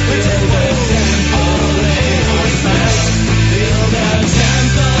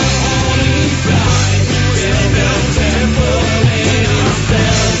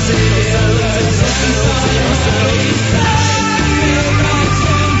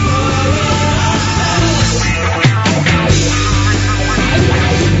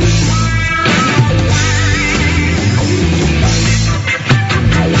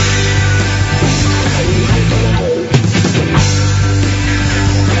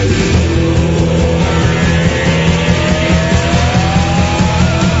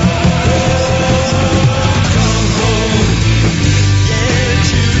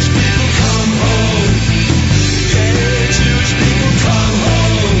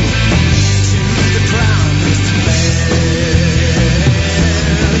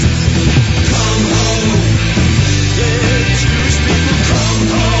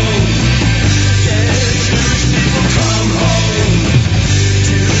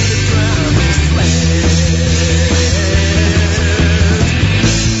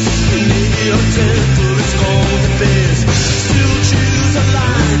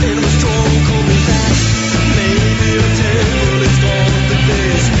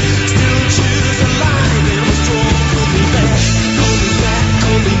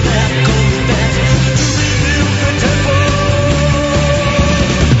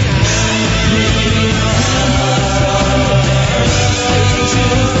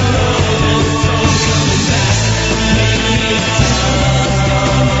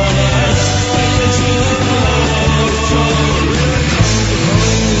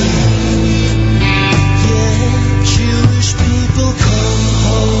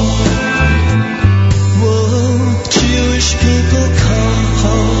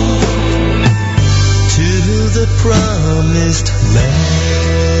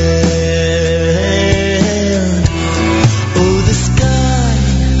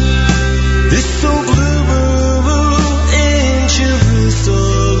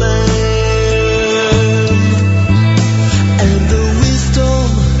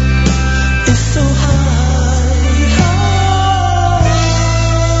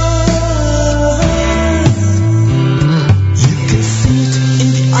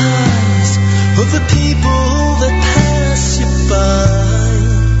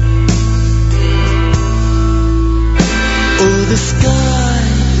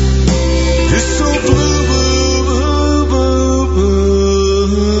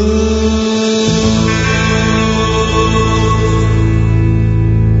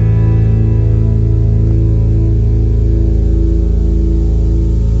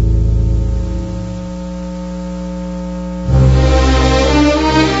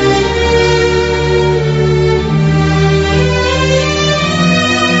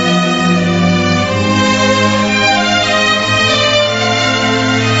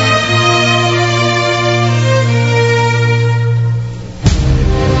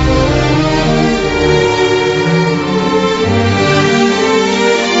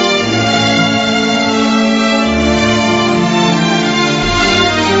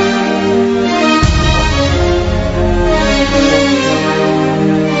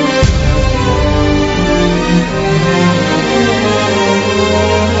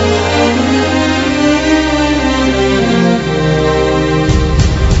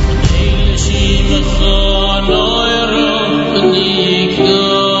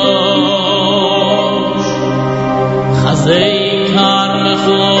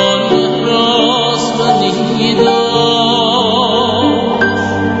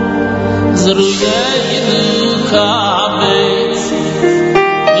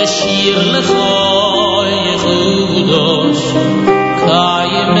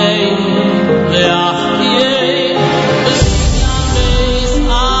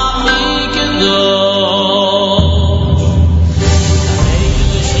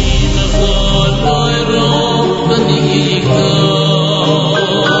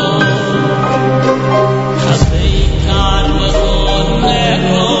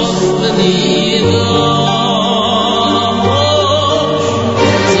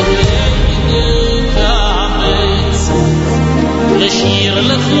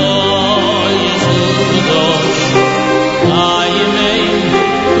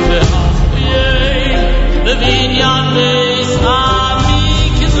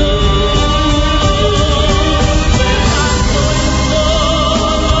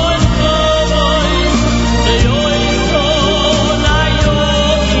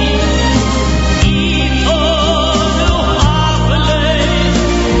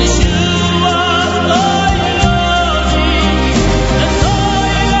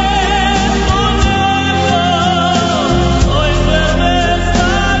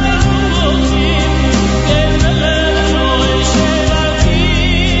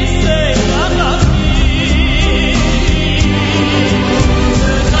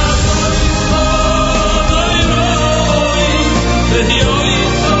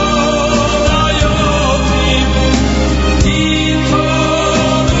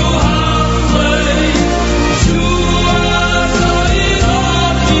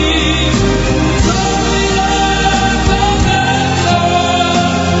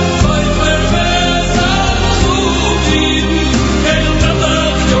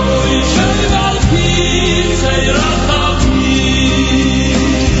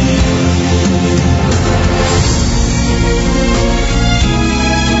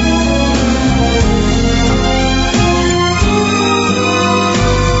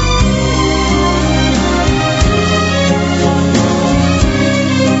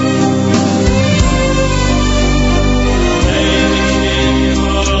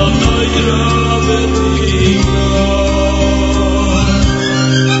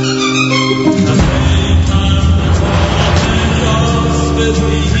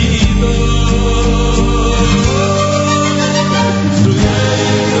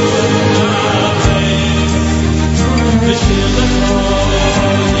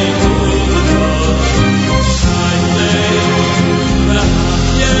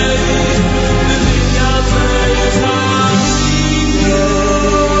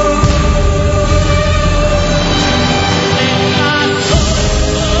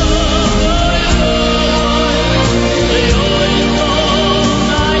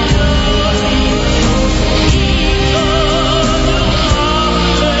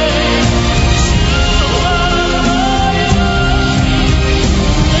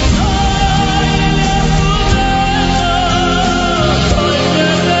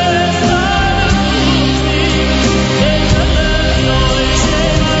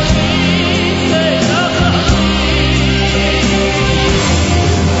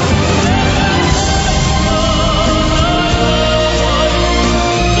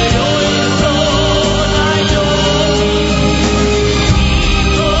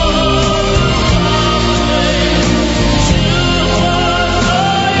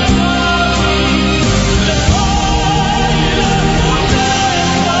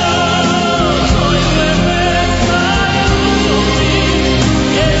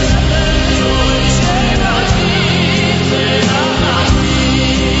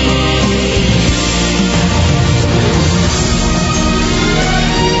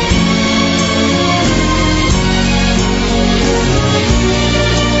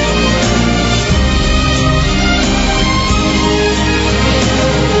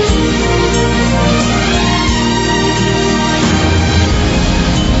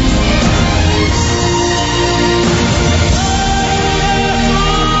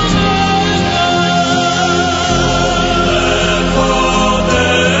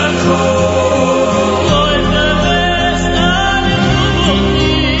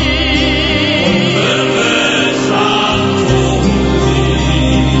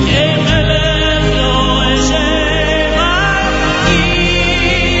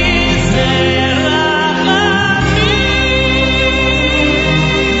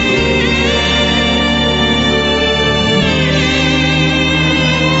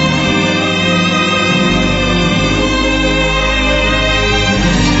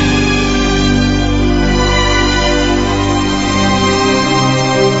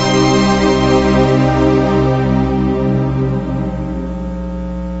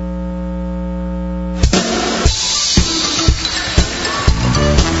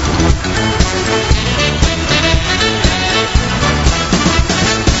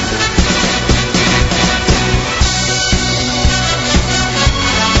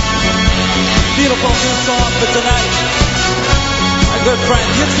 beautiful new song for tonight. My good friend,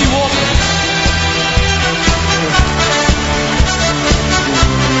 Gypsy Wolf.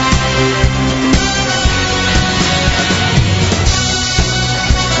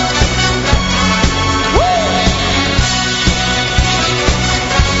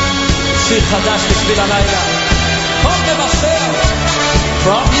 שיר חדש בשביל הלילה. קול מבשר.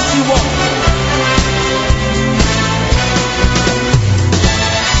 From Gypsy Wolf.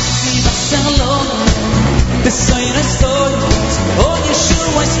 Beside a story, oh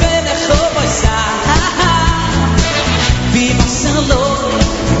Yeshua is be my salon.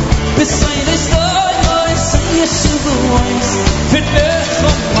 Beside a story, oh Yeshua is be my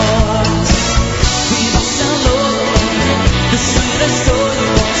salon. Beside a story,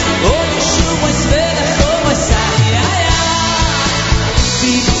 oh Yeshua is be my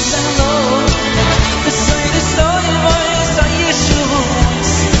salon. Beside a story, oh Yeshua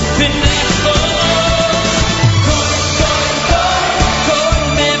is be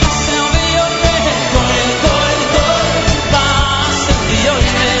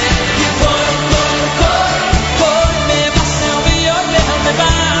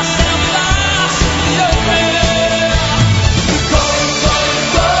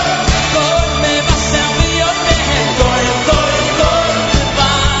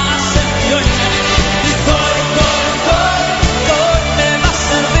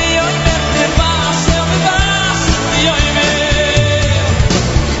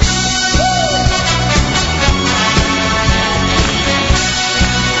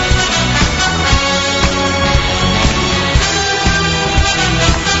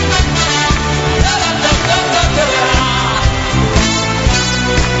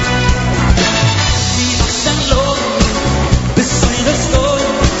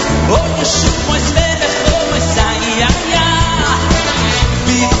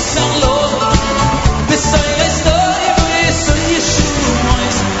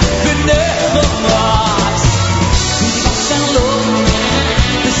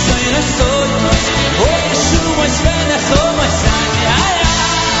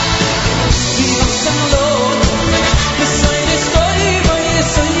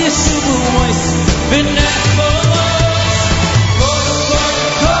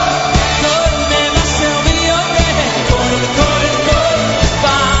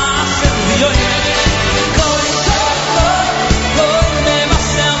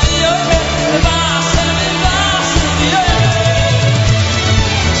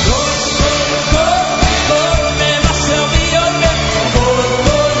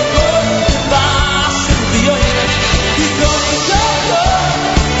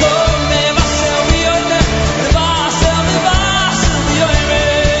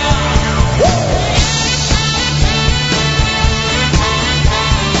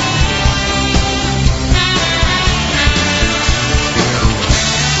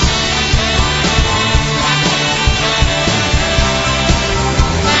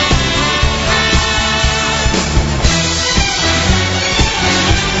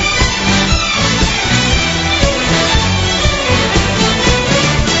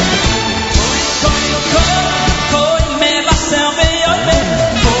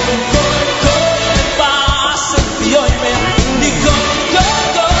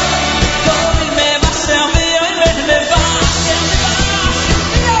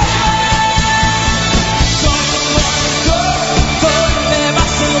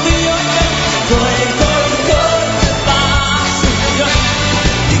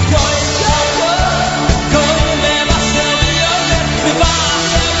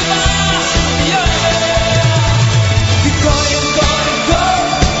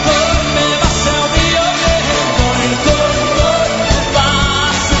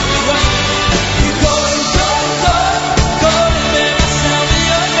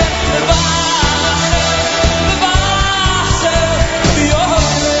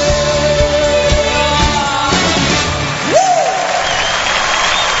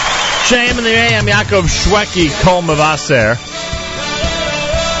JM in the AM, Yaakov Shweki, Kol Mavaser.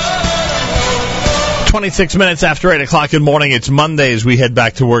 26 minutes after 8 o'clock in the morning. It's Monday as we head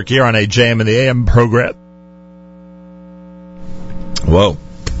back to work here on a JM in the AM program. Whoa.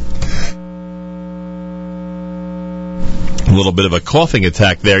 A little bit of a coughing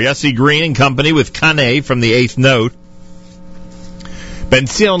attack there. Yossi Green and company with Kane from the 8th note. Ben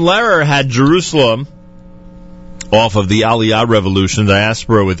Zion Lehrer had Jerusalem off of the Aliyah Revolution,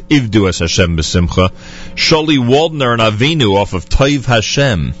 diaspora with Ivdu Es Hashem B'Simcha. Sholi Waldner and Avinu off of Toiv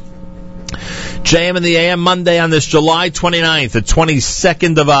Hashem. JM in the AM Monday on this July 29th, the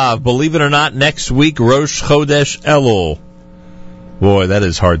 22nd of Av. Believe it or not, next week, Rosh Chodesh Elul. Boy, that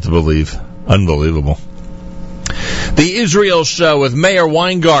is hard to believe. Unbelievable. The Israel Show with Mayor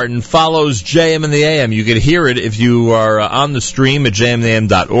Weingarten follows JM in the AM. You can hear it if you are on the stream at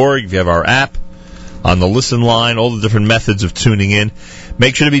jmintheam.org, if you have our app, on the listen line, all the different methods of tuning in.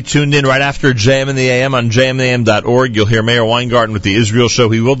 Make sure to be tuned in right after JM in the AM on jmintheam.org. You'll hear Mayor Weingarten with the Israel Show.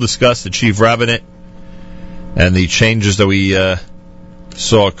 He will discuss the chief rabbinate and the changes that we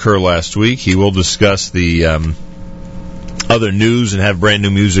saw occur last week. He will discuss the other news and have brand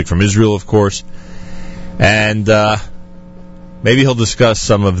new music from Israel, of course. And maybe he'll discuss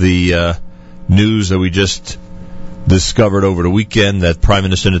some of the news that we just discovered over the weekend, that Prime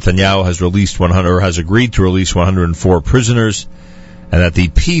Minister Netanyahu has released has agreed to release 104 prisoners, and that the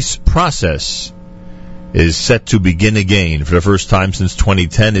peace process is set to begin again. For the first time since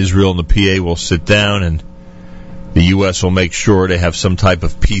 2010, Israel and the PA will sit down, and the U.S. will make sure they have some type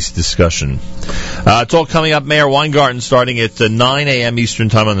of peace discussion. It's all coming up. Mayor Weingarten starting at 9 a.m. Eastern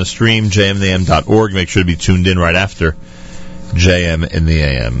Time on the stream, jmintheam.org. Make sure to be tuned in right after JM in the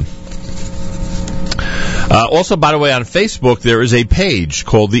AM. Also, by the way, on Facebook, there is a page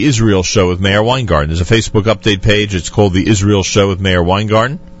called The Israel Show with Mayor Weingarten. There's a Facebook update page. It's called The Israel Show with Mayor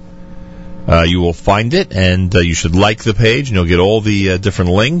Weingarten. You will find it, and you should like the page, and you'll get all the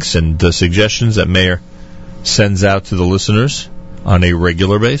different links and suggestions that Mayor sends out to the listeners on a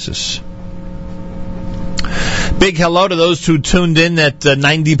regular basis. Big hello to those who tuned in at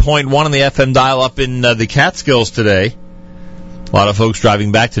 90.1 on the FM dial up in the Catskills today. A lot of folks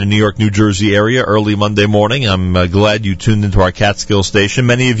driving back to the New York, New Jersey area early Monday morning. I'm glad you tuned into our Catskill station.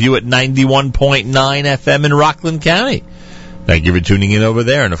 Many of you at 91.9 FM in Rockland County. Thank you for tuning in over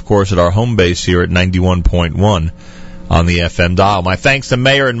there. And, of course, at our home base here at 91.1 on the FM dial. My thanks to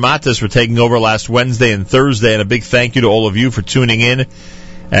Mayor and Matas for taking over last Wednesday and Thursday, and a big thank you to all of you for tuning in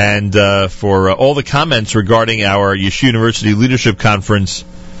and for all the comments regarding our Yeshiva University Leadership Conference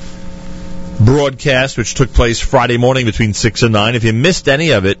broadcast, which took place Friday morning between 6 and 9. If you missed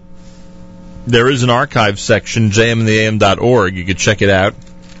any of it, there is an archive section, jmintheam.org. You can check it out,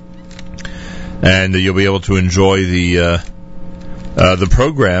 and you'll be able to enjoy the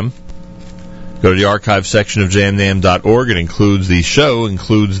program. Go to the archive section of jmintheam.org. It includes the show,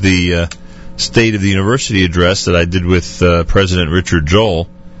 includes the State of the University address that I did with President Richard Joel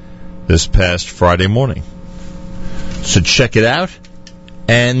this past Friday morning. So check it out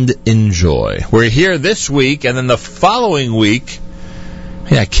and enjoy. We're here this week, and then the following week,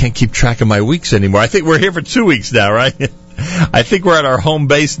 I can't keep track of my weeks anymore. I think we're here for 2 weeks now, right? I think we're at our home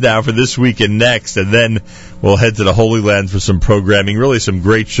base now for this week and next, and then we'll head to the Holy Land for some programming. Really some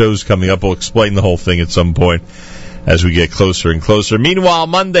great shows coming up. We'll explain the whole thing at some point as we get closer and closer. Meanwhile,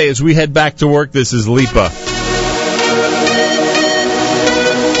 Monday, as we head back to work, this is Lipa.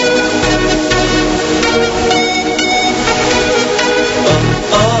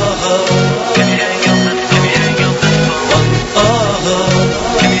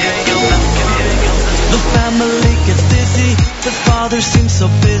 Father seems so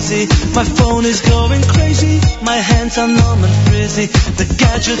busy, my phone is going crazy, my hands are numb and frizzy, the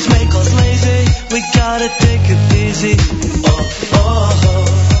gadgets make us lazy, we gotta take it easy.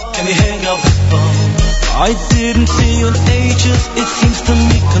 Can you hang up the phone? I didn't see you in ages, it seems to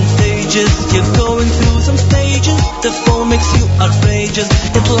me contagious, you're going through some stages, the phone makes you outrageous,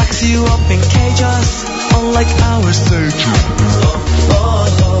 it locks you up in cages, unlike our surgery.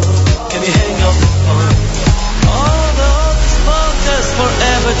 Can you hang up the phone?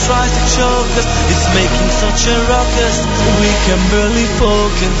 Forever tries to choke us, it's making such a ruckus, we can barely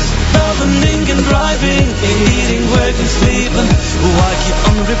focus. Traveling and driving, eating, working, sleeping, why keep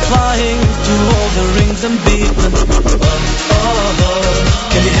on replying to all the rings and beeping?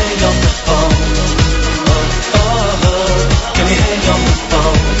 Can you hang up the phone? Can you hang up the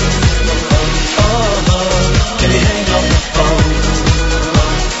phone? Can you hang up the phone?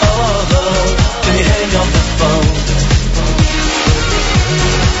 Can you hang up the phone?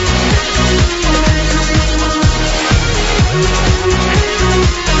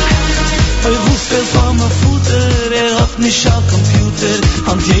 Van mijn voeten, hat nicht al Computer,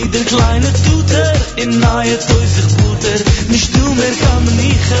 hand jeder kleine Tutor, in nahe Teusig Butter, nicht du mehr kann man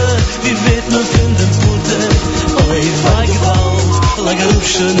nicht, wie wird man finden Butter, oh ich war gewalt, like a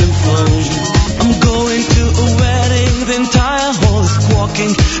Rufchen im Phone. I'm going to a wedding, the entire hall is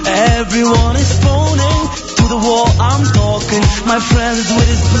squawking, everyone is phoning, to the wall I'm talking, my friends with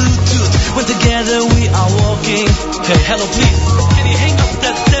his Bluetooth, when together we are walking. Hey, hello please, can you hang up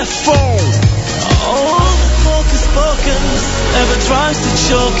that deaf phone? All the focus pokers ever tries to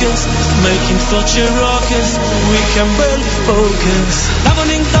choke us, making such a ruckus, we can barely focus.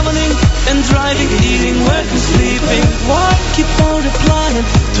 Davening, and driving, eating, working, sleeping, why keep on replying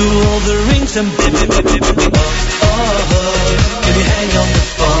to all the rings and bip, bip, bip, bip, bip. Can you hang on the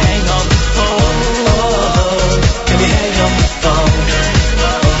phone? Hang on the phone. Can you hang on the phone?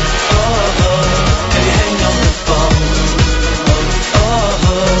 Can you hang on the phone?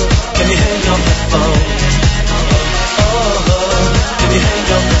 Can you hang on the phone? Can you hang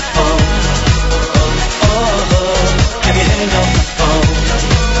on the phone? Can you hang on the phone?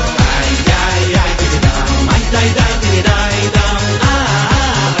 Ay, ay, ay, diddy-dum. Ay, ay, ay, diddy-dum. Ay, ay,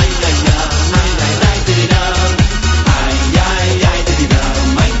 ay, diddy-dum. Ay, ay, ay, diddy-dum. Ay, ay, ay, diddy-dum.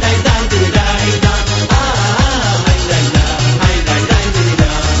 Ay, ay, ay, diddy-dum.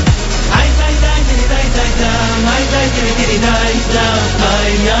 Ay, ay, ay, diddy-dum. Ay, ay, diddy-dum.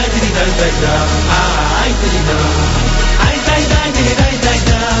 Ay, ay, diddy-dum. Ay, diddy-dum. Ay, ay, ay,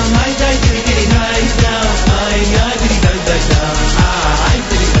 diddy-dum. Ay, ay, diddy-dum. Ay, ay, diddy-dum. Ay,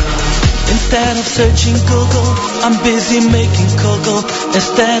 diddy-dum. Instead of searching Google, I'm busy making Kugel.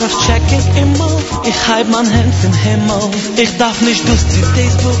 Instead of checking email, ich haib mein Hand in Himmel. Ich darf nicht durch die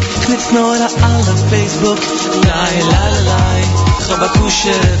Facebook, ich nitz nur alle Facebook. Lai, lai, lai, ich hab a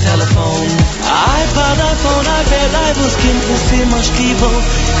kushe Telefon. iPad, iPhone, iPad, iPhone, Kind ist immer Stiefel.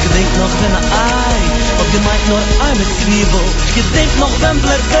 Ich denk noch wenn ob gemeint nur ein mit Zwiebel. Ich denk noch wenn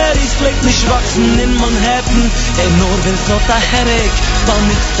Blackberries vielleicht nicht wachsen in Manhattan. Nur wenn's not a headache, dann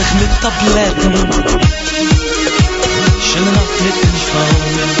nützt sich mit Tabletten. Schöne Nacht mit dem Phone.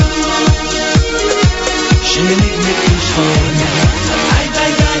 Schöne Nacht mit dem Phone. Ay,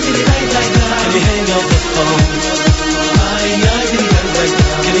 ay, ay, ay, ay, ay, can you hang up the phone? Ay, ay, ay, ay,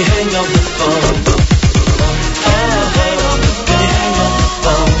 can you hang up the phone? Can you hang up the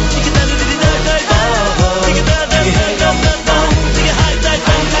phone? Can you hang up the phone? Can you hang up the phone?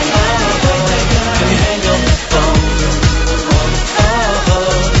 Can you hang up the phone?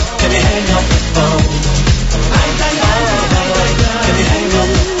 Can you hang up the phone? Can you hang up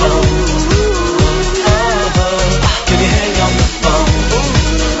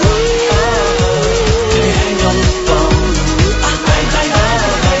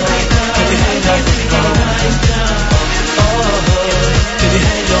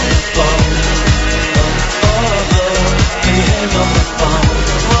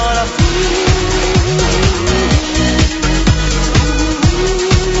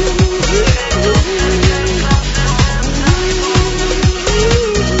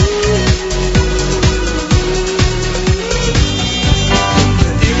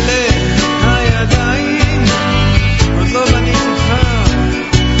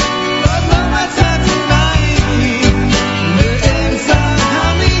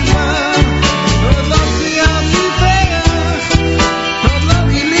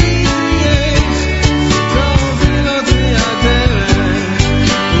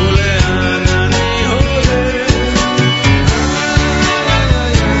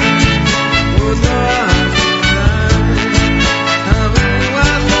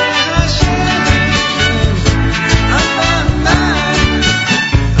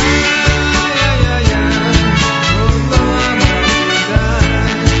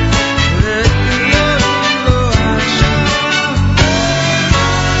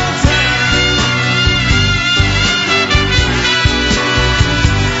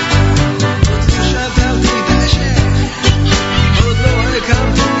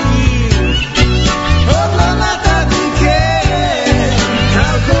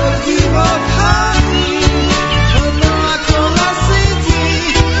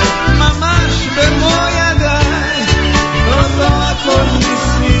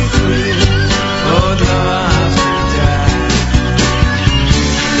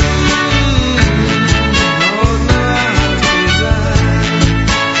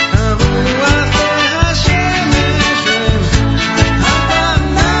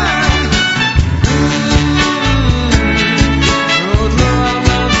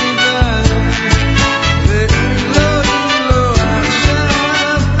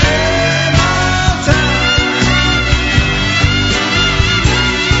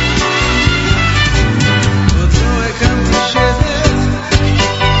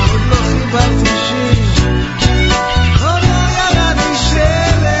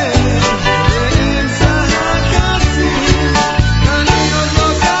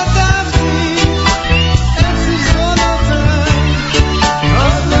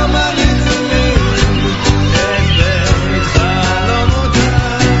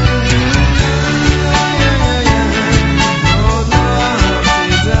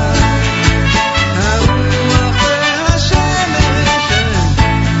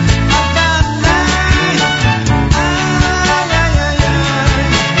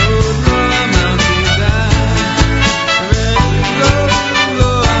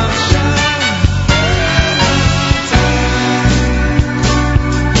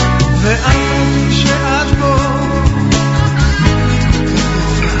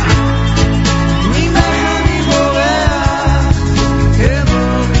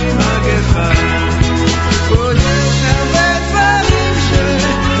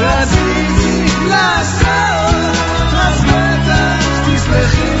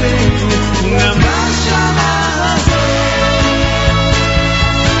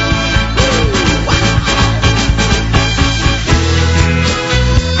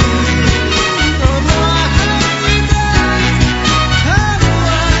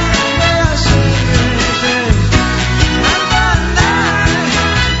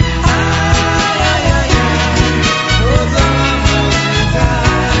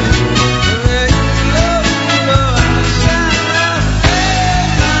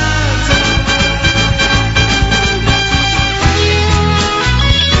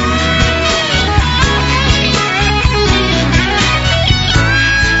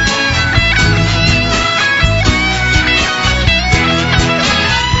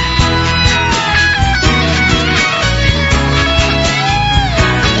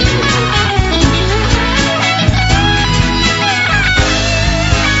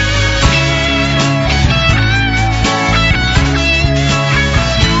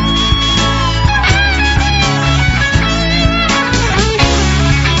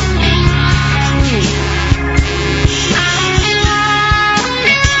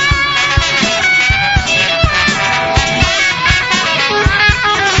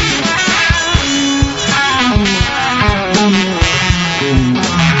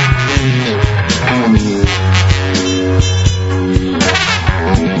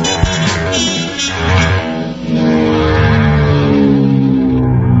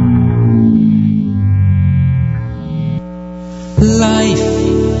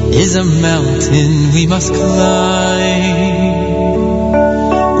is a mountain we must climb.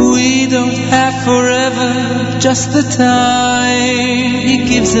 We don't have forever, just the time He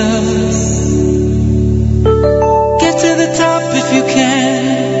gives us. Get to the top if you can.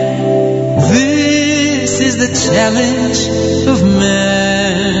 This is the challenge of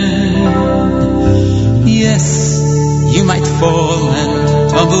man. Yes, you might fall and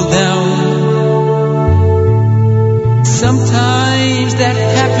tumble down. Sometimes that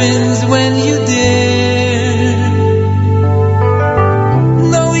happens when you dare.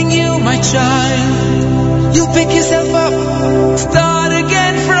 Knowing you, my child, you'll pick yourself up, start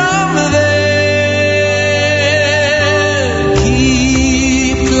again from there.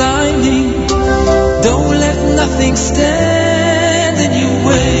 Keep climbing, don't let nothing stand in your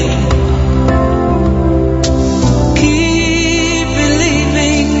way. Keep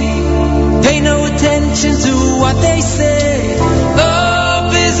believing, pay no attention to what they say.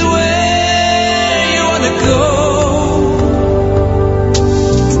 Up is where you wanna go.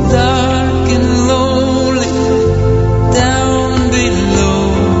 It's dark and lonely down below.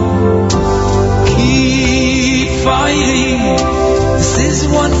 Keep fighting. This is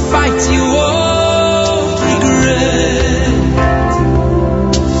one fight you won't regret.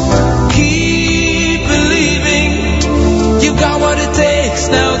 Keep believing. You got what it takes.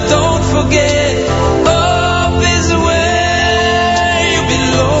 Now don't forget.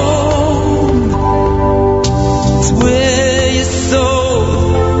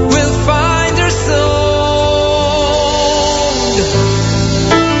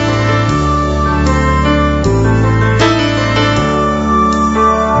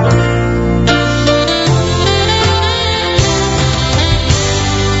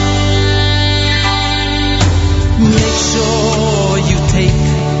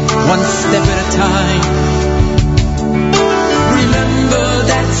 One step at a time. Remember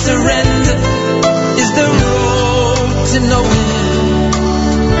that surrender is the road to nowhere.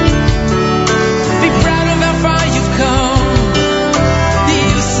 Be proud of how far you've come.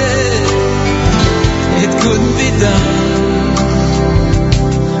 You said it couldn't be done.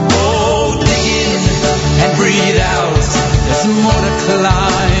 Oh, dig in and breathe out. There's more to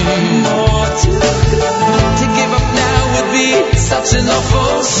climb. More to climb. To give up now would be such an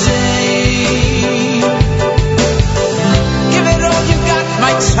awful shame. Give it all you got,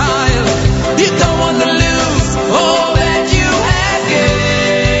 my child. You don't want to lose all that you have gained.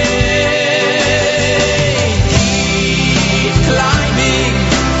 Keep climbing.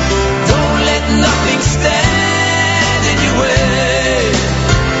 Don't let nothing stand in your way.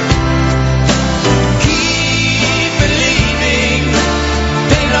 Keep believing.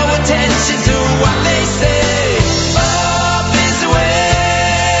 Pay no attention to what they say.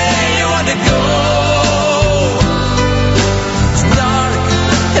 Go. It's dark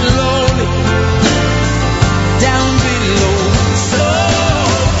and lonely.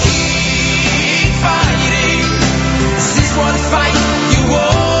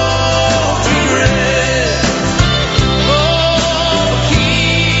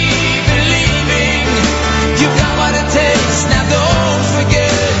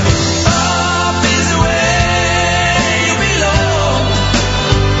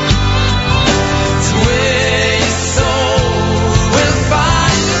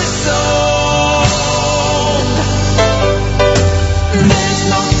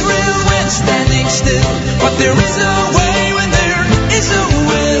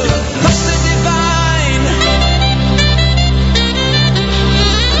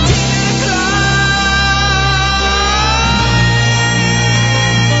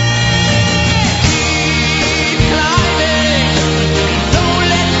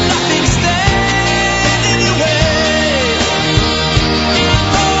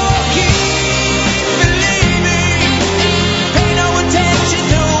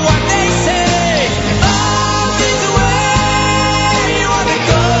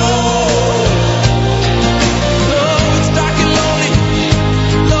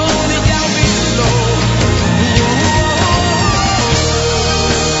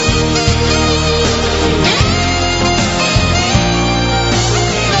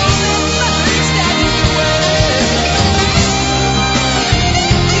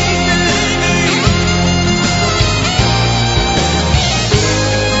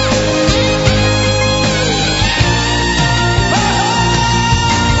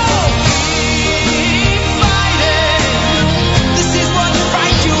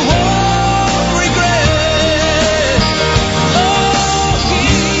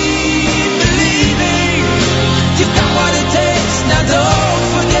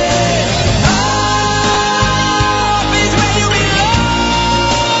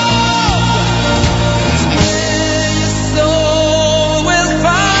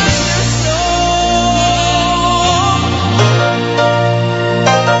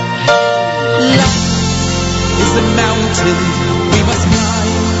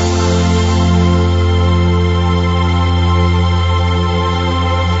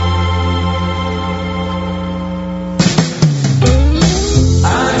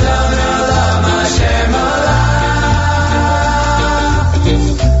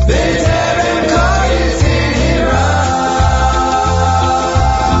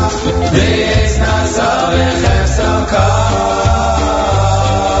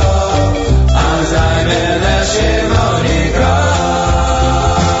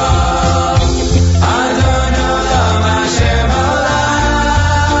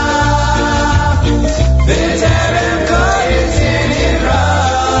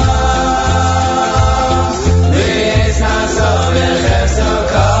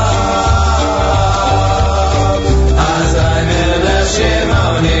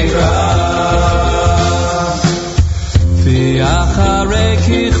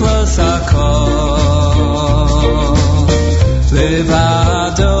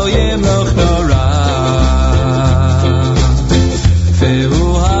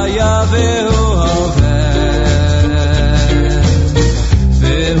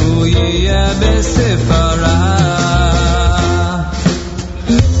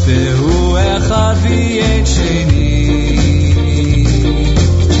 והוא אחד ויהיה שני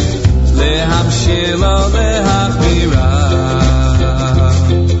להמשיך לו להחבירה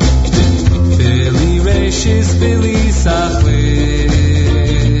בלי רשיס בלי סחליס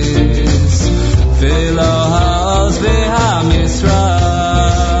ולא העוז והמשרה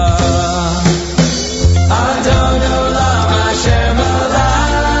אדון עולם אשר מלך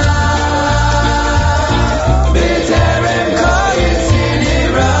בטרם כל יציר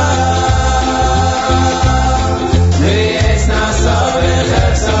נברא ויש נשא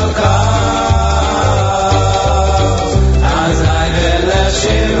וחפצו קל אזי ולך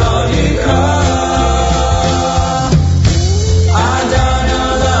שמו נקרא אדון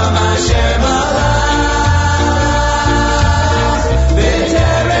עולם אשר מלך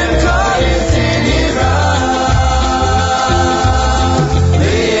בטרם כל יציר נברא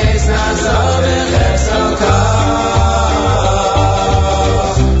ויש נשא וחפצו קל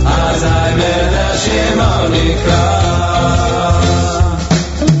אזי ולך שמו נקרא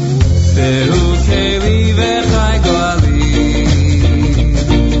והוא כלי וחי גואלי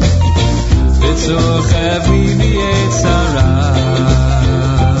וצוחב לי ביצרה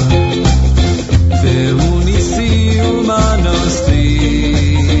והוא ניסי ומנוס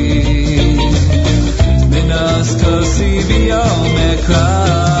לי מנוס כוסי ביום אקרא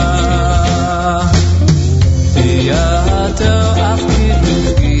ויעתו אף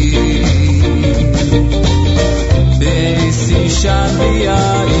כדרכי בעשי שם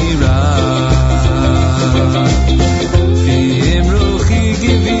ויעירה ואם רוחי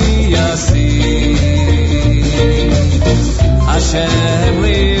גבי יסי השם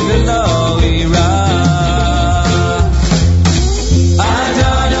לי ולא ירא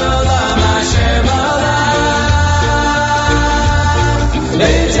אדון עולם אשר מלך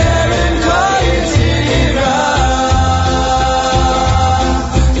בטרם כל יציר נברא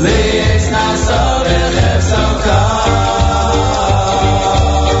ליש נשא וחפצו קל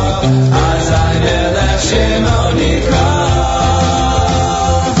אזי ולך שמו נקרא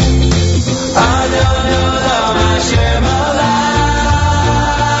אדון עולם אשר מלך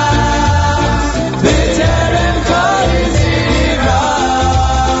בטרם כל יציר נברא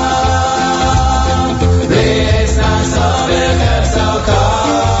ליש נשא וחפצו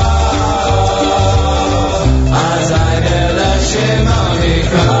קל אזי ולך שמו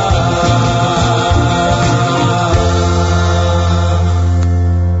נקרא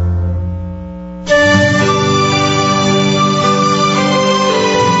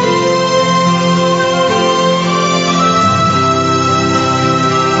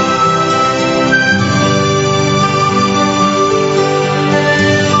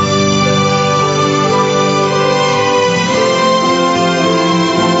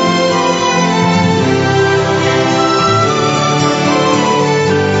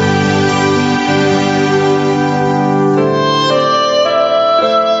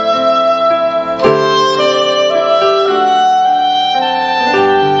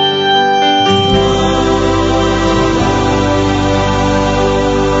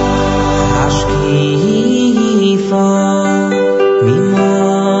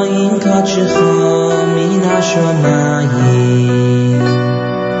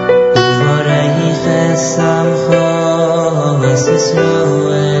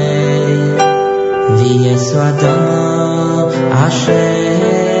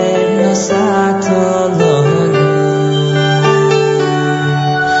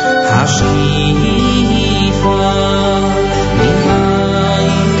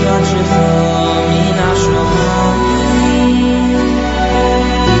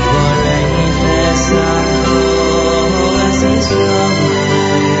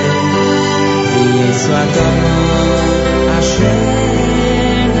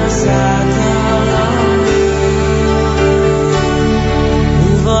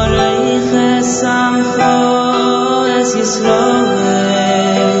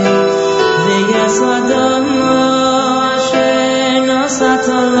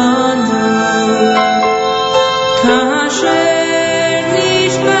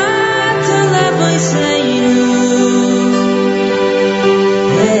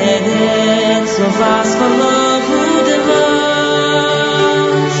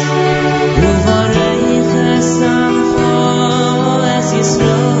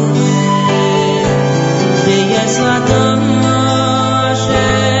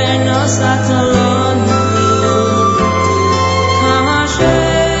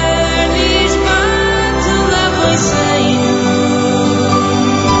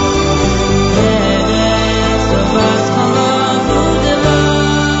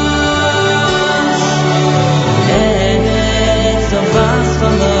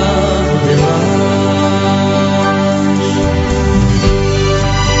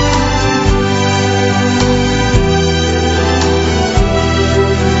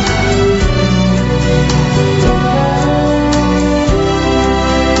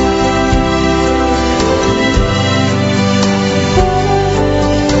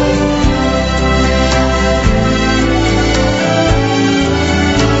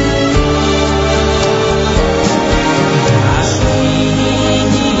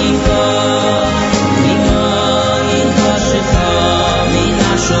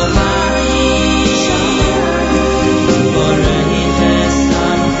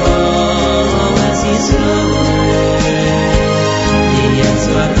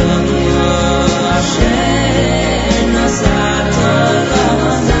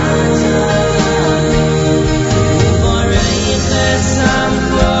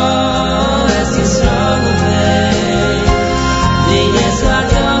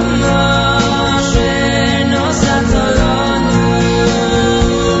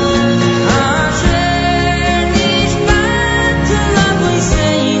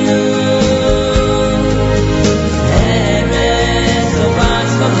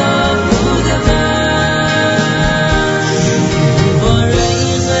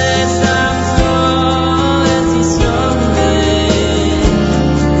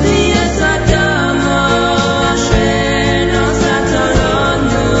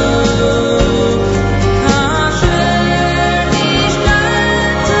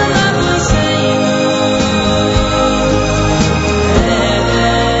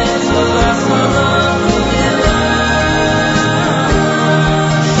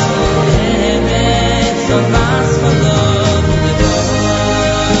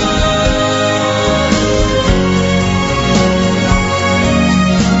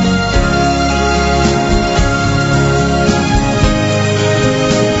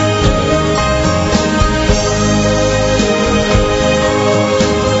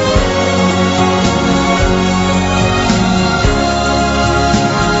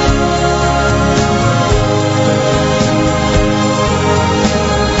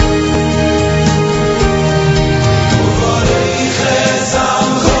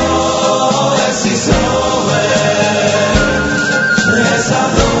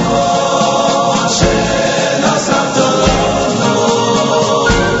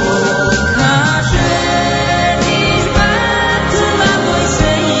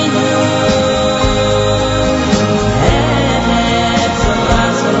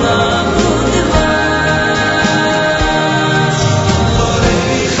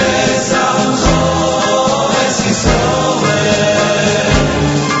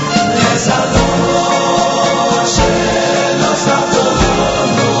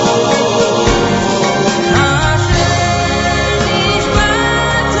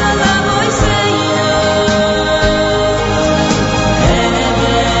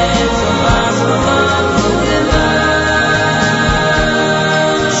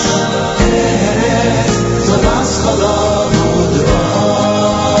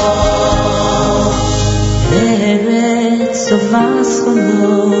was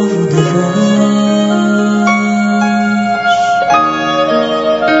geloof de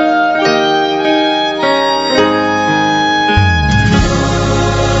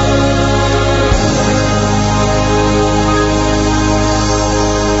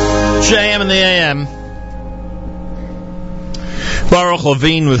JM in the AM. Baruch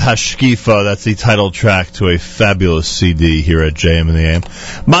Levine with Hashkifa. That's the title track to a fabulous CD here at JM in the AM.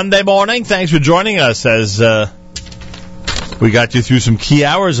 Monday morning. Thanks for joining us as we got you through some key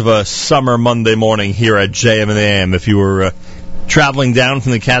hours of a summer Monday morning here at JM in the AM. If you were traveling down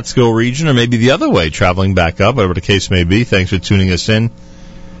from the Catskill region, or maybe the other way, traveling back up, whatever the case may be, thanks for tuning us in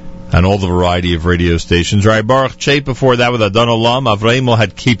on all the variety of radio stations. Right, Baruch Chait before that with Adon Olam. Avraham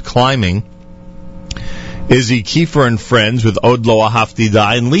had Keep Climbing. Izzy Kiefer and Friends with Od Lo Ahavti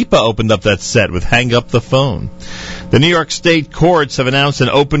Da. And Lipa opened up that set with Hang Up the Phone. The New York State courts have announced an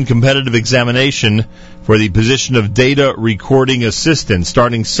open competitive examination for the position of data recording assistant.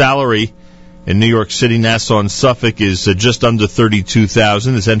 Starting salary in New York City, Nassau, and Suffolk is just under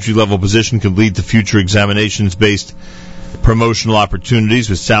 $32,000. This entry-level position could lead to future examinations-based promotional opportunities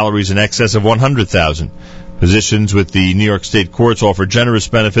with salaries in excess of $100,000. Positions with the New York State courts offer generous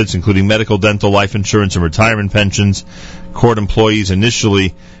benefits, including medical, dental, life insurance, and retirement pensions. Court employees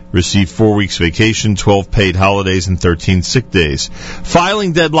initially receive 4 weeks vacation, 12 paid holidays, and 13 sick days.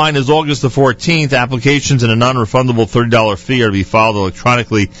 Filing deadline is August the 14th. Applications and a non-refundable $30 fee are to be filed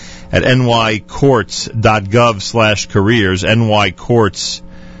electronically at nycourts.gov/careers,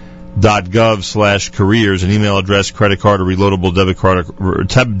 nycourts.gov/careers, an email address, credit card, or reloadable debit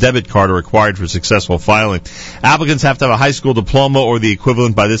card are required for successful filing. Applicants have to have a high school diploma or the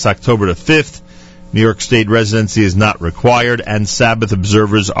equivalent by this October the 5th. New York State residency is not required, and Sabbath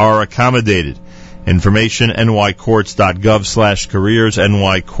observers are accommodated. Information, nycourts.gov/careers,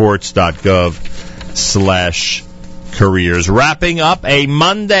 nycourts.gov/careers. Wrapping up a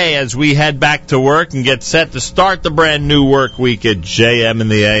Monday as we head back to work and get set to start the brand new work week at JM in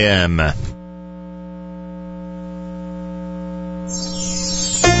the AM.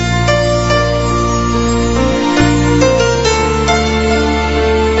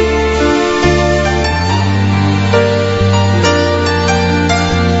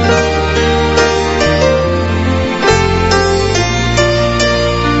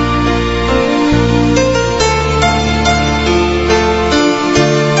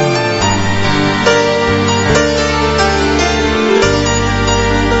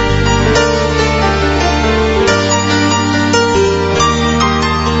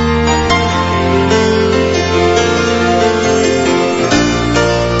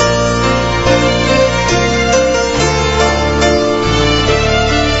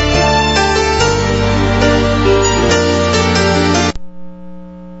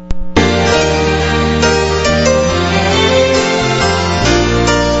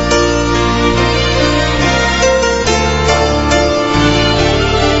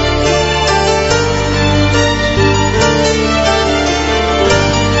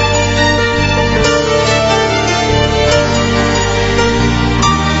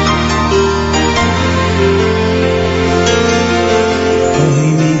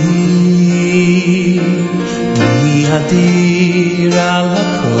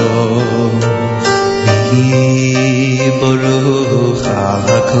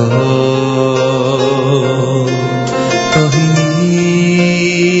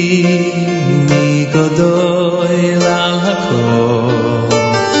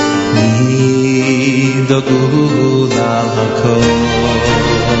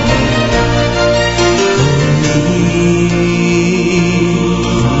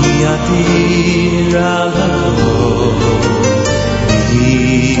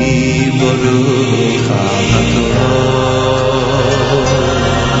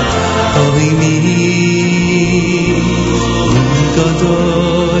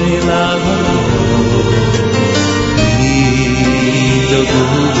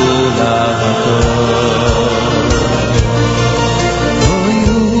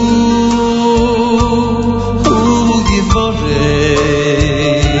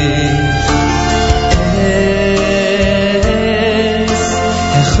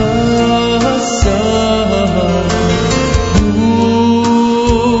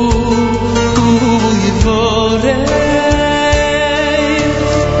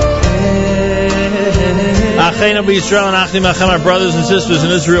 My brothers and sisters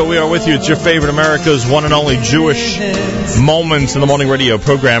in Israel, we are with you. It's your favorite America's one and only Jewish Moments in the Morning radio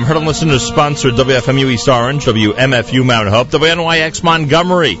program. Heard and listeners sponsored WFMU East Orange, WMFU Mount Hope, WNYX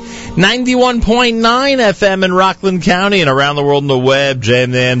Montgomery, 91.9 FM in Rockland County, and around the world on the web,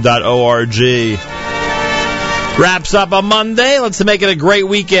 jmnam.org. Wraps up a Monday. Let's make it a great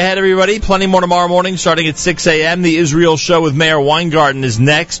week ahead, everybody. Plenty more tomorrow morning, starting at 6 a.m. The Israel Show with Mayor Weingarten is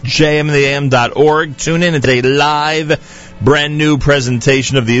next. jmandtheam.org. Tune in. It's a live, brand new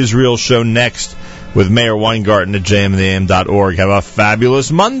presentation of the Israel Show next with Mayor Weingarten at jmandtheam.org. Have a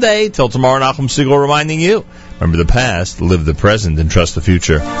fabulous Monday. Till tomorrow, Nachum Siegel reminding you, remember the past, live the present, and trust the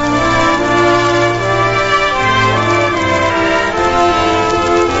future.